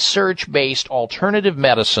research-based alternative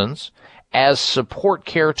medicines as support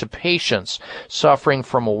care to patients suffering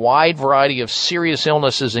from a wide variety of serious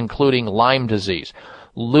illnesses, including Lyme disease,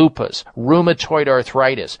 lupus, rheumatoid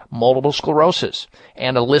arthritis, multiple sclerosis,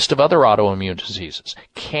 and a list of other autoimmune diseases,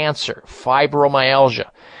 cancer, fibromyalgia.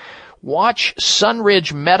 Watch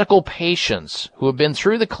Sunridge medical patients who have been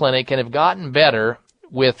through the clinic and have gotten better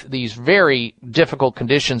with these very difficult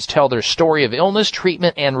conditions tell their story of illness,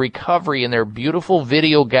 treatment, and recovery in their beautiful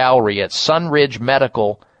video gallery at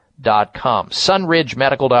sunridgemedical.com.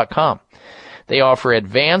 sunridgemedical.com. They offer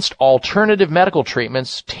advanced alternative medical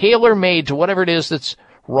treatments tailor-made to whatever it is that's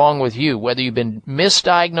wrong with you, whether you've been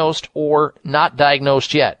misdiagnosed or not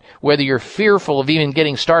diagnosed yet, whether you're fearful of even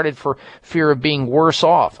getting started for fear of being worse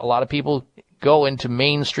off. A lot of people go into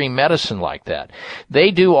mainstream medicine like that.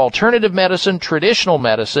 They do alternative medicine, traditional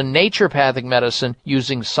medicine, naturopathic medicine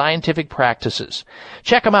using scientific practices.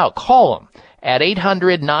 Check them out. Call them at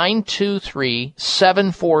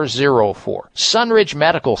 800-923-7404. Sunridge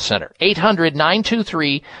Medical Center,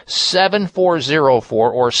 800-923-7404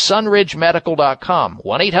 or sunridgemedical.com,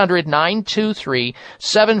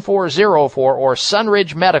 1-800-923-7404 or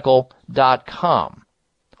sunridgemedical.com.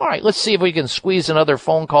 All right, let's see if we can squeeze another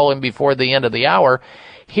phone call in before the end of the hour.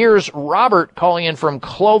 Here's Robert calling in from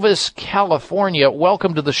Clovis, California.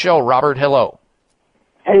 Welcome to the show, Robert. Hello.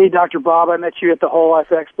 Hey, Dr. Bob. I met you at the Whole Life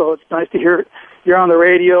Expo. It's nice to hear you're on the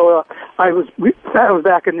radio. I was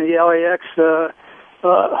back in the LAX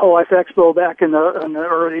Whole Life Expo back in the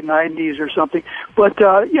early 90s or something. But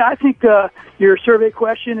yeah, I think your survey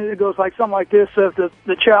question, it goes like something like this: if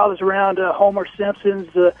the child is around Homer Simpson's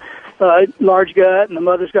large gut, and the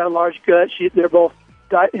mother's got a large gut. They're both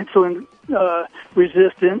insulin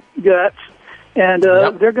resistant guts, and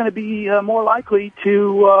they're going to be more likely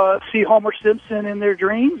to see Homer Simpson in their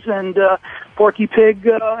dreams and Porky Pig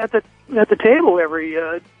at the table every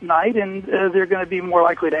night, and they're going to be more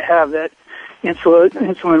likely to have that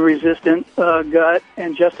insulin resistant gut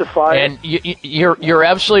and justify. And you're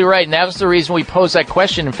absolutely right, and that was the reason we posed that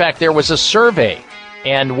question. In fact, there was a survey.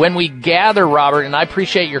 And when we gather, Robert, and I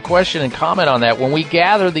appreciate your question and comment on that, when we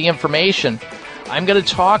gather the information, I'm going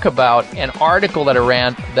to talk about an article that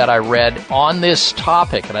I read on this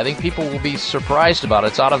topic, and I think people will be surprised about it.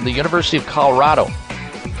 It's out of the University of Colorado.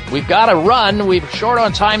 We've got to run. We're short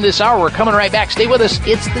on time this hour. We're coming right back. Stay with us.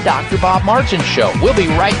 It's the Dr. Bob Martin Show. We'll be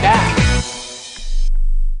right back.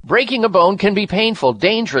 Breaking a bone can be painful,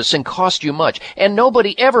 dangerous, and cost you much, and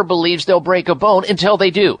nobody ever believes they'll break a bone until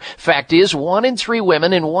they do. Fact is, 1 in 3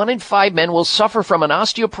 women and 1 in 5 men will suffer from an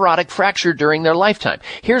osteoporotic fracture during their lifetime.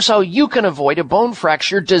 Here's how you can avoid a bone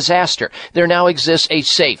fracture disaster. There now exists a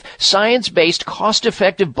safe, science-based,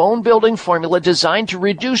 cost-effective bone-building formula designed to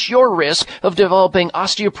reduce your risk of developing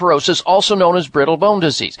osteoporosis, also known as brittle bone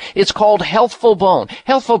disease. It's called Healthful Bone.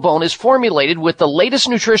 Healthful Bone is formulated with the latest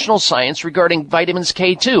nutritional science regarding vitamins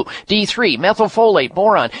K2, D3, methylfolate,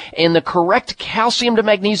 boron, and the correct calcium to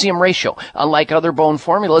magnesium ratio. Unlike other bone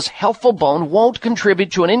formulas, Healthful Bone won't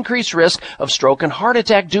contribute to an increased risk of stroke and heart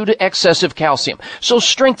attack due to excessive calcium. So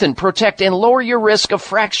strengthen, protect, and lower your risk of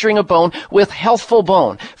fracturing a bone with Healthful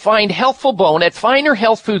Bone. Find Healthful Bone at finer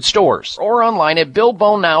health food stores or online at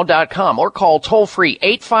BuildBoneNow.com or call toll-free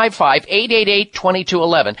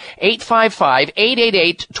 855-888-2211,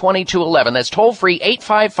 855-888-2211. That's toll-free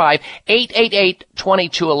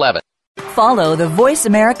 855-888-2211. Follow the Voice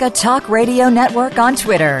America Talk Radio Network on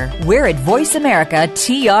Twitter. We're at Voice America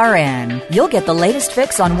TRN. You'll get the latest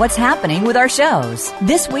fix on what's happening with our shows,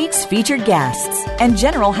 this week's featured guests, and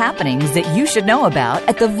general happenings that you should know about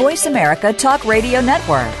at the Voice America Talk Radio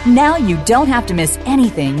Network. Now you don't have to miss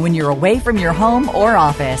anything when you're away from your home or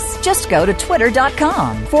office. Just go to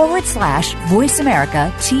twitter.com/Voice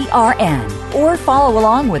America TRN or follow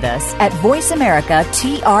along with us at Voice America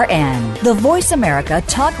TRN, the Voice America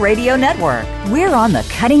Talk Radio Network. We're on the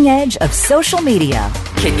cutting edge of social media.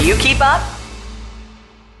 Can you keep up?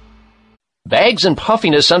 Bags and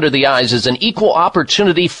puffiness under the eyes is an equal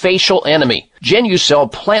opportunity facial enemy.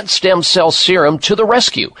 Genucell Plant Stem Cell Serum to the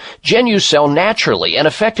rescue. Genucell naturally and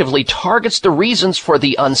effectively targets the reasons for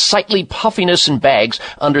the unsightly puffiness and bags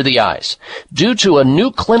under the eyes. Due to a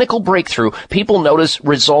new clinical breakthrough, people notice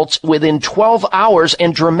results within 12 hours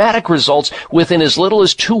and dramatic results within as little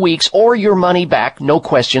as 2 weeks or your money back, no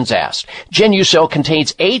questions asked. Genucell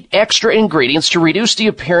contains 8 extra ingredients to reduce the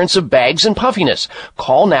appearance of bags and puffiness.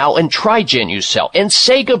 Call now and try Genucell and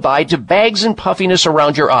say goodbye to bags and puffiness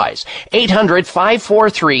around your eyes. 800-543-6596.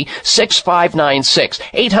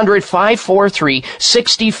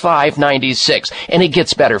 800-543-6596. And it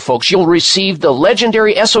gets better, folks. You'll receive the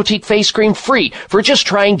legendary Esotique face cream free for just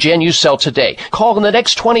trying Genucell today. Call in the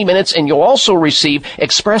next 20 minutes and you'll also receive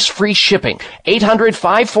express free shipping.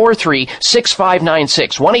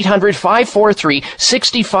 800-543-6596.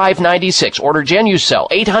 1-800-543-6596. Order Genucell.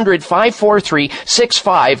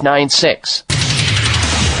 800-543-6596.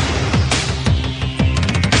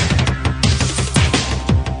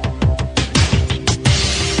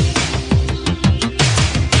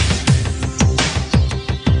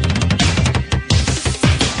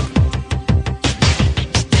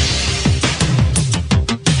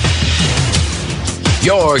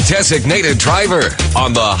 You're your designated driver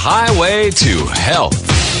on the highway to health.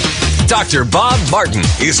 Dr. Bob Martin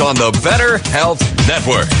is on the Better Health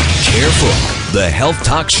Network. Careful. The health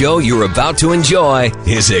talk show you're about to enjoy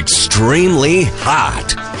is extremely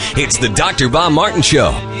hot. It's the Dr. Bob Martin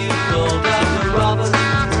Show.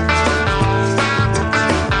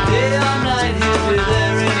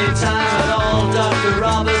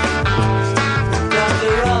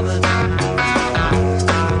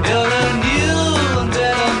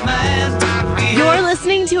 You're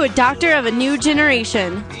listening to a doctor of a new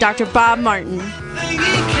generation, Dr. Bob Martin.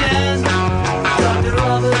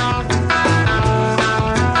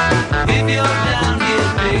 If you're down,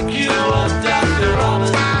 he'll pick you up, Dr.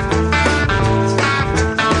 Robert.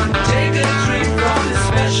 Take a drink from his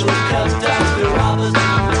special cup, Dr. Robert.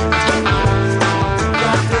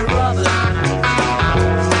 Dr. Robert.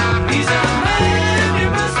 He's a man you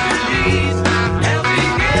must believe,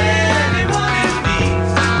 helping anyone in need.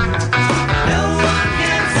 No one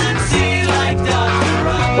can succeed like Dr.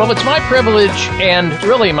 Robert. Well, it's my privilege and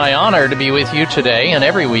really my honor to be with you today and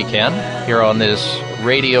every weekend here on this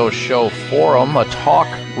radio show forum, a talk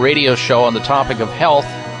radio show on the topic of health,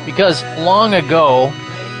 because long ago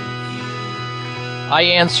I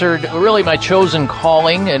answered really my chosen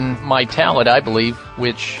calling and my talent, I believe,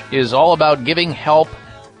 which is all about giving help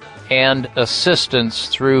and assistance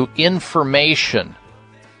through information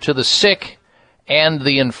to the sick and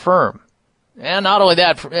the infirm. And not only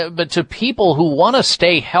that, but to people who want to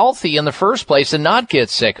stay healthy in the first place and not get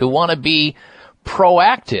sick, who want to be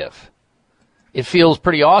proactive. It feels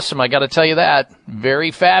pretty awesome, I got to tell you that. Very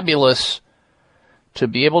fabulous to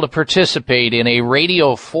be able to participate in a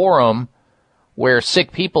radio forum where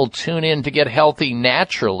sick people tune in to get healthy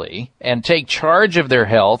naturally and take charge of their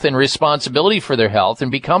health and responsibility for their health and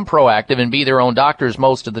become proactive and be their own doctors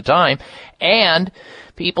most of the time. And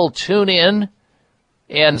people tune in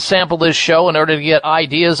and sample this show in order to get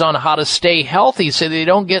ideas on how to stay healthy so they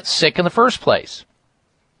don't get sick in the first place.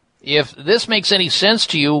 If this makes any sense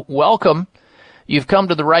to you, welcome. You've come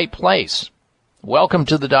to the right place. Welcome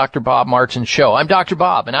to the Dr. Bob Martin Show. I'm Dr.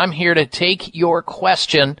 Bob, and I'm here to take your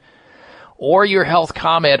question or your health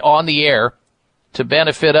comment on the air to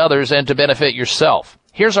benefit others and to benefit yourself.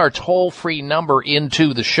 Here's our toll-free number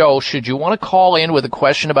into the show should you want to call in with a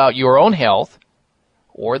question about your own health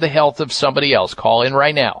or the health of somebody else. Call in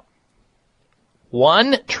right now.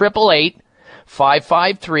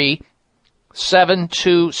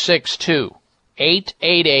 1-888-553-7262.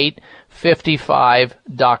 888-55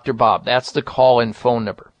 Dr. Bob. That's the call-in phone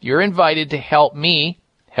number. You're invited to help me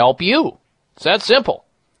help you. It's that simple.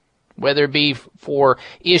 Whether it be for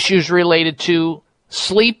issues related to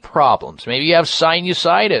sleep problems. Maybe you have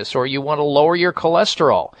sinusitis, or you want to lower your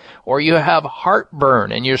cholesterol, or you have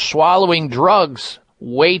heartburn and you're swallowing drugs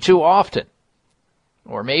way too often.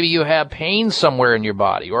 Or maybe you have pain somewhere in your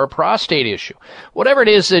body, or a prostate issue. Whatever it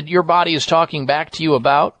is that your body is talking back to you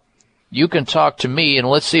about, you can talk to me, and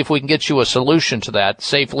let's see if we can get you a solution to that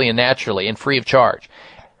safely and naturally and free of charge.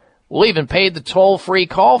 We'll even pay the toll-free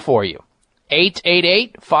call for you.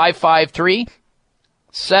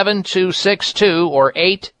 888-553-7262 or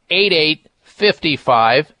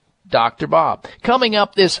 888-55 Dr. Bob. Coming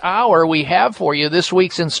up this hour, we have for you this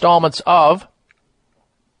week's installments of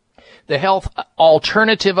the Health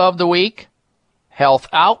Alternative of the Week, Health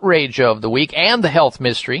Outrage of the Week, and the Health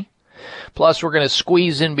Mystery. Plus, we're going to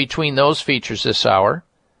squeeze in between those features this hour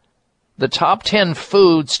the top 10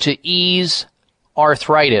 foods to ease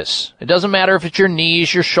arthritis. It doesn't matter if it's your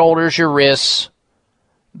knees, your shoulders, your wrists,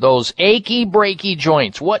 those achy, breaky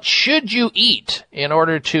joints. What should you eat in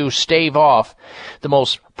order to stave off the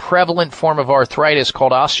most prevalent form of arthritis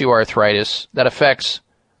called osteoarthritis that affects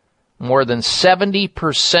more than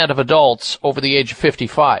 70% of adults over the age of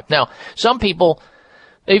 55? Now, some people,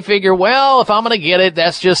 they figure, well, if I'm going to get it,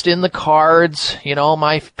 that's just in the cards. You know,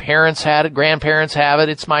 my parents had it, grandparents have it.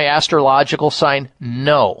 It's my astrological sign.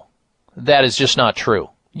 No, that is just not true.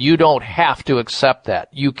 You don't have to accept that.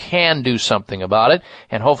 You can do something about it,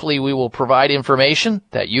 and hopefully we will provide information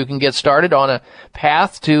that you can get started on a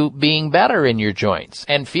path to being better in your joints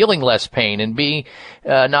and feeling less pain and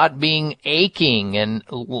not being aching and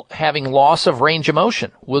having loss of range of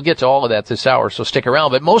motion. We'll get to all of that this hour, so stick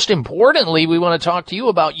around. But most importantly, we want to talk to you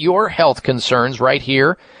about your health concerns right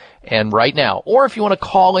here and right now. Or if you want to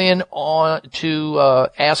call in on to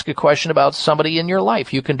ask a question about somebody in your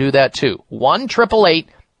life, you can do that too.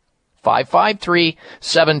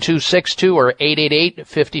 1-888-553-7262 or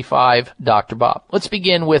 888-55 Dr. Bob. Let's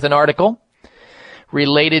begin with an article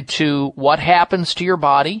related to what happens to your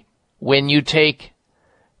body when you take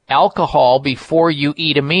alcohol before you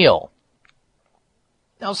eat a meal.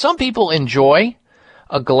 Now, some people enjoy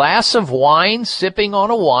a glass of wine, sipping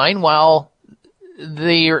on a wine while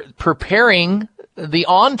they're preparing the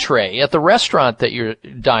entree at the restaurant that you're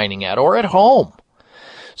dining at or at home.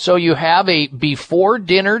 So you have a before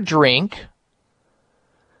dinner drink.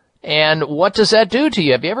 And what does that do to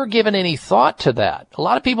you? Have you ever given any thought to that? A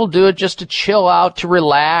lot of people do it just to chill out, to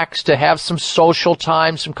relax, to have some social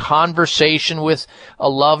time, some conversation with a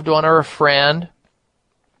loved one or a friend.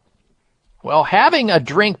 Well, having a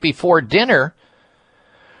drink before dinner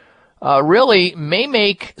really may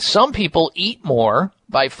make some people eat more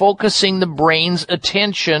by focusing the brain's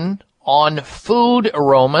attention on food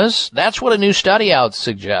aromas. That's what a new study out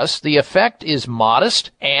suggests. The effect is modest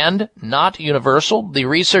and not universal. The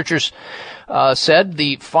researchers said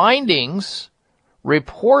the findings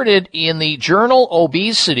reported in the journal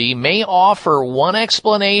Obesity may offer one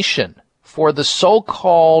explanation for the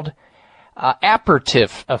so-called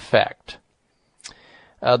aperitif effect.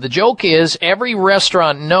 The joke is every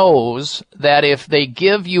restaurant knows that if they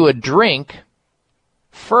give you a drink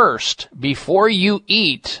first before you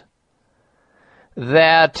eat,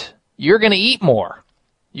 that you're going to eat more.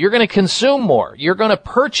 You're going to consume more. You're going to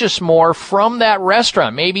purchase more from that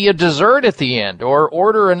restaurant, maybe a dessert at the end, or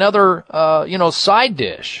order another, side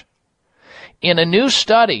dish. In a new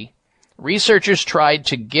study, researchers tried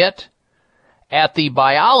to get at the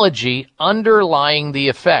biology underlying the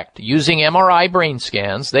effect. Using MRI brain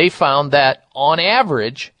scans, they found that, on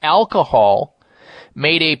average, alcohol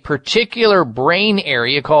made a particular brain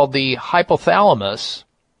area called the hypothalamus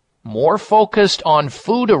more focused on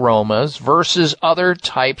food aromas versus other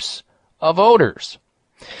types of odors.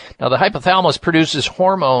 Now, the hypothalamus produces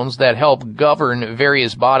hormones that help govern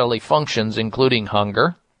various bodily functions, including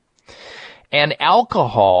hunger. And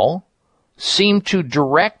alcohol seemed to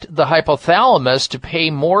direct the hypothalamus to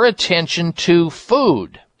pay more attention to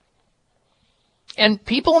food. And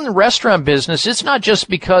people in the restaurant business, it's not just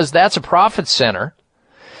because that's a profit center,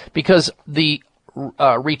 because the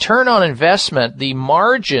return on investment, the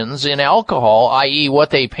margins in alcohol, i.e. what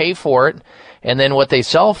they pay for it and then what they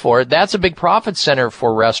sell for it, that's a big profit center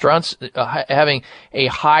for restaurants, having a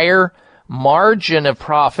higher margin of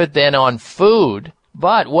profit than on food.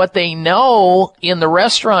 But what they know in the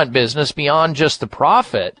restaurant business, beyond just the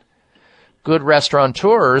profit, good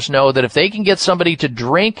restaurateurs know that if they can get somebody to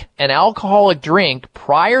drink an alcoholic drink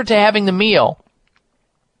prior to having the meal,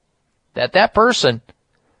 that person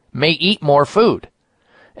may eat more food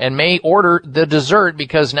and may order the dessert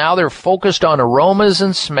because now they're focused on aromas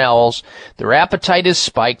and smells. Their appetite is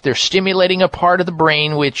spiked. They're stimulating a part of the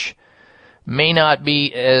brain which may not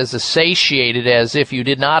be as satiated as if you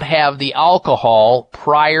did not have the alcohol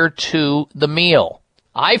prior to the meal.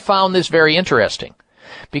 I found this very interesting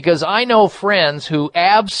because I know friends who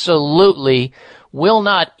absolutely will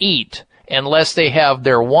not eat unless they have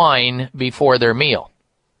their wine before their meal.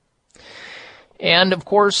 And, of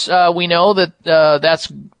course, we know that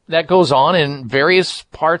that goes on in various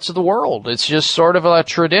parts of the world. It's just sort of a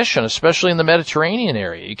tradition, especially in the Mediterranean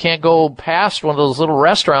area. You can't go past one of those little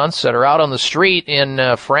restaurants that are out on the street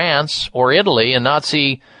in France or Italy and not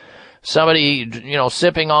see somebody,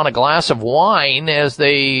 sipping on a glass of wine as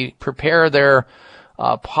they prepare their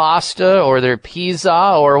pasta or their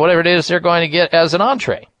pizza or whatever it is they're going to get as an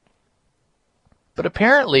entree. But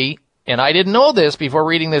apparently, and I didn't know this before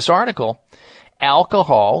reading this article,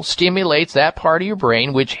 alcohol stimulates that part of your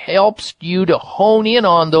brain which helps you to hone in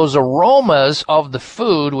on those aromas of the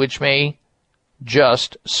food, which may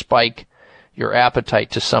just spike your appetite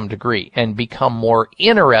to some degree and become more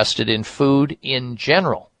interested in food in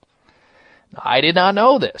general. I did not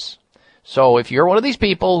know this. So if you're one of these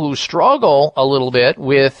people who struggle a little bit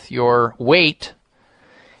with your weight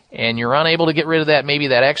and you're unable to get rid of that, maybe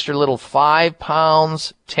that extra little 5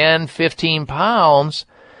 pounds, 10, 15 pounds,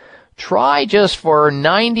 try just for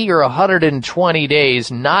 90 or 120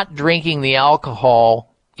 days not drinking the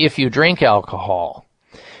alcohol, if you drink alcohol,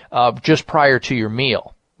 just prior to your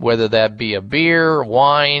meal, whether that be a beer,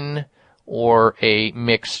 wine, or a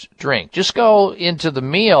mixed drink. Just go into the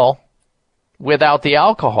meal without the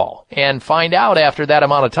alcohol and find out after that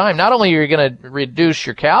amount of time, not only are you going to reduce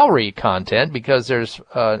your calorie content because there's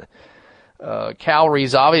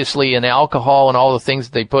calories obviously in alcohol and all the things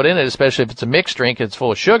that they put in it, especially if it's a mixed drink, it's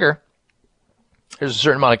full of sugar. There's a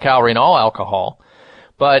certain amount of calorie in all alcohol.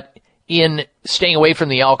 But in staying away from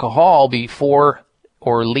the alcohol before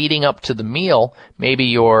or leading up to the meal, maybe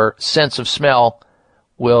your sense of smell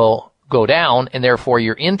will go down, and therefore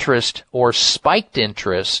your interest or spiked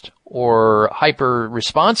interest or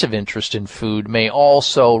hyper-responsive interest in food may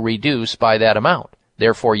also reduce by that amount.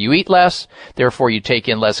 Therefore you eat less, therefore you take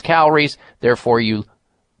in less calories, therefore you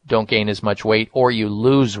don't gain as much weight or you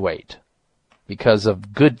lose weight. because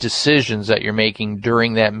of good decisions that you're making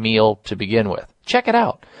during that meal to begin with. Check it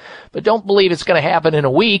out. But don't believe it's going to happen in a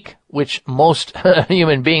week, which most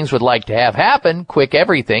human beings would like to have happen. Quick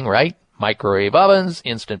everything, right? Microwave ovens,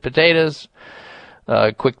 instant potatoes,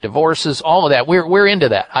 quick divorces, all of that. We're into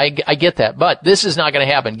that. I get that. But this is not going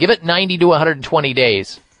to happen. Give it 90 to 120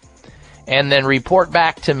 days. And then report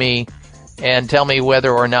back to me and tell me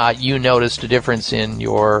whether or not you noticed a difference in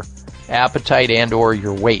your appetite and or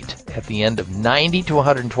your weight at the end of 90 to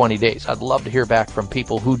 120 days. I'd love to hear back from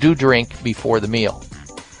people who do drink before the meal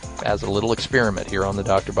as a little experiment here on the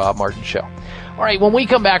Dr. Bob Martin Show. All right, when we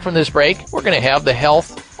come back from this break, we're going to have the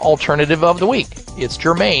health alternative of the week. It's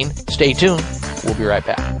germane. Stay tuned. We'll be right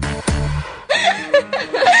back.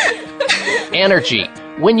 Energy.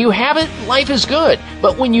 When you have it, life is good.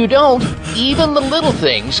 But when you don't, even the little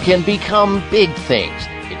things can become big things.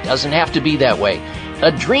 It doesn't have to be that way.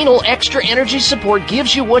 Adrenal Extra Energy Support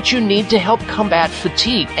gives you what you need to help combat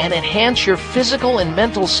fatigue and enhance your physical and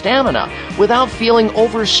mental stamina without feeling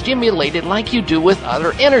overstimulated like you do with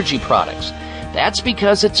other energy products. That's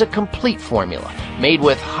because it's a complete formula made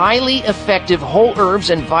with highly effective whole herbs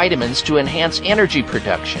and vitamins to enhance energy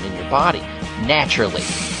production in your body naturally.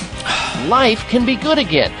 Life can be good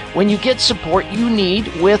again when you get support you need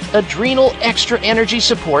with Adrenal Extra Energy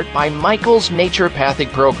Support by Michael's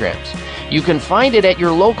Naturopathic Programs. You can find it at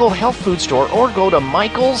your local health food store or go to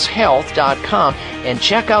michaelshealth.com and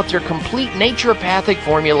check out their complete naturopathic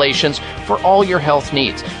formulations for all your health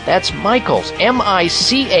needs. That's Michaels,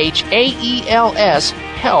 Michaels,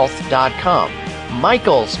 health.com.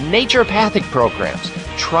 Michael's Naturopathic Programs,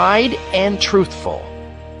 tried and truthful.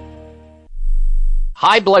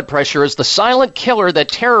 High blood pressure is the silent killer that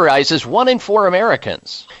terrorizes 1 in 4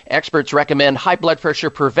 Americans. Experts recommend high blood pressure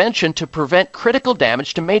prevention to prevent critical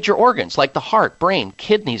damage to major organs like the heart, brain,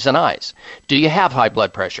 kidneys, and eyes. Do you have high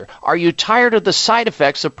blood pressure? Are you tired of the side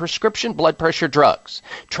effects of prescription blood pressure drugs?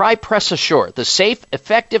 Try Press Assure, the safe,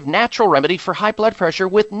 effective, natural remedy for high blood pressure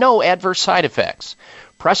with no adverse side effects.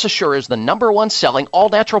 Press Assure is the #1 selling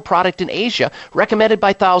all-natural product in Asia, recommended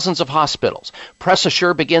by thousands of hospitals. Press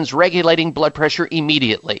Assure begins regulating blood pressure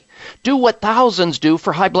immediately. Do what thousands do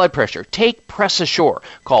for high blood pressure. Take Press Assure.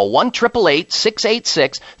 Call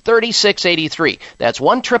 1-888-686-3683. That's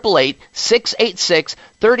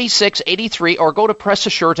 1-888-686-3683 or go to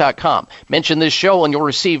PressAssure.com. Mention this show and you'll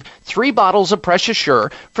receive 3 bottles of Press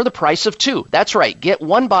Assure for the price of 2. That's right. Get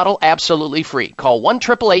 1 bottle absolutely free. Call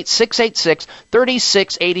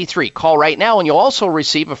 1-888-686-3683. Call right now and you'll also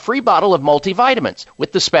receive a free bottle of multivitamins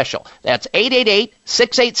with the special. That's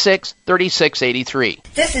 888-686-3683.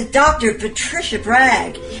 This is Dr. Patricia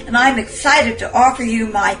Bragg, and I'm excited to offer you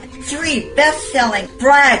my 3 best-selling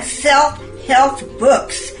Bragg self-help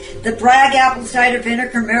books. The Bragg Apple Cider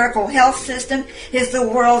Vinegar Miracle Health System is the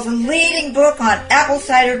world's leading book on apple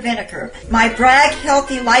cider vinegar. My Bragg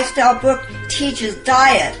Healthy Lifestyle book teaches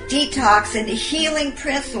diet, detox, and healing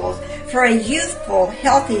principles for a youthful,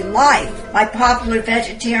 healthy life. My popular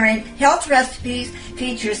vegetarian health recipes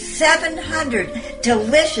features 700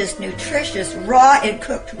 delicious, nutritious, raw, and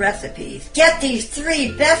cooked recipes. Get these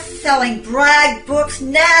 3 best-selling Bragg books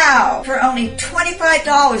now for only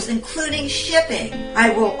 $25, including shipping. I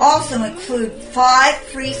will also include 5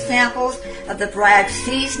 free samples of the Bragg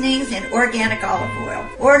seasonings and organic olive oil.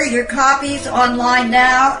 Order your copies online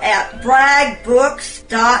now at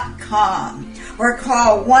braggbooks.com. or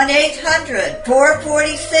call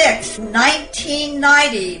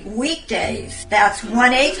 1-800-446-1990 weekdays. That's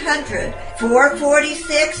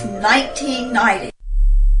 1-800-446-1990.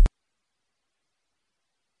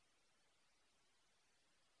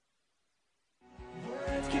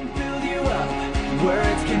 Words can build you up,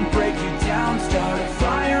 words can break you down, start a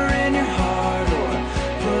fire in your heart or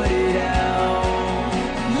put it out.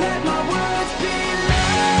 Let my words be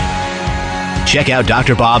loud. Check out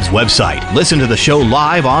Dr. Bob's website. Listen to the show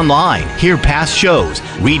live online. Hear past shows.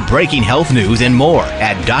 Read breaking health news and more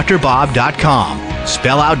at drbob.com.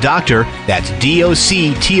 Spell out doctor, that's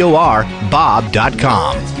D-O-C-T-O-R,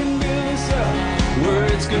 Bob.com.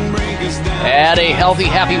 And a healthy,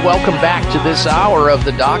 happy welcome back to this hour of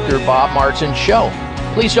the Dr. Bob Martin Show.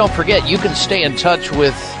 Please don't forget, you can stay in touch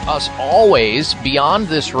with us always beyond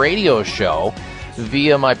this radio show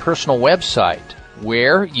via my personal website,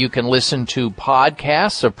 where you can listen to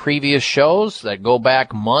podcasts of previous shows that go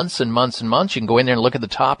back months and months and months. You can go in there and look at the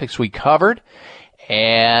topics we covered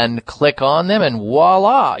and click on them, and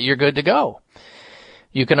voila, you're good to go.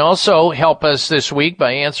 You can also help us this week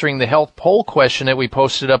by answering the health poll question that we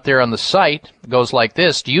posted up there on the site. It goes like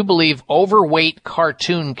this: do you believe overweight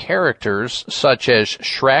cartoon characters such as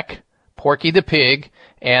Shrek, Porky the Pig,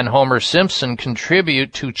 and Homer Simpson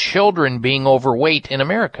contribute to children being overweight in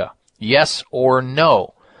America? Yes or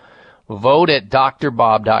no? Vote at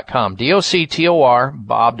drbob.com, DOCTOR,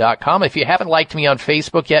 Bob.com. If you haven't liked me on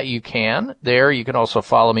Facebook yet, you can. There, you can also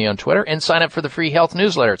follow me on Twitter and sign up for the free health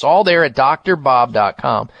newsletter. It's all there at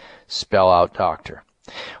drbob.com. Spell out doctor.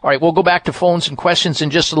 All right, we'll go back to phones and questions in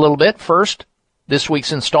just a little bit. First, this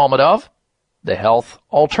week's installment of The Health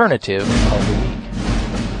Alternative of the Week.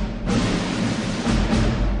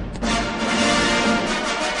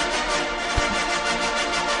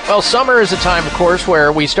 Well, summer is a time, of course,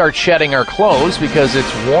 where we start shedding our clothes because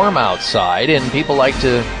it's warm outside, and people like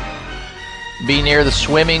to be near the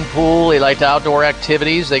swimming pool. They like the outdoor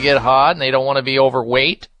activities. They get hot, and they don't want to be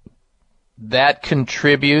overweight. That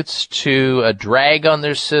contributes to a drag on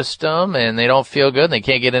their system, and they don't feel good, and they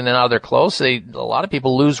can't get in and out of their clothes. A lot of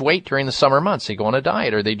people lose weight during the summer months. They go on a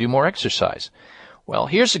diet, or they do more exercise. Well,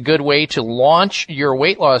 here's a good way to launch your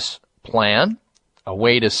weight loss plan. A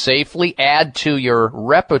way to safely add to your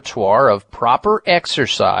repertoire of proper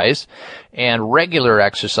exercise and regular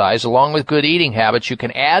exercise, along with good eating habits. You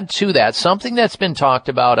can add to that something that's been talked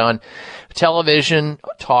about on television,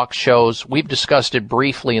 talk shows. We've discussed it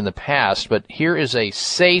briefly in the past, but here is a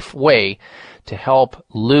safe way to help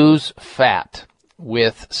lose fat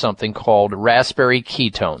with something called raspberry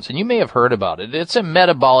ketones. And you may have heard about it. It's a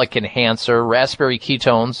metabolic enhancer. Raspberry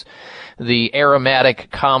ketones, the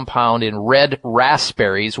aromatic compound in red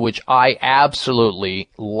raspberries, which I absolutely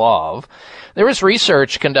love. There was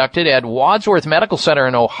research conducted at Wadsworth Medical Center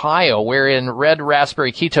in Ohio, wherein red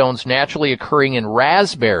raspberry ketones naturally occurring in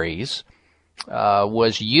raspberries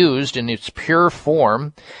was used in its pure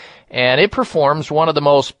form, and it performs one of the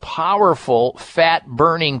most powerful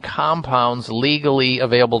fat-burning compounds legally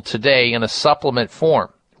available today in a supplement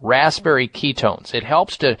form. Raspberry ketones. It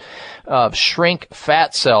helps to shrink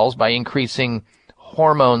fat cells by increasing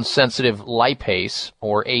hormone-sensitive lipase,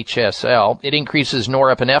 or HSL. It increases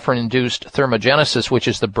norepinephrine-induced thermogenesis, which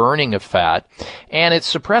is the burning of fat, and it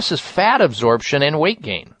suppresses fat absorption and weight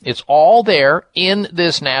gain. It's all there in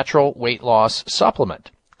this natural weight loss supplement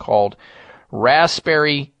called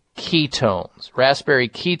raspberry ketones. Raspberry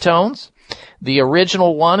ketones. The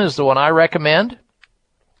original one is the one I recommend,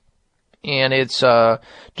 and it's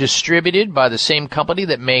distributed by the same company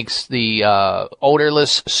that makes the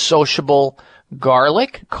odorless, sociable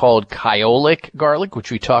garlic called Kyolic garlic, which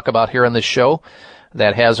we talk about here on this show,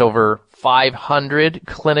 that has over 500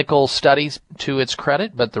 clinical studies to its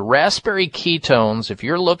credit. But the raspberry ketones, if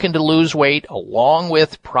you're looking to lose weight along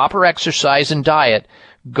with proper exercise and diet,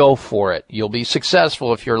 go for it. You'll be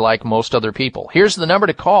successful if you're like most other people. Here's the number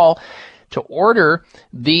to call to order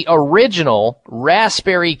the original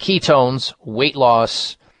raspberry ketones weight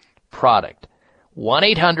loss product.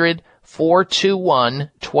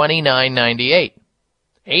 1-800-421-2998.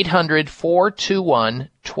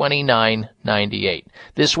 800-421-2998.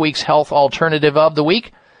 This week's health alternative of the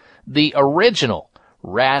week, the original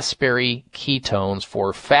raspberry ketones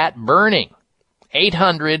for fat burning.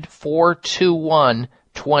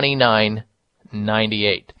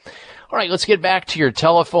 800-421-2998. All right, let's get back to your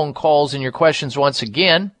telephone calls and your questions once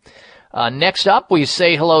again. Next up, we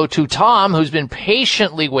say hello to Tom, who's been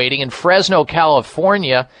patiently waiting in Fresno,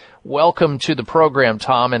 California. Welcome to the program,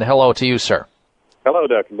 Tom, and hello to you, sir. Hello,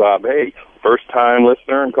 Dr. Bob. Hey, first-time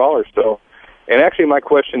listener and caller still. And actually, my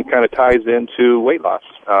question kind of ties into weight loss.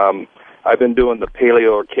 I've been doing the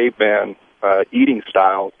paleo or caveman eating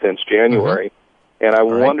style since January, and I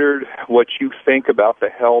wondered what you think about the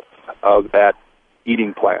health of that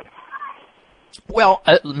eating plan. Well,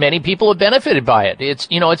 many people have benefited by it. It's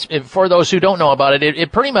for those who don't know about it,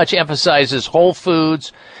 it pretty much emphasizes whole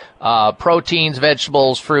foods, proteins,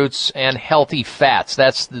 vegetables, fruits, and healthy fats.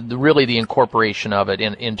 That's really the incorporation of it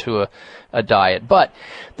into a diet. But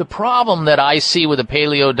the problem that I see with a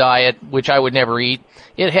paleo diet, which I would never eat,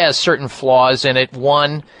 it has certain flaws in it.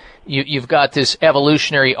 One, you've got this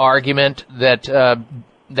evolutionary argument that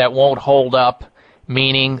won't hold up.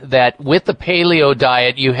 Meaning that with the paleo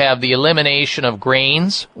diet, you have the elimination of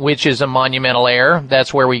grains, which is a monumental error.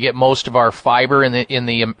 That's where we get most of our fiber in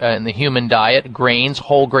the human diet. Grains,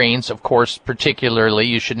 whole grains, of course, particularly.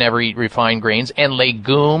 You should never eat refined grains. And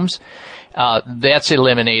legumes, that's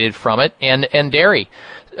eliminated from it. And dairy.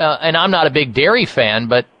 And I'm not a big dairy fan,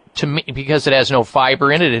 but to me, because it has no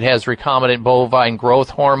fiber in it, it has recombinant bovine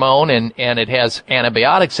growth hormone and it has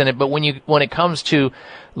antibiotics in it. But when it comes to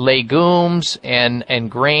legumes and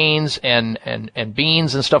grains and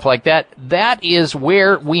beans and stuff like that, that is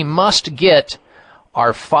where we must get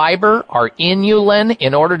our fiber, our inulin,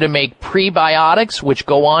 in order to make prebiotics, which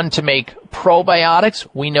go on to make probiotics.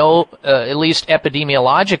 We know, at least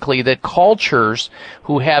epidemiologically, that cultures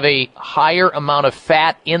who have a higher amount of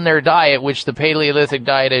fat in their diet, which the Paleolithic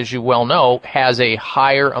diet, as you well know, has a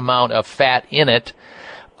higher amount of fat in it.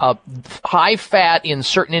 High fat in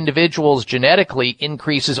certain individuals genetically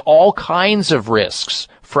increases all kinds of risks,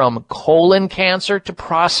 from colon cancer to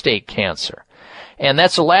prostate cancer. And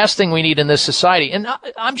that's the last thing we need in this society. And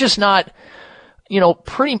I'm just not,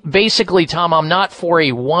 pretty basically, Tom, I'm not for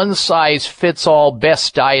a one-size-fits-all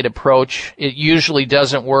best diet approach. It usually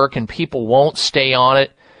doesn't work, and people won't stay on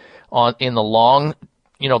it in the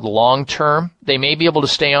long term. They may be able to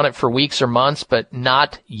stay on it for weeks or months, but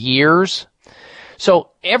not years.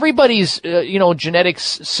 So everybody's, genetics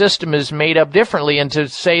system is made up differently, and to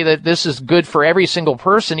say that this is good for every single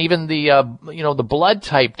person, even the blood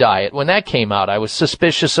type diet, when that came out, I was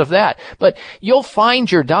suspicious of that. But you'll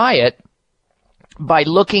find your diet by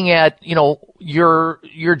looking at, your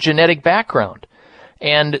genetic background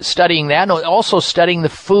and studying that, and also studying the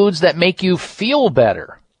foods that make you feel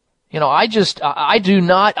better. I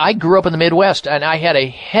grew up in the Midwest, and I had a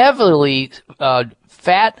heavily,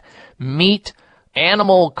 fat, meat,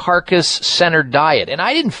 animal carcass centered diet, and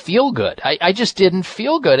I didn't feel good. I just didn't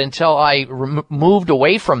feel good until I moved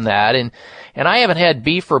away from that, and I haven't had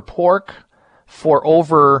beef or pork for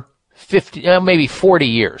over 50, maybe 40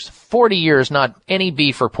 years. 40 years, not any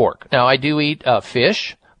beef or pork. Now, I do eat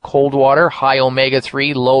fish, cold water, high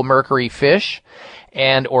omega-3, low mercury fish,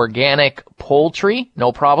 and organic poultry,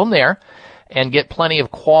 no problem there, and get plenty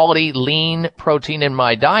of quality lean protein in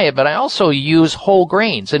my diet, but I also use whole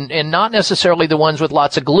grains, and not necessarily the ones with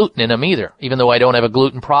lots of gluten in them either. Even though I don't have a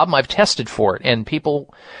gluten problem, I've tested for it, and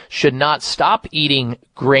people should not stop eating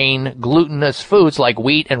grain glutinous foods like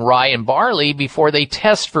wheat and rye and barley before they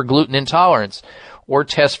test for gluten intolerance or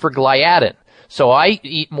test for gliadin. So I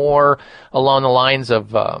eat more along the lines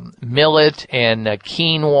of millet and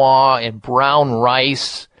quinoa and brown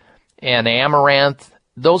rice and amaranth,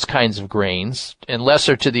 those kinds of grains, and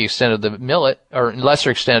lesser to the extent of the millet, or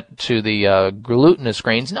lesser extent to the glutinous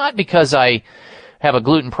grains, not because I have a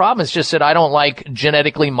gluten problem, it's just that I don't like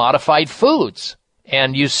genetically modified foods.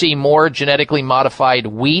 And you see more genetically modified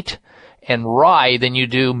wheat and rye than you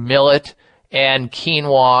do millet and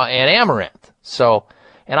quinoa and amaranth. So,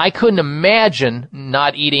 and I couldn't imagine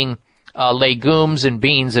not eating legumes and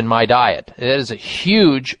beans in my diet. It is a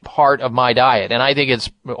huge part of my diet, and I think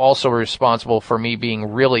it's also responsible for me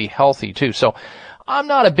being really healthy too. So I'm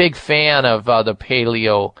not a big fan of the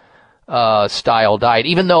paleo style diet,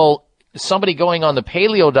 even though somebody going on the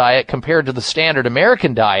paleo diet compared to the standard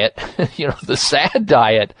American diet, the SAD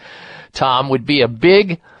diet, Tom, would be a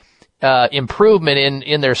big improvement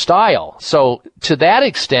in their style. So to that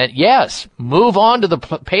extent, yes, move on to the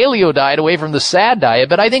paleo diet away from the SAD diet,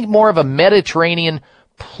 but I think more of a Mediterranean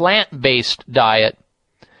plant-based diet,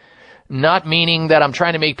 not meaning that I'm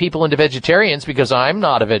trying to make people into vegetarians, because I'm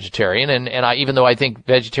not a vegetarian, and even though I think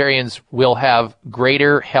vegetarians will have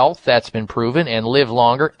greater health, that's been proven, and live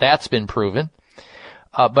longer, that's been proven.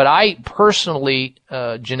 But I personally,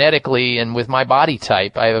 genetically and with my body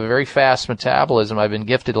type, I have a very fast metabolism. I've been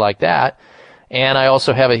gifted like that. And I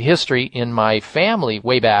also have a history in my family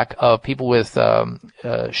way back of people with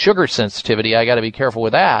sugar sensitivity. I got to be careful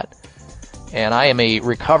with that. And I am a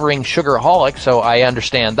recovering sugaraholic, so I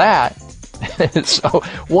understand that. So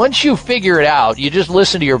once you figure it out, you just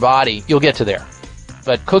listen to your body, you'll get to there.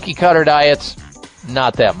 But cookie cutter diets,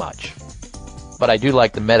 not that much. But I do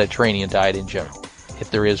like the Mediterranean diet in general, if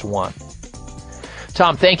there is one.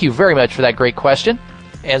 Tom, thank you very much for that great question.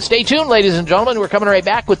 And stay tuned, ladies and gentlemen. We're coming right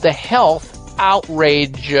back with the health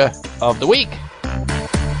outrage of the week.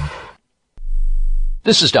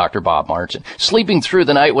 This is Dr. Bob Martin. Sleeping through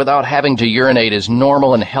the night without having to urinate is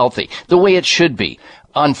normal and healthy, the way it should be.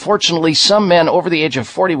 Unfortunately, some men over the age of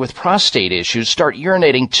 40 with prostate issues start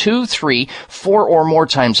urinating 2, 3, 4 or more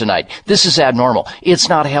times a night. This is abnormal. It's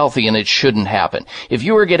not healthy, and it shouldn't happen. If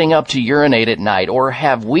you are getting up to urinate at night or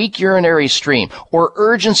have weak urinary stream or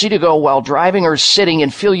urgency to go while driving or sitting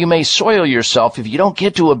and feel you may soil yourself if you don't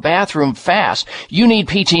get to a bathroom fast, you need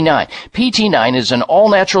PT9. PT9 is an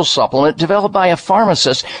all-natural supplement developed by a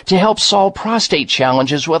pharmacist to help solve prostate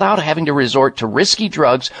challenges without having to resort to risky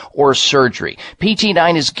drugs or surgery. PT9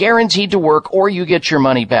 PT9 is guaranteed to work or you get your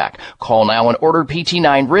money back. Call now and order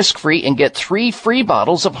PT9 risk-free and get 3 free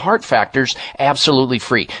bottles of Heart Factors absolutely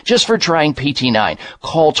free just for trying PT9.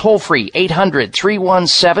 Call toll-free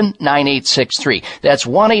 800-317-9863. That's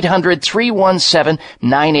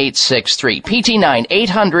 1-800-317-9863. PT9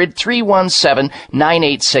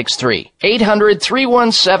 800-317-9863.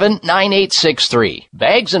 800-317-9863.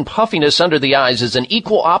 Bags and puffiness under the eyes is an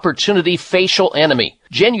equal opportunity facial enemy.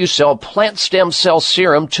 Genucell Plant Stem Cell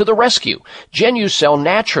Serum to the rescue. Genucell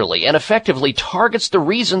naturally and effectively targets the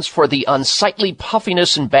reasons for the unsightly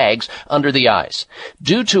puffiness and bags under the eyes.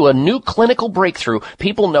 Due to a new clinical breakthrough,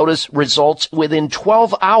 people notice results within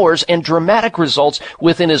 12 hours and dramatic results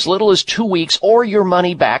within as little as 2 weeks or your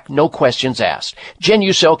money back, no questions asked.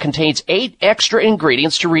 Genucell contains 8 extra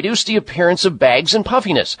ingredients to reduce the appearance of bags and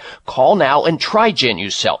puffiness. Call now and try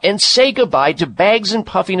Genucell and say goodbye to bags and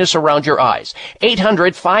puffiness around your eyes. 800-543-6596.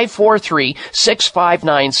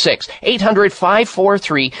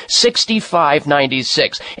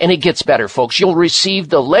 800-543-6596. And it gets better, folks. You'll receive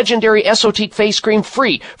the legendary Esotique face cream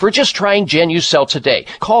free for just trying Genucell today.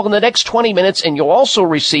 Call in the next 20 minutes and you'll also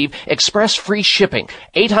receive express free shipping.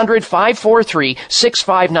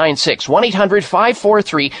 800-543-6596.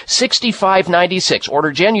 1-800-543-6596.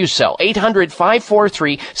 Order Genucell.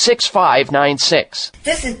 800-543-6596.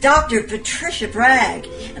 This is Dr. Patricia Bragg,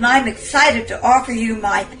 and I'm excited to offer you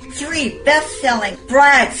my 3 best-selling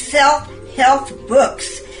Bragg self-help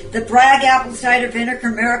books. The Bragg Apple Cider Vinegar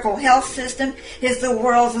Miracle Health System is the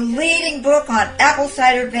world's leading book on apple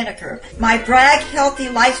cider vinegar. My Bragg Healthy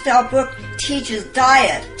Lifestyle book teaches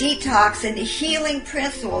diet, detox, and healing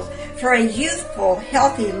principles for a youthful,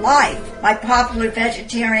 healthy life. My popular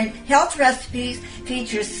vegetarian health recipes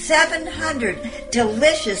feature 700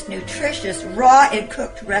 delicious, nutritious, raw and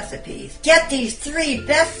cooked recipes. Get these 3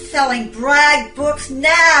 best-selling Bragg books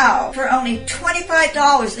now for only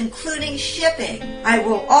 $25, including shipping. I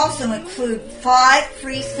will also include 5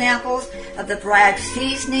 free samples of the Bragg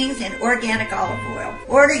seasonings and organic olive oil.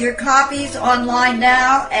 Order your copies online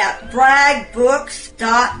now at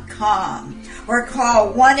braggbooks.com. or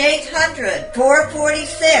call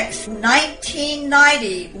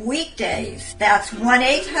 1-800-446-1990 weekdays. That's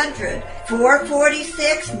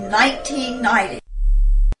 1-800-446-1990.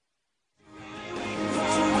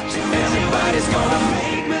 Everybody's gonna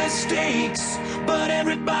make mistakes, but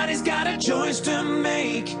everybody's got a choice to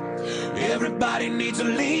make. Everybody needs a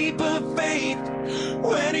leap of faith.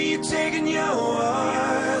 When are you taking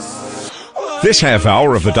yours? This half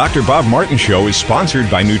hour of the Dr. Bob Martin Show is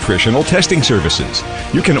sponsored by Nutritional Testing Services.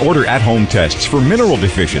 You can order at-home tests for mineral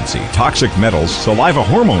deficiency, toxic metals, saliva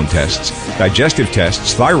hormone tests, digestive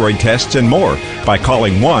tests, thyroid tests, and more by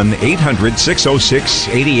calling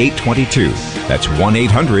 1-800-606-8822. That's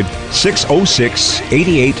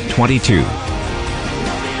 1-800-606-8822.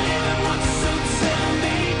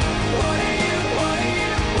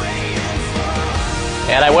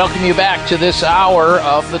 And I welcome you back to this hour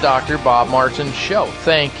of the Dr. Bob Martin Show.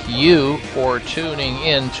 Thank you for tuning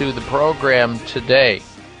into the program today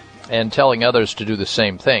and telling others to do the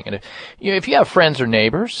same thing. And if you have friends or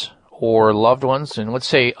neighbors or loved ones in, let's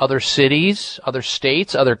say, other cities, other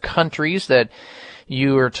states, other countries that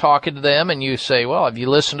you are talking to them and you say, well, if you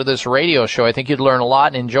listen to this radio show, I think you'd learn a lot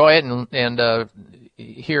and enjoy it and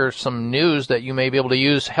hear some news that you may be able to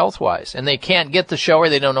use health-wise. And they can't get the show or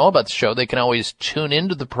they don't know about the show. They can always tune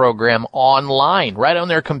into the program online, right on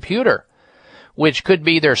their computer, which could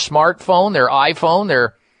be their smartphone, their iPhone,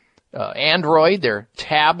 their Android, their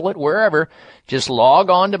tablet, wherever. Just log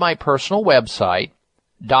on to my personal website,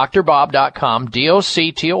 drbob.com,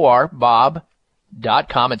 D-O-C-T-O-R,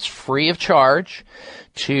 bob.com. It's free of charge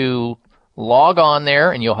to log on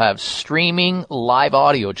there, and you'll have streaming live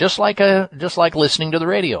audio, just like listening to the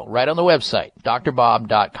radio, right on the website,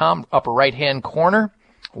 drbob.com, upper right-hand corner.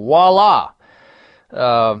 Voila!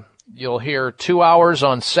 You'll hear 2 hours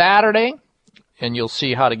on Saturday, and you'll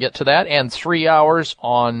see how to get to that, and 3 hours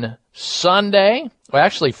on Sunday. Well,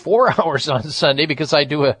 actually 4 hours on Sunday, because I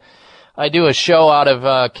do a show out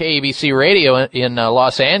of KABC Radio in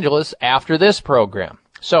Los Angeles after this program.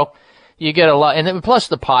 So you get a lot, and then plus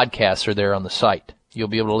the podcasts are there on the site. You'll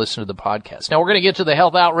be able to listen to the podcast. Now we're going to get to the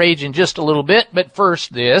health outrage in just a little bit, but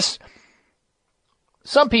first this.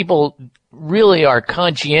 Some people really are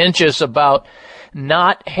conscientious about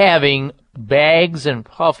not having bags and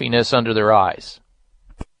puffiness under their eyes.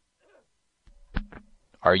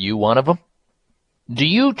 Are you one of them? Do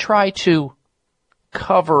you try to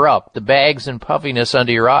cover up the bags and puffiness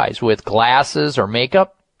under your eyes with glasses or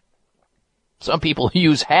makeup? Some people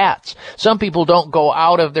use hats. Some people don't go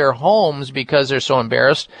out of their homes because they're so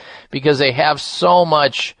embarrassed, because they have so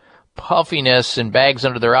much puffiness and bags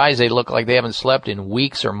under their eyes. They look like they haven't slept in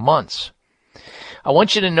weeks or months. I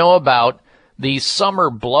want you to know about the summer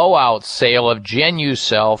blowout sale of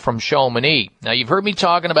Genucel from Chamonix. Now, you've heard me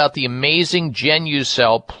talking about the amazing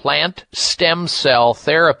Genucel plant stem cell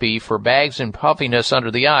therapy for bags and puffiness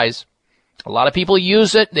under the eyes. A lot of people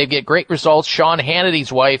use it. They get great results. Sean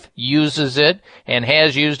Hannity's wife uses it and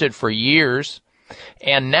has used it for years.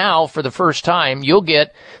 And now, for the first time, you'll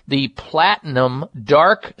get the Platinum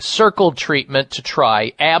Dark Circle treatment to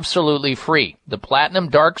try absolutely free. The Platinum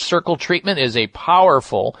Dark Circle treatment is a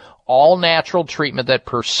powerful, all-natural treatment that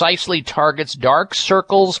precisely targets dark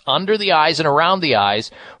circles under the eyes and around the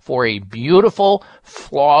eyes for a beautiful,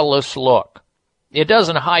 flawless look. It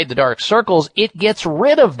doesn't hide the dark circles. It gets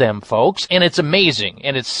rid of them, folks, and it's amazing,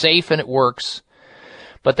 and it's safe, and it works.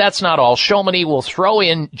 But that's not all. Chamonix will throw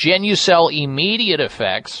in Genucel immediate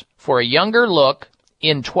effects for a younger look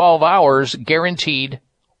in 12 hours, guaranteed,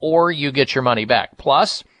 or you get your money back.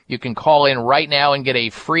 Plus, you can call in right now and get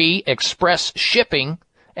a free express shipping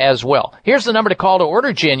as well. Here's the number to call to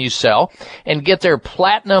order Genucel and get their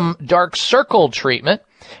Platinum Dark Circle treatment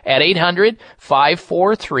at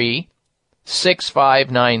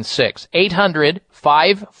 800-543-6596.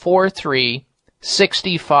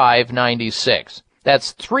 800-543-6596.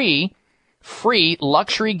 That's 3 free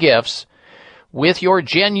luxury gifts with your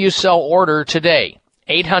Genucel order today.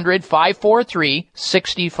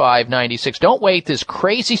 800-543-6596. Don't wait. This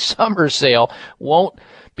crazy summer sale won't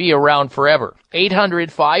be around forever.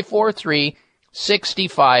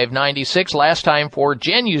 800-543-6596. Last time for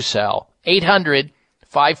Genucel.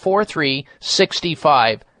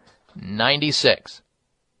 800-543-6596.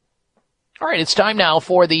 All right, it's time now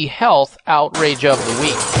for the health outrage of the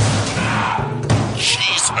week.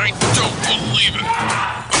 Jeez, I don't believe it.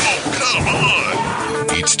 Oh, come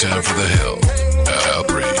on. It's time for the health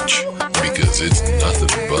outrage, because it's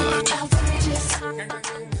nothing but.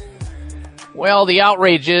 Well, the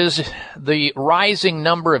outrage is the rising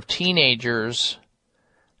number of teenagers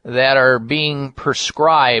that are being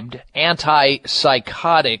prescribed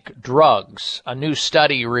antipsychotic drugs, a new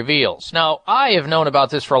study reveals. Now, I have known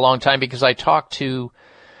about this for a long time because I talked to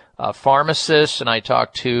pharmacists and I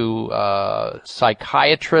talked to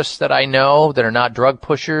psychiatrists that I know that are not drug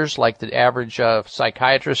pushers like the average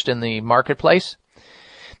psychiatrist in the marketplace.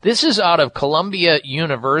 This is out of Columbia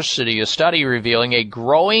University, a study revealing a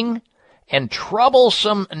growing and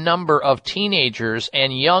troublesome number of teenagers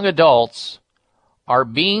and young adults are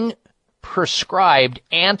being prescribed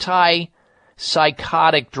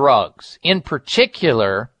antipsychotic drugs. In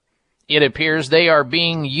particular, it appears they are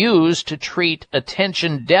being used to treat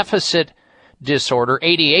attention deficit disorder,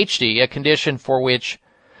 ADHD, a condition for which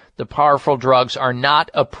the powerful drugs are not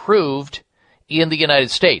approved in the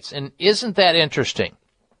United States. And isn't that interesting?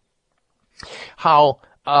 How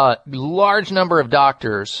a large number of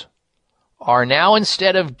doctors are now,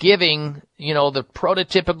 instead of giving, the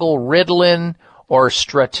prototypical Ritalin or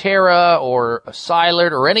Strattera or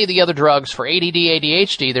Cylert or any of the other drugs for ADD,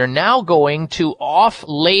 ADHD, they're now going to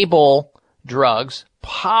off-label drugs,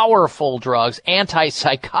 powerful drugs,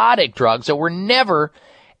 antipsychotic drugs that were never,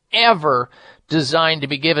 ever designed to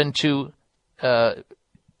be given to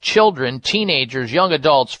children, teenagers, young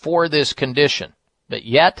adults for this condition. But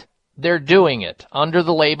yet, they're doing it under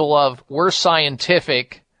the label of, we're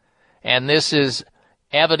scientific, and this is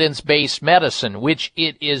evidence-based medicine, which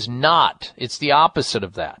it is not. It's the opposite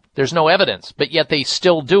of that. There's no evidence, but yet they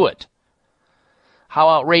still do it. How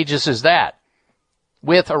outrageous is that?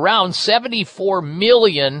 With around 74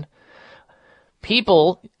 million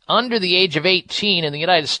people under the age of 18 in the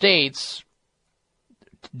United States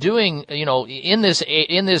doing, in this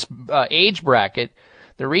age bracket,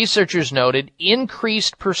 the researchers noted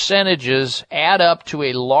increased percentages add up to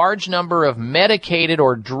a large number of medicated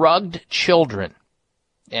or drugged children.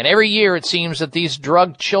 And every year it seems that these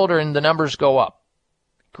drugged children, the numbers go up.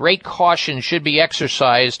 Great caution should be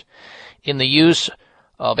exercised in the use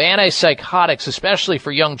of antipsychotics, especially for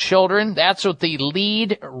young children. That's what the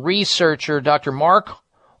lead researcher, Dr. Mark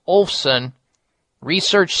Olfson,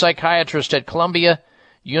 research psychiatrist at Columbia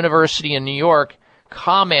University in New York,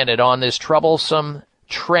 commented on this troublesome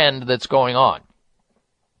trend that's going on.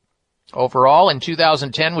 Overall, in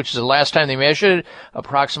 2010, which is the last time they measured it,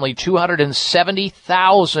 approximately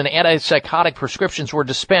 270,000 antipsychotic prescriptions were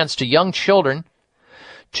dispensed to young children,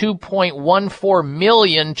 2.14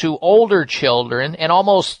 million to older children, and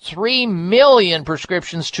almost 3 million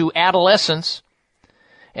prescriptions to adolescents,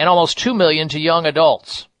 and almost 2 million to young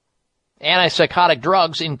adults. Antipsychotic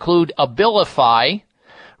drugs include Abilify,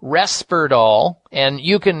 Risperdal, and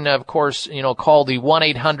you can, of course, call the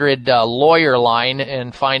 1-800 lawyer line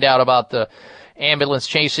and find out about the ambulance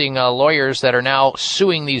chasing lawyers that are now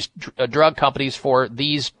suing these drug companies for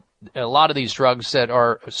a lot of these drugs that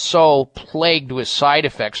are so plagued with side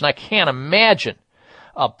effects. And I can't imagine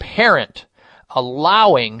a parent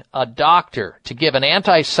allowing a doctor to give an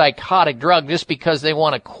antipsychotic drug just because they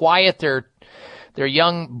want to quiet their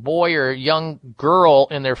young boy or young girl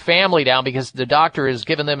in their family down because the doctor has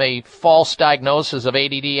given them a false diagnosis of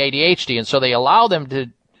ADD, ADHD. And so they allow them to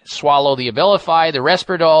swallow the Abilify, the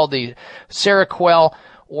Risperdal, the Seroquel,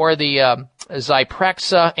 or the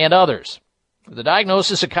Zyprexa, and others. The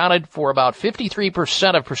diagnosis accounted for about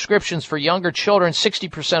 53% of prescriptions for younger children,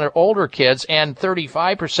 60% of older kids, and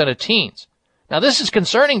 35% of teens. Now, this is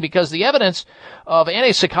concerning because the evidence of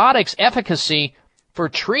antipsychotics efficacy for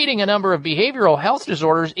treating a number of behavioral health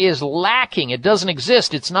disorders is lacking. It doesn't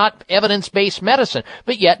exist. It's not evidence-based medicine,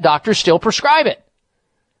 but yet doctors still prescribe it.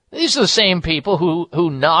 These are the same people who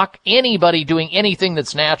knock anybody doing anything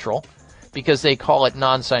that's natural because they call it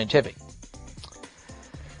non-scientific.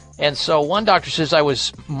 And so one doctor says, I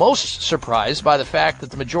was most surprised by the fact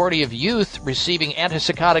that the majority of youth receiving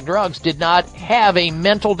antipsychotic drugs did not have a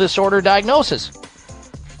mental disorder diagnosis.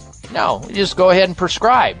 No, you just go ahead and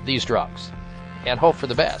prescribe these drugs and hope for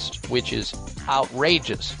the best, which is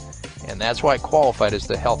outrageous. And that's why it qualified as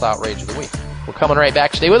the Health Outrage of the Week. We're coming right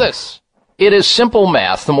back. Stay with us. It is simple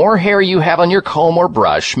math. The more hair you have on your comb or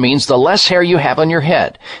brush means the less hair you have on your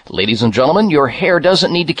head. Ladies and gentlemen, your hair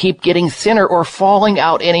doesn't need to keep getting thinner or falling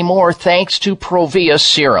out anymore thanks to Provia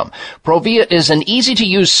Serum. Provia is an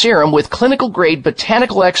easy-to-use serum with clinical-grade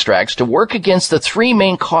botanical extracts to work against the three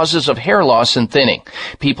main causes of hair loss and thinning.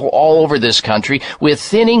 People all over this country with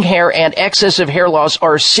thinning hair and excessive hair loss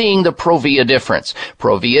are seeing the Provia difference.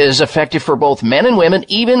 Provia is effective for both men and women,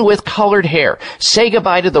 even with colored hair. Say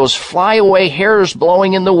goodbye to those flyaway hairs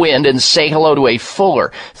blowing in the wind and say hello to a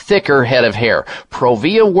fuller, thicker head of hair.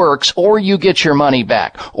 Provia works or you get your money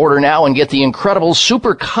back. Order now and get the incredible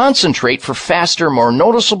super concentrate for faster, more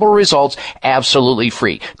noticeable results absolutely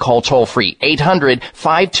free. Call toll-free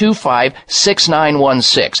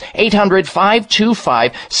 800-525-6916.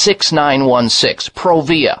 800-525-6916.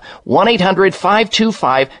 Provia.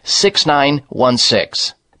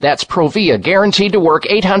 1-800-525-6916. That's Provia, guaranteed to work.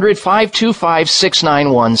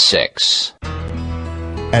 800-525-6916.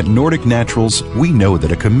 At Nordic Naturals, we know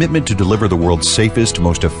that a commitment to deliver the world's safest,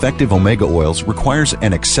 most effective omega oils requires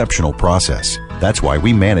an exceptional process. That's why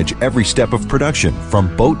we manage every step of production,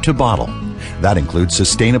 from boat to bottle. That includes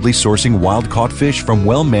sustainably sourcing wild-caught fish from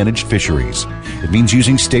well-managed fisheries. It means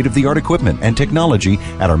using state-of-the-art equipment and technology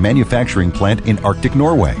at our manufacturing plant in Arctic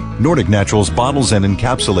Norway. Nordic Naturals bottles and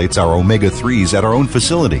encapsulates our omega-3s at our own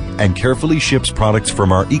facility and carefully ships products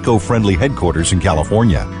from our eco-friendly headquarters in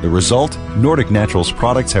California. The result? Nordic Naturals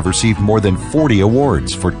products have received more than 40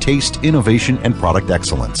 awards for taste, innovation, and product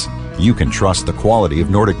excellence. You can trust the quality of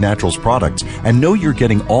Nordic Naturals products and know you're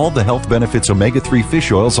getting all the health benefits omega-3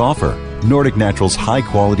 fish oils offer. Nordic Naturals'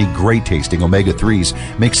 high-quality, great-tasting omega-3s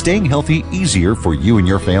make staying healthy easier for you and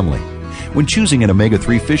your family. When choosing an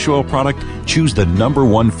omega-3 fish oil product, choose the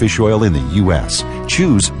 #1 fish oil in the U.S.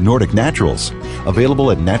 Choose Nordic Naturals. Available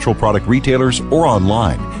at natural product retailers or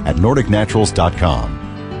online at NordicNaturals.com.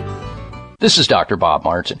 This is Dr. Bob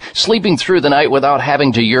Martin. Sleeping through the night without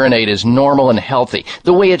having to urinate is normal and healthy,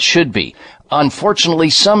 the way it should be. Unfortunately,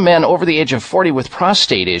 some men over the age of 40 with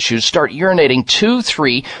prostate issues start urinating 2,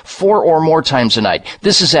 3, 4 or more times a night.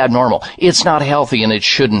 This is abnormal. It's not healthy and it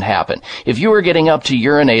shouldn't happen. If you are getting up to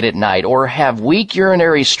urinate at night or have weak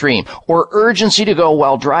urinary stream or urgency to go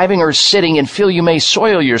while driving or sitting and feel you may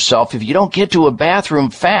soil yourself if you don't get to a bathroom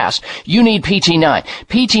fast, you need PT9.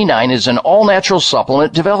 PT9 is an all-natural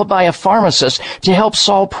supplement developed by a pharmacist to help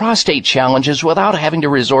solve prostate challenges without having to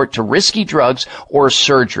resort to risky drugs or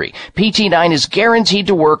surgery. PT9 is guaranteed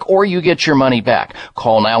to work or you get your money back.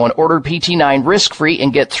 Call now and order PT9 risk-free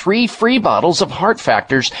and get 3 free bottles of Heart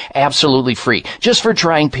Factors absolutely free just for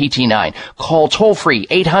trying PT9. Call toll-free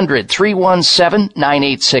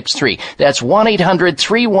 800-317-9863. That's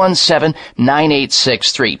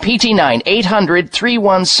 1-800-317-9863. PT9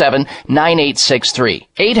 800-317-9863.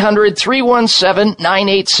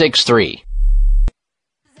 800-317-9863.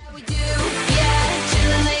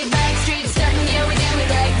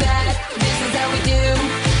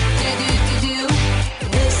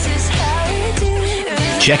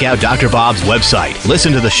 Check out Dr. Bob's website.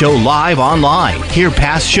 Listen to the show live online. Hear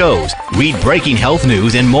past shows. Read breaking health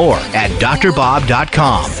news and more at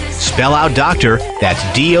drbob.com. Spell out doctor, that's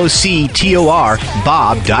DOCTOR,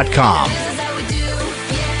 Bob.com.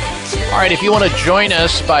 All right, if you want to join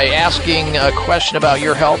us by asking a question about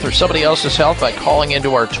your health or somebody else's health by calling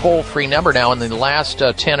into our toll-free number now in the last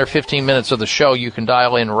 10 or 15 minutes of the show, you can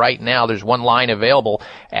dial in right now. There's one line available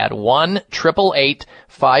at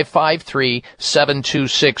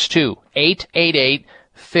 1-888-553-7262,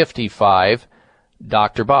 888-55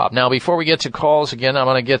 Dr. Bob. Now, before we get to calls, again, I'm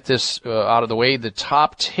going to get this out of the way. The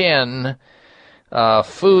top 10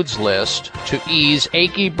 foods list to ease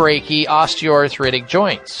achy, breaky, osteoarthritic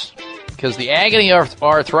joints. Because the agony of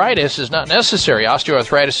arthritis is not necessary.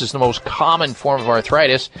 Osteoarthritis is the most common form of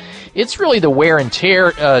arthritis. It's really the wear and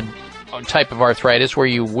tear type of arthritis where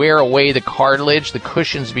you wear away the cartilage, the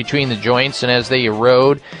cushions between the joints, and as they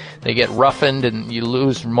erode, they get roughened and you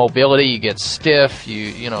lose mobility, you get stiff,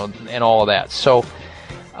 you know, and all of that. So,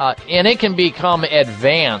 and it can become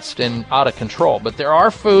advanced and out of control. But there are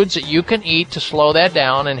foods that you can eat to slow that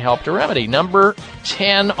down and help to remedy. Number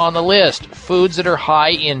 10 on the list, foods that are high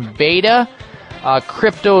in beta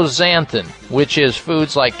cryptoxanthin, which is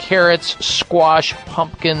foods like carrots, squash,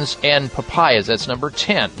 pumpkins, and papayas. That's number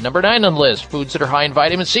 10. Number 9 on the list, foods that are high in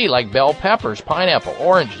vitamin C, like bell peppers, pineapple,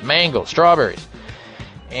 oranges, mango, strawberries,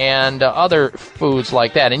 and other foods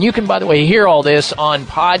like that. And you can, by the way, hear all this on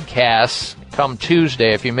podcasts come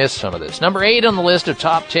Tuesday if you missed some of this. Number 8 on the list of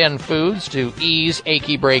top 10 foods to ease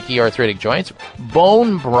achy, breaky, arthritic joints,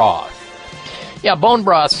 bone broth. Yeah, bone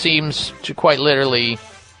broth seems to quite literally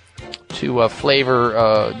to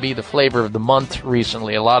be the flavor of the month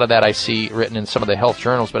recently. A lot of that I see written in some of the health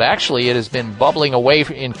journals, but actually it has been bubbling away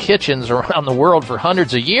in kitchens around the world for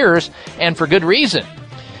hundreds of years, and for good reason.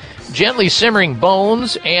 Gently simmering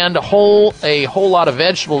bones and a whole lot of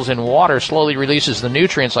vegetables in water slowly releases the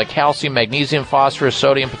nutrients like calcium, magnesium, phosphorus,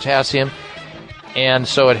 sodium, potassium, and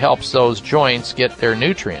so it helps those joints get their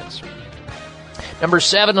nutrients. Number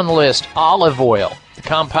 7 on the list, olive oil. The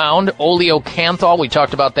compound oleocanthal, we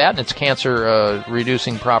talked about that and its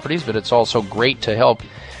cancer-reducing properties, but it's also great to help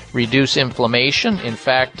reduce inflammation. In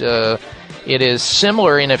fact, it is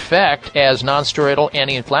similar in effect as nonsteroidal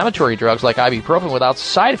anti-inflammatory drugs like ibuprofen without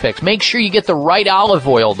side effects. Make sure you get the right olive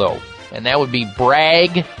oil, though, and that would be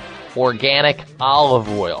Bragg Organic Olive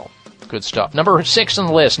Oil. Good stuff. Number 6 on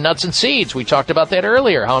the list, nuts and seeds. We talked about that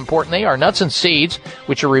earlier, how important they are. Nuts and seeds,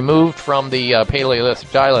 which are removed from the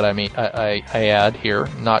Paleolithic diet, I add here.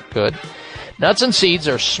 Not good. Nuts and seeds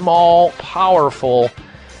are small, powerful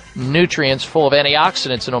nutrients full of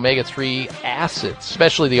antioxidants and omega-3 acids,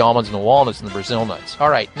 especially the almonds and the walnuts and the Brazil nuts. All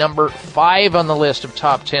right, number 5 on the list of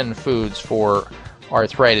top 10 foods for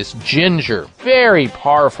arthritis, ginger. Very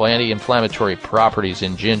powerful anti-inflammatory properties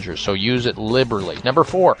in ginger, so use it liberally. Number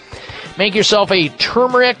 4, make yourself a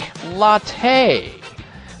turmeric latte.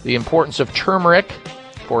 The importance of turmeric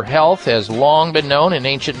for health has long been known in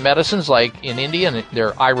ancient medicines like in India and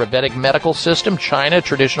their Ayurvedic medical system, China,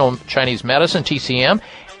 traditional Chinese medicine, TCM,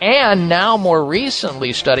 and now more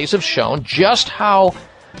recently studies have shown just how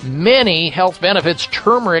many health benefits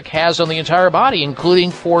turmeric has on the entire body, including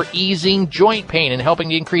for easing joint pain and helping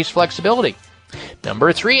to increase flexibility.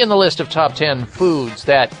 Number 3 in the list of top 10 foods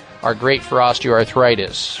that are great for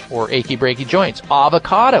osteoarthritis or achy breaky joints,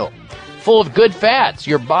 avocado. Full of good fats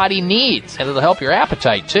your body needs, and it'll help your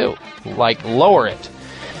appetite too, like lower it.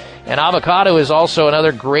 And avocado is also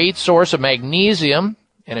another great source of magnesium,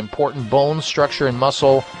 an important bone structure and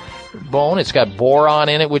muscle bone. It's got boron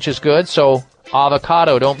in it, which is good. So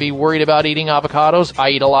avocado, don't be worried about eating avocados.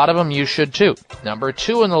 I eat a lot of them. You should too. Number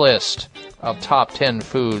 2 on the list of top 10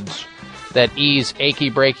 foods that ease achy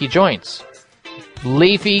breaky joints,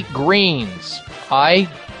 leafy greens. I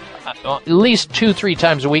at least 2-3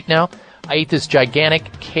 times a week now, I eat this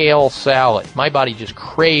gigantic kale salad. My body just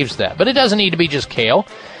craves that. But it doesn't need to be just kale.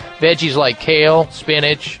 Veggies like kale,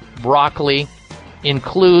 spinach, broccoli,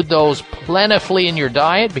 include those plentifully in your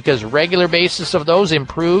diet because regular basis of those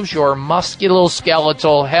improves your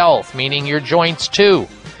musculoskeletal health, meaning your joints too,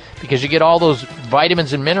 because you get all those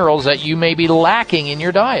vitamins and minerals that you may be lacking in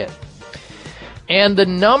your diet. And the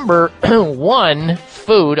number 1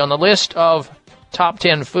 food on the list of top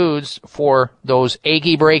 10 foods for those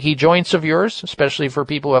achy breaky joints of yours, especially for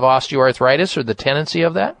people who have osteoarthritis or the tendency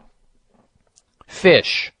of that,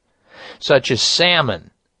 fish, such as salmon.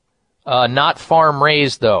 Not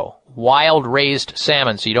farm-raised, though. Wild-raised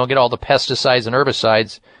salmon, so you don't get all the pesticides and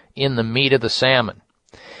herbicides in the meat of the salmon.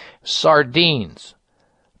 Sardines,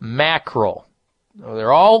 mackerel.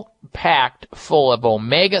 They're all packed full of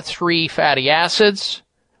omega-3 fatty acids,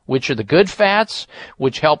 which are the good fats,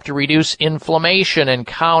 which help to reduce inflammation and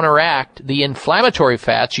counteract the inflammatory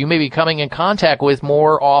fats you may be coming in contact with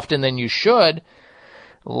more often than you should,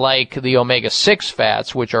 like the omega-6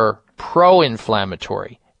 fats, which are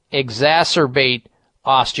pro-inflammatory, exacerbate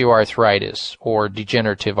osteoarthritis or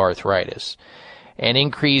degenerative arthritis, and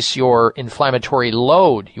increase your inflammatory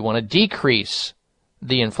load. You want to decrease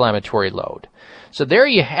the inflammatory load. So there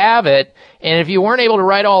you have it. And if you weren't able to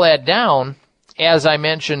write all that down, as I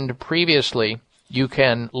mentioned previously, you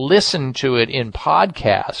can listen to it in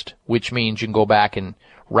podcast, which means you can go back and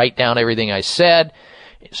write down everything I said,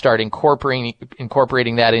 start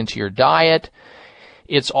incorporating that into your diet.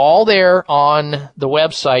 It's all there on the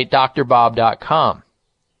website, drbob.com.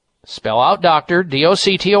 Spell out doctor,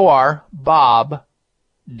 D-O-C-T-O-R, bob.com.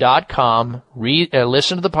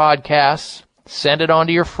 Listen to the podcasts. Send it on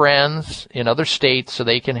to your friends in other states so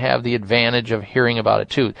they can have the advantage of hearing about it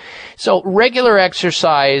too. So regular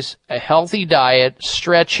exercise, a healthy diet,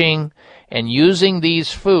 stretching, and using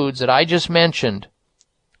these foods that I just mentioned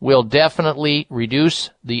will definitely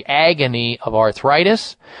reduce the agony of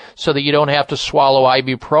arthritis so that you don't have to swallow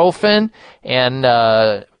ibuprofen and,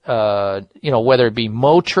 whether it be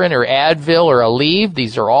Motrin or Advil or Aleve.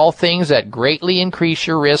 These are all things that greatly increase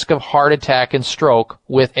your risk of heart attack and stroke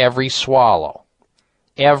with every swallow.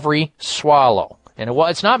 Every swallow. And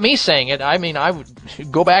it's not me saying it. I mean, I would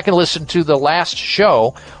go back and listen to the last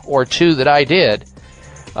show or two that I did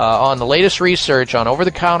on the latest research on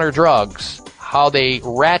over-the-counter drugs, how they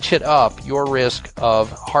ratchet up your risk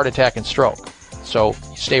of heart attack and stroke. So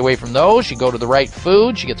you stay away from those. You go to the right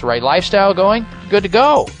foods. You get the right lifestyle going. Good to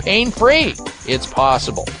go. Pain-free. It's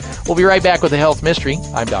possible. We'll be right back with the Health Mystery.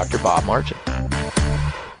 I'm Dr. Bob Martin.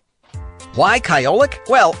 Why Kyolic?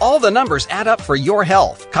 Well, all the numbers add up for your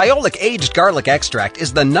health. Kyolic Aged Garlic Extract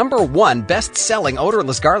is the #1 best-selling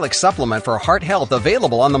odorless garlic supplement for heart health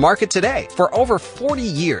available on the market today. For over 40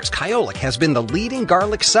 years, Kyolic has been the leading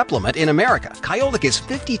garlic supplement in America. Kyolic is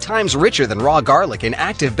 50 times richer than raw garlic in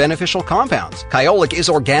active beneficial compounds. Kyolic is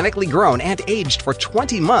organically grown and aged for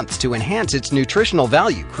 20 months to enhance its nutritional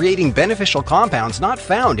value, creating beneficial compounds not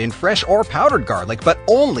found in fresh or powdered garlic, but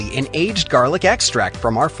only in aged garlic extract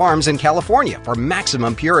from our farms in California for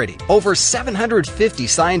maximum purity. Over 750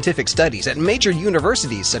 scientific studies at major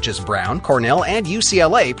universities such as Brown, Cornell, and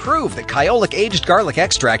UCLA prove that Kyolic Aged Garlic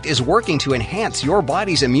Extract is working to enhance your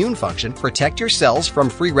body's immune function, protect your cells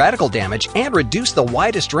from free radical damage, and reduce the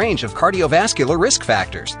widest range of cardiovascular risk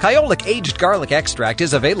factors. Kyolic Aged Garlic Extract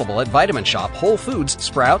is available at Vitamin Shop, Whole Foods,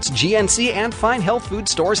 Sprouts, GNC, and fine health food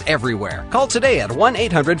stores everywhere. Call today at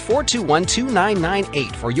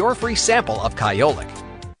 1-800-421-2998 for your free sample of Kyolic.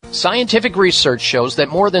 Scientific research shows that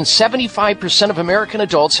more than 75% of American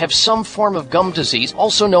adults have some form of gum disease,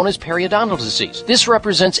 also known as periodontal disease. This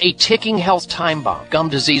represents a ticking health time bomb. Gum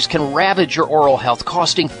disease can ravage your oral health,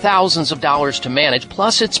 costing thousands of dollars to manage.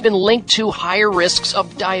 Plus, it's been linked to higher risks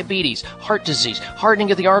of diabetes, heart disease,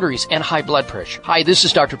 hardening of the arteries, and high blood pressure. Hi, this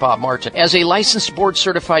is Dr. Bob Martin. As a licensed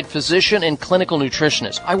board-certified physician and clinical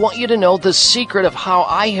nutritionist, I want you to know the secret of how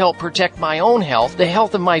I help protect my own health, the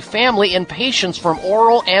health of my family, and patients from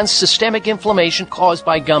oral and systemic inflammation caused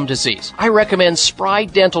by gum disease. I recommend Spry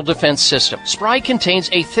Dental Defense System. Spry contains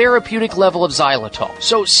a therapeutic level of xylitol.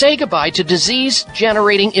 So say goodbye to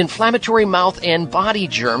disease-generating inflammatory mouth and body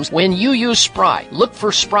germs when you use Spry. Look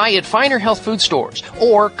for Spry at finer health food stores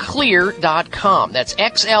or Xlear.com. That's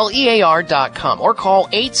Xlear.com. Or call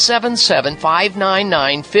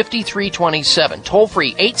 877-599-5327. Toll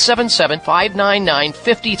free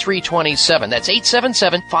 877-599-5327. That's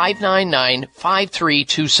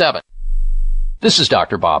 877-599-5327. This is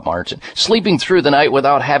Dr. Bob Martin. Sleeping through the night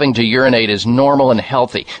without having to urinate is normal and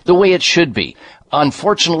healthy, the way it should be.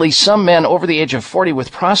 Unfortunately, some men over the age of 40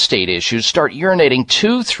 with prostate issues start urinating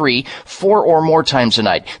 2, 3, 4 or more times a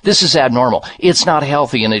night. This is abnormal. It's not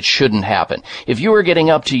healthy and it shouldn't happen. If you are getting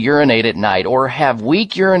up to urinate at night or have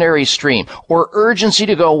weak urinary stream or urgency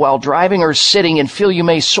to go while driving or sitting and feel you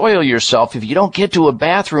may soil yourself if you don't get to a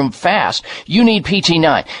bathroom fast, you need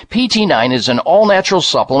PT9. PT9 is an all-natural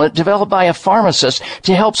supplement developed by a pharmacist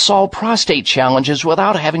to help solve prostate challenges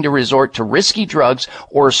without having to resort to risky drugs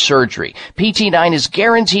or surgery. PT9 is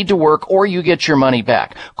guaranteed to work or you get your money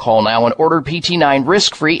back. Call now and order PT9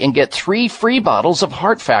 risk-free and get 3 free bottles of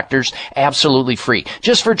Heart Factors absolutely free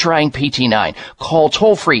just for trying PT9. Call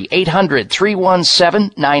toll-free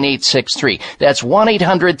 800-317-9863. That's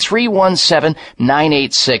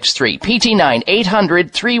 1-800-317-9863. PT9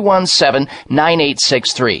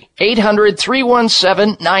 800-317-9863.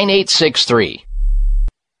 800-317-9863.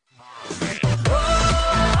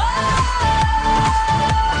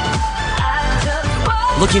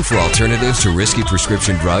 Looking for alternatives to risky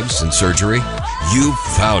prescription drugs and surgery? You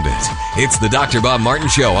found it. It's the Dr. Bob Martin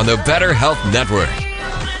Show on the Better Health Network.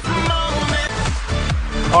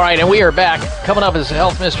 All right, and we are back. Coming up is the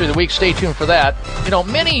Health Mystery of the Week. Stay tuned for that. You know,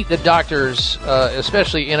 many the doctors,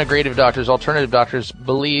 especially integrative doctors, alternative doctors,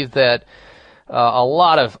 believe that a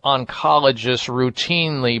lot of oncologists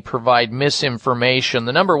routinely provide misinformation.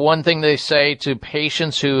 The number one thing they say to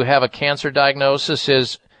patients who have a cancer diagnosis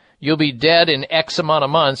is, you'll be dead in X amount of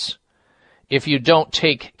months if you don't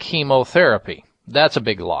take chemotherapy. That's a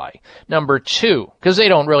big lie. Number two, because they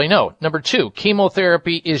don't really know. Number two,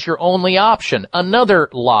 chemotherapy is your only option. Another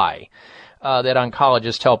lie that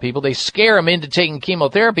oncologists tell people. They scare them into taking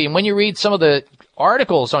chemotherapy. And when you read some of the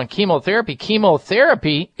articles on chemotherapy,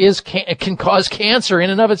 chemotherapy can cause cancer in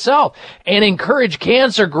and of itself and encourage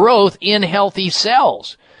cancer growth in healthy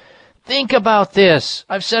cells. Think about this.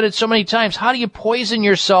 I've said it so many times. How do you poison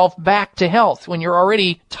yourself back to health when you're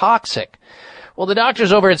already toxic? Well, the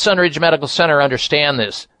doctors over at Sunridge Medical Center understand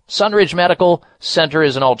this. Sunridge Medical Center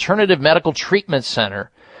is an alternative medical treatment center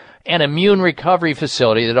and immune recovery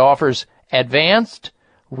facility that offers advanced,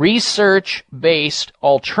 research-based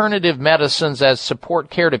alternative medicines as support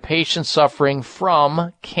care to patients suffering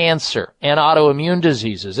from cancer and autoimmune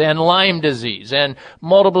diseases and Lyme disease and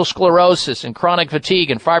multiple sclerosis and chronic fatigue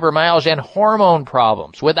and fibromyalgia and hormone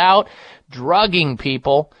problems without drugging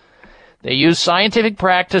people. They use scientific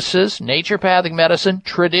practices, naturopathic medicine,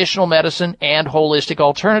 traditional medicine, and holistic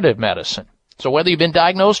alternative medicine. So whether you've been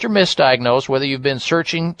diagnosed or misdiagnosed, whether you've been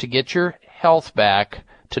searching to get your health back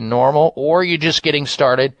to normal or you're just getting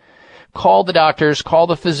started, call the doctors, call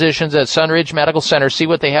the physicians at Sunridge Medical Center, see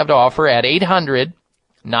what they have to offer at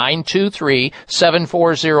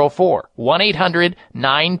 800-923-7404,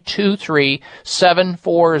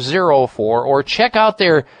 1-800-923-7404, or check out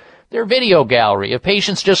their video gallery of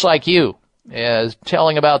patients just like you,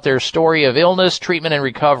 telling about their story of illness, treatment, and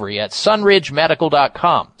recovery at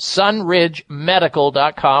sunridgemedical.com,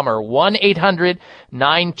 sunridgemedical.com, or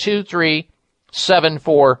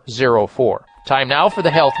 1-800-923-7404. Time now for the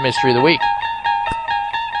Health Mystery of the Week.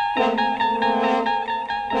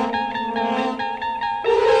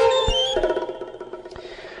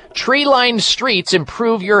 Tree-lined streets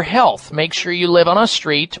improve your health. Make sure you live on a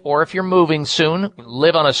street, or if you're moving soon,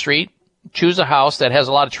 live on a street. Choose a house that has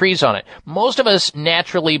a lot of trees on it. Most of us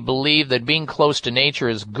naturally believe that being close to nature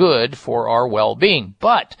is good for our well-being.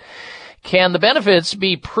 But can the benefits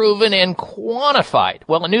be proven and quantified?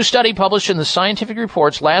 Well, a new study published in the Scientific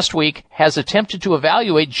Reports last week has attempted to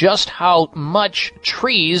evaluate just how much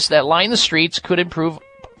trees that line the streets could improve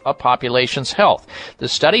a population's health. The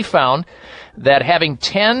study found that having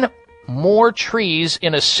 10 more trees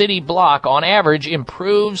in a city block on average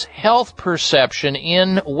improves health perception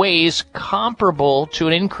in ways comparable to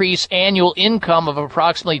an increased annual income of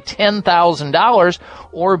approximately $10,000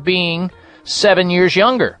 or being 7 years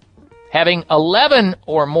younger. Having 11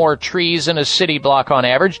 or more trees in a city block on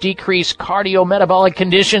average decrease cardiometabolic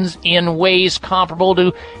conditions in ways comparable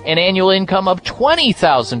to an annual income of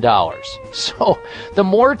 $20,000. So the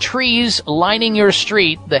more trees lining your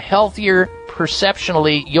street, the healthier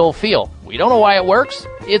perceptionally you'll feel. We don't know why it works.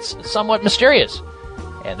 It's somewhat mysterious.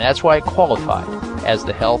 And that's why it qualified as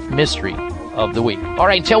the Health Mystery of the Week. All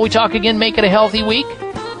right, until we talk again, make it a healthy week.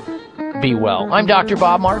 Be well. I'm Dr.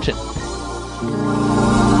 Bob Martin.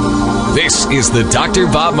 This is the Dr.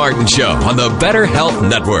 Bob Martin Show on the Better Health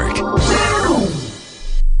Network.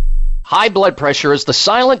 High blood pressure is the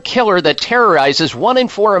silent killer that terrorizes 1 in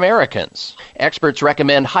 4 Americans. Experts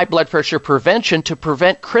recommend high blood pressure prevention to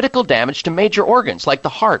prevent critical damage to major organs like the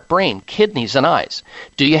heart, brain, kidneys, and eyes.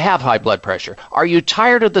 Do you have high blood pressure? Are you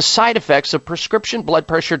tired of the side effects of prescription blood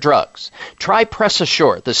pressure drugs? Try Press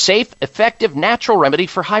Assure, the safe, effective, natural remedy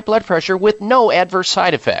for high blood pressure with no adverse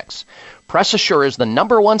side effects. Press Assure is the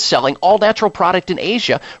 #1 selling all-natural product in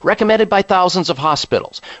Asia, recommended by thousands of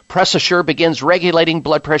hospitals. Press Assure begins regulating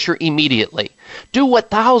blood pressure immediately. Do what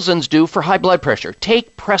thousands do for high blood pressure.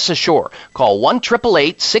 Take Press Assure. Call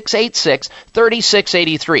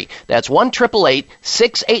 1-888-686-3683. That's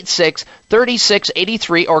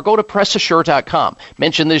 1-888-686-3683, or go to PressAssure.com.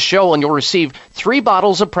 Mention this show and you'll receive 3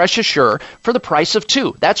 bottles of Press Assure for the price of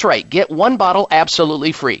 2. That's right. Get 1 bottle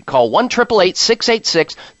absolutely free. Call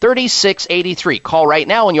 1-888-686-3683. Call right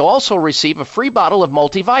now and you'll also receive a free bottle of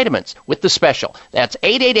multivitamins with the special. That's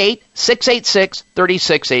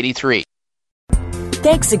 888-686-3683.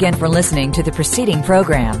 Thanks again for listening to the preceding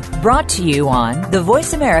program, brought to you on the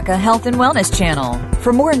Voice America Health and Wellness Channel.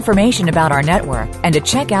 For more information about our network and to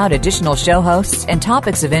check out additional show hosts and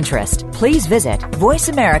topics of interest, please visit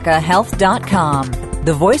voiceamericahealth.com.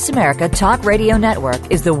 The Voice America Talk Radio Network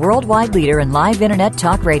is the worldwide leader in live Internet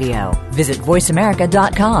talk radio. Visit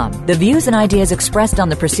voiceamerica.com. The views and ideas expressed on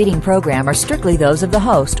the preceding program are strictly those of the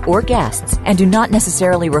host or guests and do not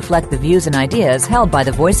necessarily reflect the views and ideas held by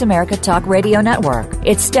the Voice America Talk Radio Network,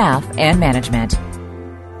 its staff, and management.